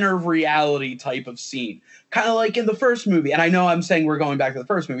like center of reality type of scene, kind of like in the first movie. And I know I'm saying we're going back to the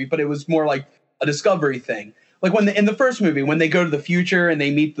first movie, but it was more like a discovery thing. Like when in the first movie, when they go to the future and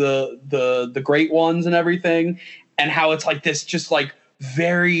they meet the great ones and everything, and how it's like this just like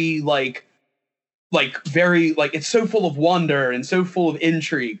very very it's so full of wonder and so full of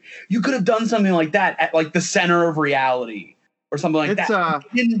intrigue. You could have done something like that at like the center of reality or something like that.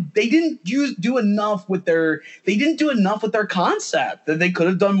 They didn't do enough with their concept that they could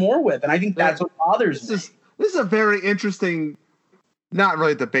have done more with, and I think that's what bothers me. This is a very interesting, not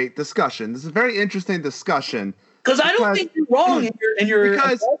really debate, discussion. This is a very interesting discussion because I don't think you're wrong in your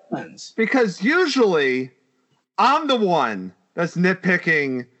assessments. Because usually I'm the one that's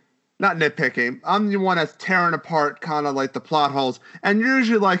nitpicking. Not nitpicking. I'm the one that's tearing apart kind of like the plot holes. And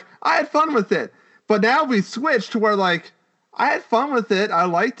usually like, I had fun with it. But now we switched to where like, I had fun with it. I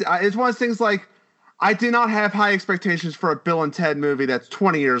liked it. It's one of those things like, I did not have high expectations for a Bill and Ted movie that's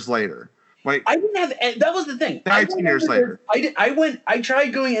 20 years later. Like, I didn't have, that was the thing. 19 years later. I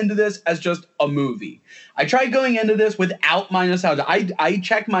tried going into this as just a movie. I tried going into this without my nostalgia. I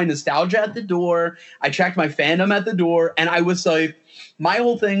checked my nostalgia at the door. I checked my fandom at the door. And I was like, my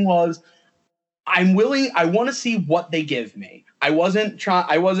whole thing was, I want to see what they give me. I wasn't saying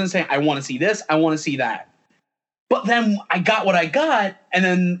I want to see this, I want to see that. But then I got what I got and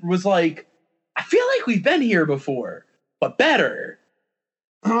then was like, I feel like we've been here before, but better.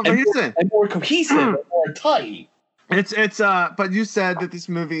 And more cohesive, and more tight. But you said that this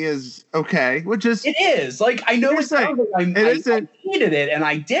movie is okay, which is it is. Like I know it sounds like I hated it and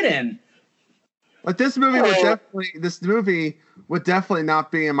I didn't. But this movie would definitely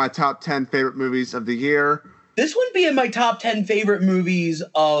not be in my top 10 favorite movies of the year. This wouldn't be in my top 10 favorite movies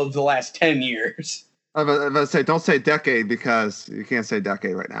of the last 10 years. I was going to say, don't say decade because you can't say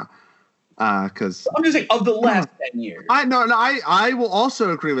decade right now. Because I'm just saying of the last 10 years. I will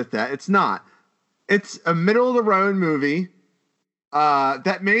also agree with that. It's not. It's a middle of the road movie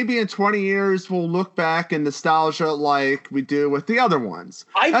that maybe in 20 years we'll look back in nostalgia like we do with the other ones.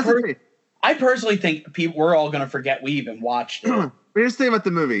 I personally think we're all going to forget we even watched it. But here's the thing about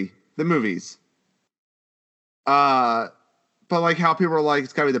the movies. But like how people are like,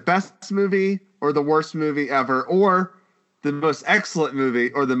 it's got to be the best movie or the worst movie ever, or the most excellent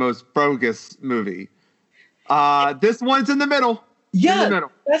movie or the most bogus movie. This one's in the middle. Yeah,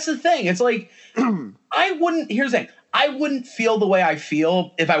 that's the thing. It's like, here's the thing. I wouldn't feel the way I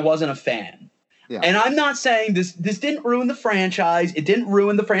feel if I wasn't a fan. Yeah. And I'm not saying this didn't ruin the franchise. It didn't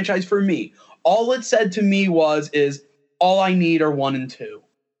ruin the franchise for me. All it said to me is all I need are 1 and 2.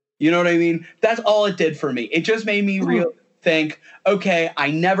 You know what I mean? That's all it did for me. It just made me think, okay,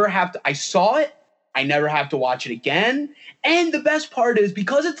 I saw it. I never have to watch it again. And the best part is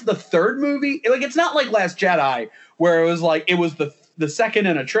because it's the third movie, like it's not like Last Jedi where it was the second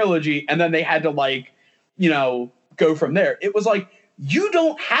in a trilogy and then they had to go from there. It was like, you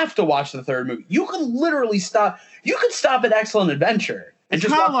don't have to watch the third movie. You can literally stop. You could stop at Excellent Adventure and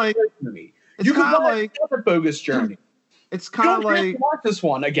just watch the third movie. You could stop at Bogus Journey. It's kind of like watch this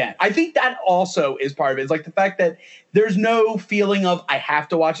one again. I think that also is part of it. It's like the fact that there's no feeling of I have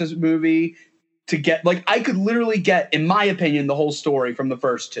to watch this movie to get I could literally get, in my opinion, the whole story from the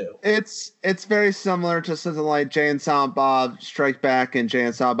first two. It's very similar to something like Jay and Silent Bob Strike Back and Jay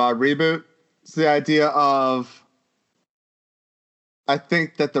and Silent Bob Reboot. It's the idea of, I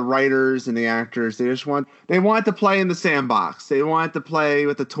think that the writers and the actors, they want to play in the sandbox. They want to play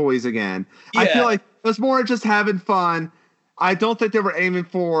with the toys again. Yeah. I feel like it was more just having fun. I don't think they were aiming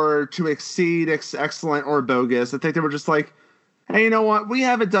to exceed excellent or bogus. I think they were just like, hey, you know what? We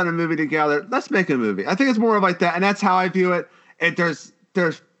haven't done a movie together. Let's make a movie. I think it's more of like that, and that's how I view it.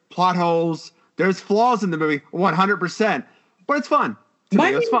 There's plot holes. There's flaws in the movie, 100%, but it's fun.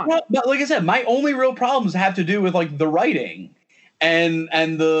 It's fun. But like I said, my only real problems have to do with the writing. And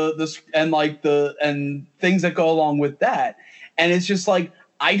things that go along with that, and it's just like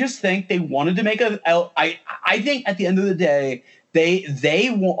I just think they wanted to make I think at the end of the day they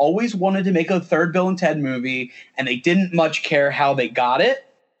always wanted to make a third Bill and Ted movie, and they didn't much care how they got it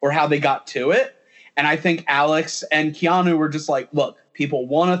or how they got to it. And I think Alex and Keanu were just like, look, people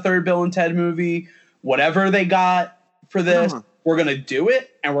want a third Bill and Ted movie. Whatever they got for this, we're gonna do it,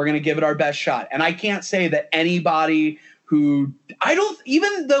 and we're gonna give it our best shot. And I can't say that anybody who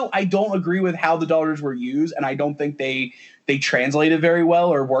even though I don't agree with how the daughters were used, and I don't think they translated very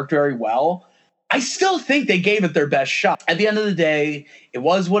well or worked very well, I still think they gave it their best shot. At the end of the day, it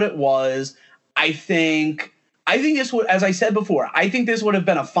was what it was. I think this would, as I said before, I think this would have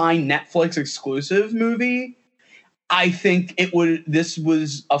been a fine Netflix exclusive movie. I think it would. This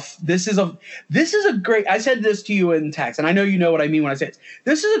is a great. I said this to you in text, and I know you know what I mean when I say it.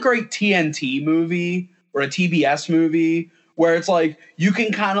 This is a great TNT movie or a TBS movie where it's like you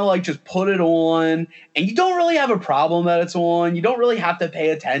can kind of like just put it on, and you don't really have a problem that it's on. You don't really have to pay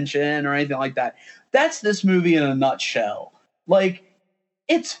attention or anything like that. That's this movie in a nutshell. Like,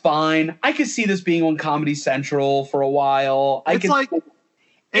 it's fine. I could see this being on Comedy Central for a while. It's like a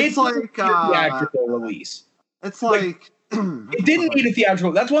theatrical release. It's like it didn't need a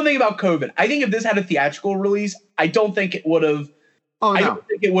theatrical. That's one thing about COVID. I think if this had a theatrical release, I don't think it would have. Oh, no. I don't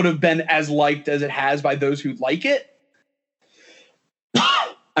think it would have been as liked as it has by those who like it.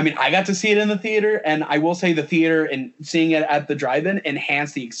 I mean, I got to see it in the theater, and I will say the theater and seeing it at the drive-in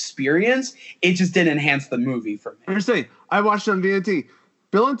enhanced the experience. It just didn't enhance the movie for me. I'm saying, I watched it on VOD.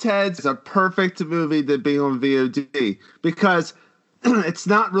 Bill and Ted's is a perfect movie to be on VOD because it's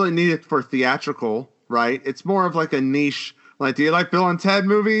not really needed for theatrical. Right, it's more of like a niche. Like, do you like Bill and Ted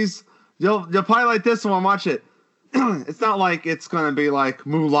movies? You'll probably like this one. Watch it. It's not like it's gonna be like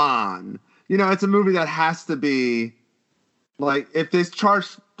Mulan. You know, it's a movie that has to be like if they charge.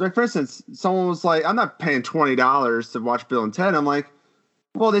 Like, for instance, someone was like, "I'm not paying $20 to watch Bill and Ted." I'm like,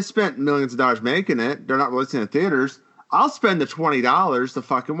 "Well, they spent millions of dollars making it. They're not releasing it in theaters. I'll spend the $20 to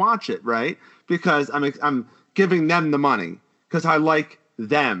fucking watch it, right? Because I'm giving them the money because I like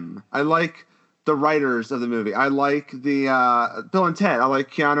them. I like the writers of the movie. I like the Bill and Ted. I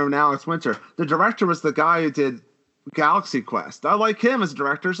like Keanu and Alex Winter. The director was the guy who did Galaxy Quest. I like him as a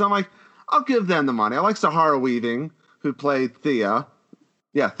director, so I'm like, I'll give them the money. I like Sahara Weaving, who played Thea.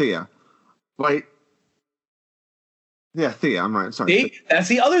 Yeah, Thea. Wait. Yeah, Thea. I'm right. Sorry. See, that's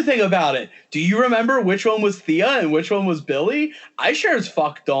the other thing about it. Do you remember which one was Thea and which one was Billy? I sure as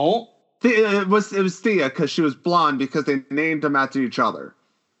fuck don't. It was Thea because she was blonde because they named them after each other.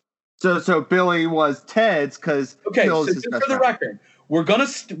 So Billy was Ted's because so just for the record, we're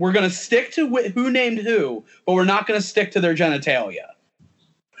gonna stick to who named who, but we're not gonna stick to their genitalia.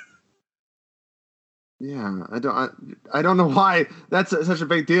 Yeah, I don't know why that's such a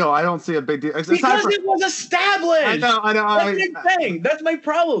big deal. I don't see a big deal because it was established. I know. That's the thing. That's my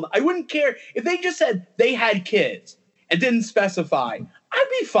problem. I wouldn't care if they just said they had kids and didn't specify. I'd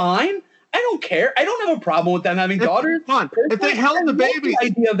be fine. I don't care. I don't have a problem with them having daughters. If they held the baby, the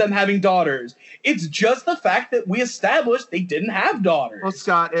idea of them having daughters. It's just the fact that we established they didn't have daughters. Well,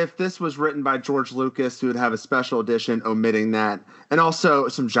 Scott, if this was written by George Lucas, who would have a special edition omitting that, and also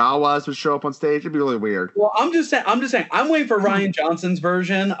some Jawas would show up on stage, it'd be really weird. Well, I'm just saying. I'm waiting for Rian Johnson's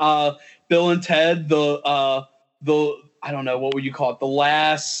version. Bill and Ted, the I don't know, what would you call it? The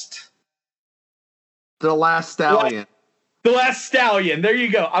last Stallion. The Last Stallion. There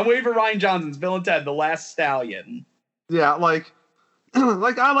you go. I'm waiting for Rian Johnson's Bill and Ted, The Last Stallion. Yeah, like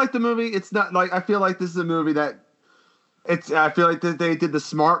I like the movie. It's not like I feel like this is a movie that I feel like they did the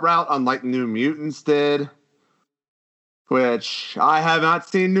smart route, unlike New Mutants did, which I have not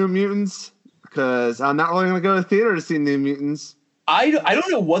seen New Mutants because I'm not really going to go to the theater to see New Mutants. I don't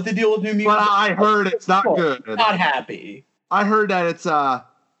know what the deal with New Mutants. But I heard it's not good. Not happy. I heard that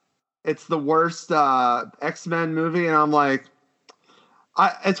it's the worst X-Men movie, and I'm like,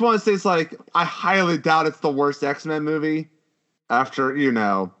 it's one of those things like I highly doubt it's the worst X-Men movie after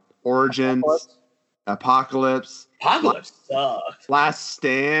Origins, Apocalypse sucks. Last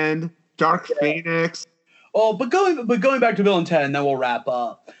Stand, Dark Phoenix. Oh, but going back to Bill and Ted, and then we'll wrap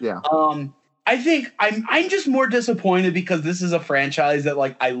up. Yeah. I think I'm just more disappointed because this is a franchise that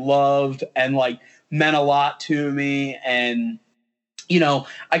like I loved and like meant a lot to me, and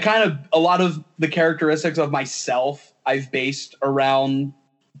I a lot of the characteristics of myself I've based around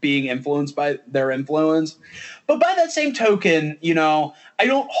being influenced by their influence. But by that same token, I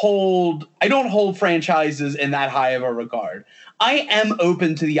don't hold franchises in that high of a regard. I am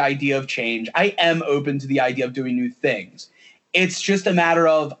open to the idea of change. I am open to the idea of doing new things. It's just a matter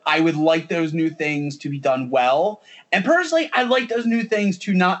of I would like those new things to be done well. And personally, I like those new things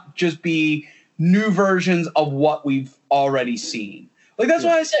to not just be new versions of what we've already seen. Like, that's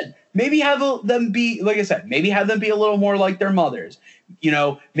why I said, maybe have them be, like I said, maybe have them be a little more like their mothers.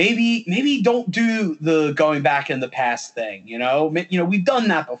 Maybe don't do the going back in the past thing. We've done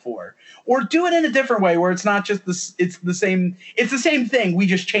that before. Or do it in a different way where it's not just it's the same thing. We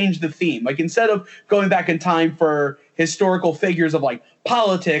just changed the theme. Like, instead of going back in time for historical figures of like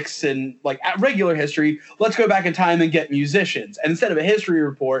politics and like regular history. Let's go back in time and get musicians. And instead of a history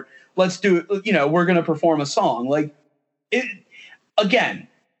report, let's do, we're going to perform a song. Like it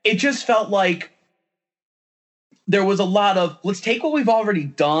just felt like there was a lot of, let's take what we've already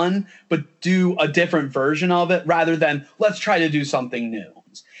done, but do a different version of it rather than let's try to do something new.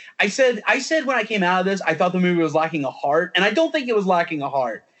 I said when I came out of this, I thought the movie was lacking a heart, and I don't think it was lacking a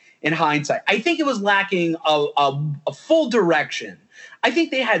heart in hindsight. I think it was lacking a full direction. I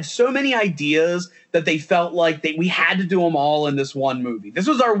think they had so many ideas that they felt like we had to do them all in this one movie. This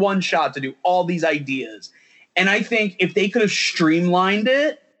was our one shot to do all these ideas. And I think if they could have streamlined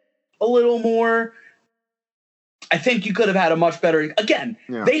it a little more, I think you could have had a much better... Again,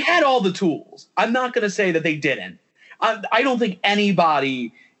 They had all the tools. I'm not going to say that they didn't. I don't think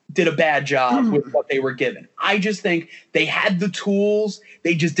anybody did a bad job with what they were given. I just think they had the tools.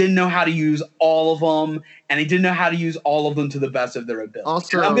 They just didn't know how to use all of them, and they didn't know how to use all of them to the best of their ability.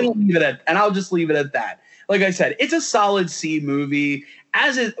 Also, I'm going to leave it at, and I'll just leave it at that. Like I said, it's a solid C movie.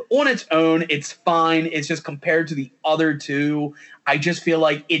 On its own, it's fine. It's just compared to the other two, I just feel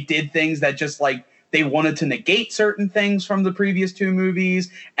like it did things that just like they wanted to negate certain things from the previous two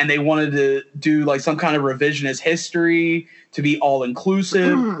movies, and they wanted to do like some kind of revisionist history to be all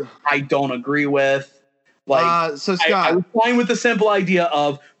inclusive. I don't agree with. So Scott, I was fine with the simple idea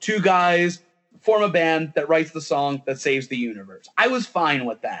of two guys form a band that writes the song that saves the universe. I was fine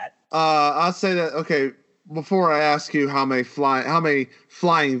with that. I'll say that. Okay, before I ask you how many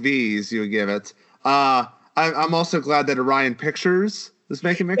flying V's you would give it, I'm also glad that Orion Pictures is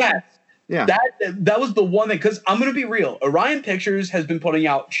making it. Yes. Yeah, that was the one thing, because I'm gonna be real. Orion Pictures has been putting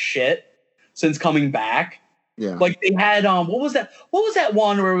out shit since coming back. Yeah, like they had what was that? What was that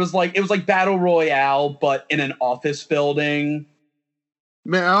one where it was like Battle Royale but in an office building?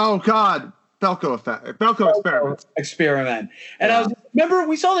 Man, oh God, Belko Experiment. And I remember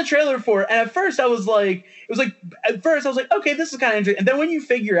we saw the trailer for it, and at first I was like, okay, this is kind of interesting. And then when you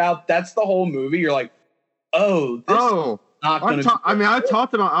figure out that's the whole movie, you're like, I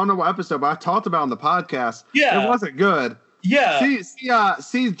talked about, I don't know what episode, but I talked about on the podcast. Yeah. It wasn't good. Yeah.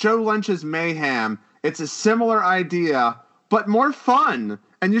 See Joe Lynch's Mayhem. It's a similar idea, but more fun.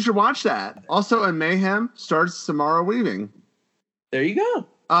 And you should watch that. Also in Mayhem stars Samara Weaving. There you go.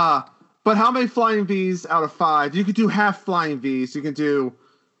 But how many flying V's out of 5? You could do half flying V's. You can do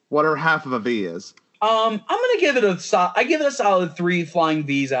whatever half of a V is. I'm going to give it a solid 3 flying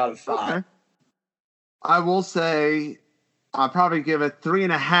V's out of 5. Okay. I will say I'll probably give it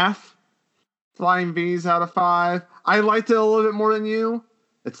 3.5 flying V's out of 5. I liked it a little bit more than you.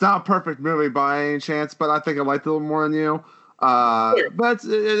 It's not a perfect movie by any chance, but I think I liked it a little more than you. But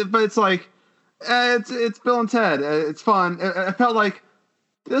it's like it's Bill and Ted. It's fun. It felt like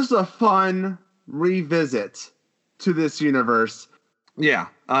this is a fun revisit to this universe. Yeah.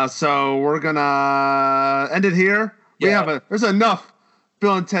 So we're gonna end it here. There's enough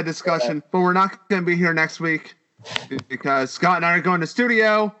Bill and Ted discussion, but we're not gonna be here next week because Scott and I are going to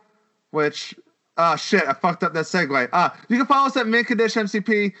studio, which shit, I fucked up that segue. You can follow us at Minkadesh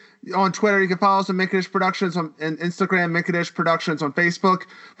MCP on Twitter. You can follow us at Minkadesh Productions on Instagram, Minkadesh Productions on Facebook.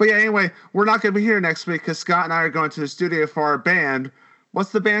 But yeah, anyway, we're not going to be here next week because Scott and I are going to the studio for our band.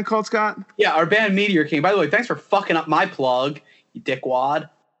 What's the band called, Scott? Yeah, our band Meteor King. By the way, thanks for fucking up my plug, you dickwad.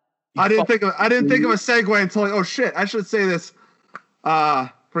 I didn't think of a segue until oh shit, I should say this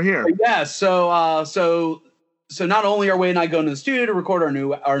for here. Yeah, So not only are Wade and I going to the studio to record our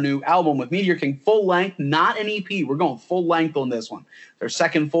new album with Meteor King, full length, not an EP. We're going full length on this one. Their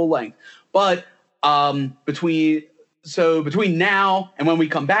second full length. But between now and when we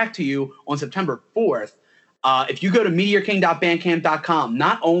come back to you on September 4th, if you go to meteorking.bandcamp.com,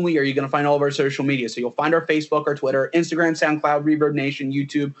 not only are you going to find all of our social media, so you'll find our Facebook, our Twitter, Instagram, SoundCloud, Reverb Nation,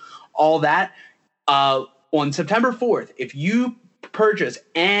 YouTube, all that. On September 4th, if you purchase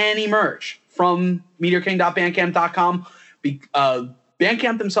any merch from meteorking.bandcamp.com,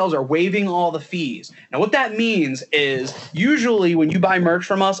 Bandcamp themselves are waiving all the fees. Now, what that means is usually when you buy merch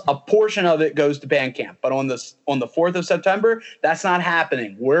from us, a portion of it goes to Bandcamp. But on the 4th of September, that's not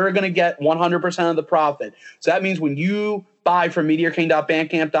happening. We're going to get 100% of the profit. So that means when you buy from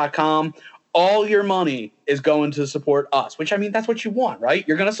meteorking.bandcamp.com, all your money is going to support us, which, I mean, that's what you want, right?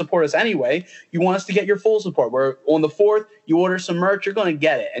 You're going to support us anyway. You want us to get your full support. Where on the 4th, you order some merch, you're going to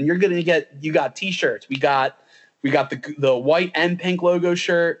get it. And you're going to get, you got T-shirts. We got the white and pink logo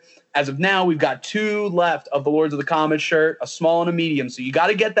shirt. As of now, we've got 2 left of the Lords of the Comet shirt, a small and a medium. So you got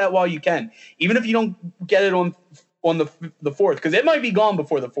to get that while you can. Even if you don't get it on the 4th, because it might be gone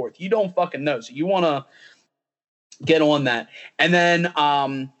before the 4th. You don't fucking know. So you want to get on that. And then,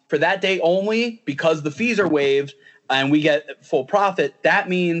 for that day only, because the fees are waived, and we get full profit, that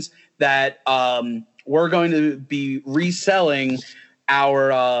means that we're going to be reselling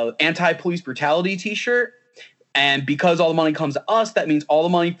our anti-police brutality t-shirt. And because all the money comes to us, that means all the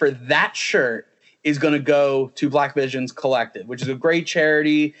money for that shirt is going to go to Black Visions Collective, which is a great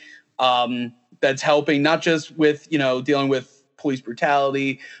charity that's helping not just with, dealing with police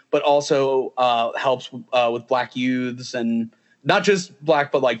brutality, but also helps with Black youths, and not just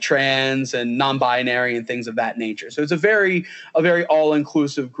Black, but like trans and non-binary and things of that nature. So it's a very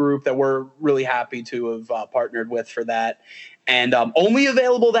all-inclusive group that we're really happy to have partnered with for that. And only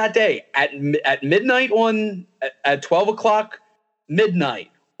available that day at midnight at 12 o'clock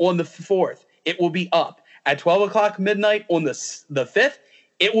midnight on the 4th. It will be up at 12 o'clock midnight on the 5th.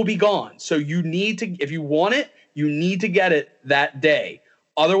 It will be gone. So you need to, if you want it, you need to get it that day.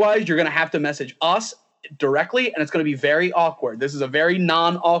 Otherwise, you're going to have to message us directly, and it's going to be very awkward. This is a very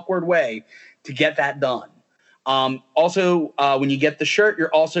non-awkward way to get that done. Also, when you get the shirt,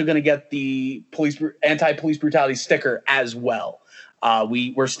 you're also going to get the anti-police brutality sticker as well.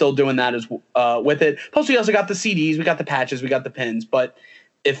 We're still doing that with it. Plus, we also got the CDs, we got the patches, we got the pins. But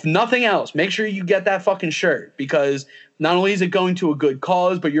if nothing else, make sure you get that fucking shirt, because not only is it going to a good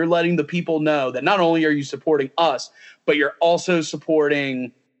cause, but you're letting the people know that not only are you supporting us, but you're also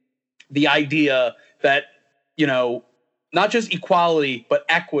supporting the idea that, not just equality, but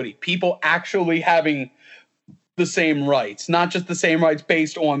equity. People actually having the same rights, not just the same rights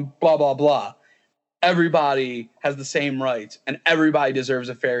based on blah, blah, blah. Everybody has the same rights, and everybody deserves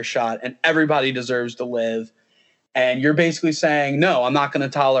a fair shot, and everybody deserves to live. And you're basically saying, no, I'm not going to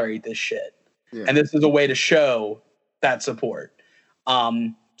tolerate this shit. Yeah. And this is a way to show that support.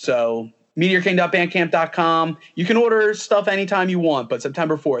 So MeteorKing.bandcamp.com. You can order stuff anytime you want, but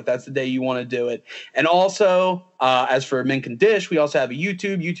September 4th, that's the day you want to do it. And also, as for Mint Can Dish, we also have a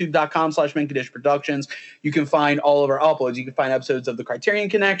youtube.com/Mint Can Dish Productions. You can find all of our uploads. You can find episodes of The Criterion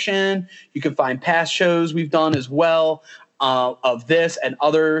Connection. You can find past shows we've done as well, of this and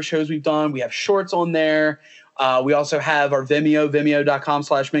other shows we've done. We have shorts on there. We also have our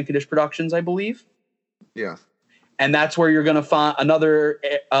vimeo.com/Mint Can Dish Productions, I believe. Yeah. And that's where you're going to find another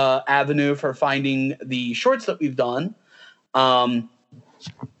avenue for finding the shorts that we've done. And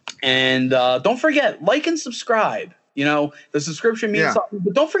don't forget, like and subscribe. The subscription means something,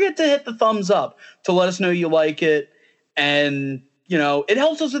 but don't forget to hit the thumbs up to let us know you like it. And, it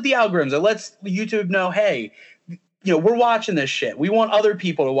helps us with the algorithms. It lets YouTube know, hey, we're watching this shit. We want other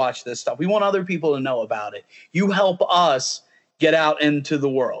people to watch this stuff. We want other people to know about it. You help us get out into the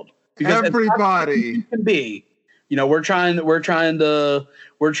world. Because everybody can be. We're trying to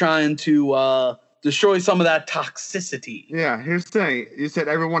destroy some of that toxicity. Yeah, here's the thing. You said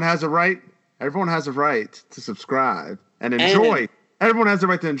everyone has a right. Everyone has a right to subscribe and enjoy. Everyone has a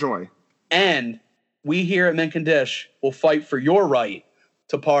right to enjoy. And we here at Mint Can Dish will fight for your right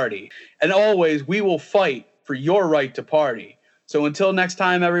to party. And always, we will fight for your right to party. So until next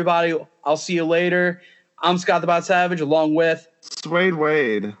time, everybody, I'll see you later. I'm Scott the Bot Savage, along with Swade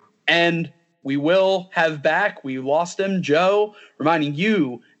Wade. And we will have back, we lost him, Joe, reminding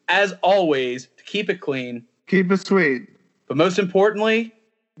you, as always, to keep it clean. Keep it sweet. But most importantly,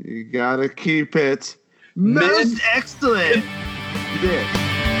 you gotta keep it most excellent. You did.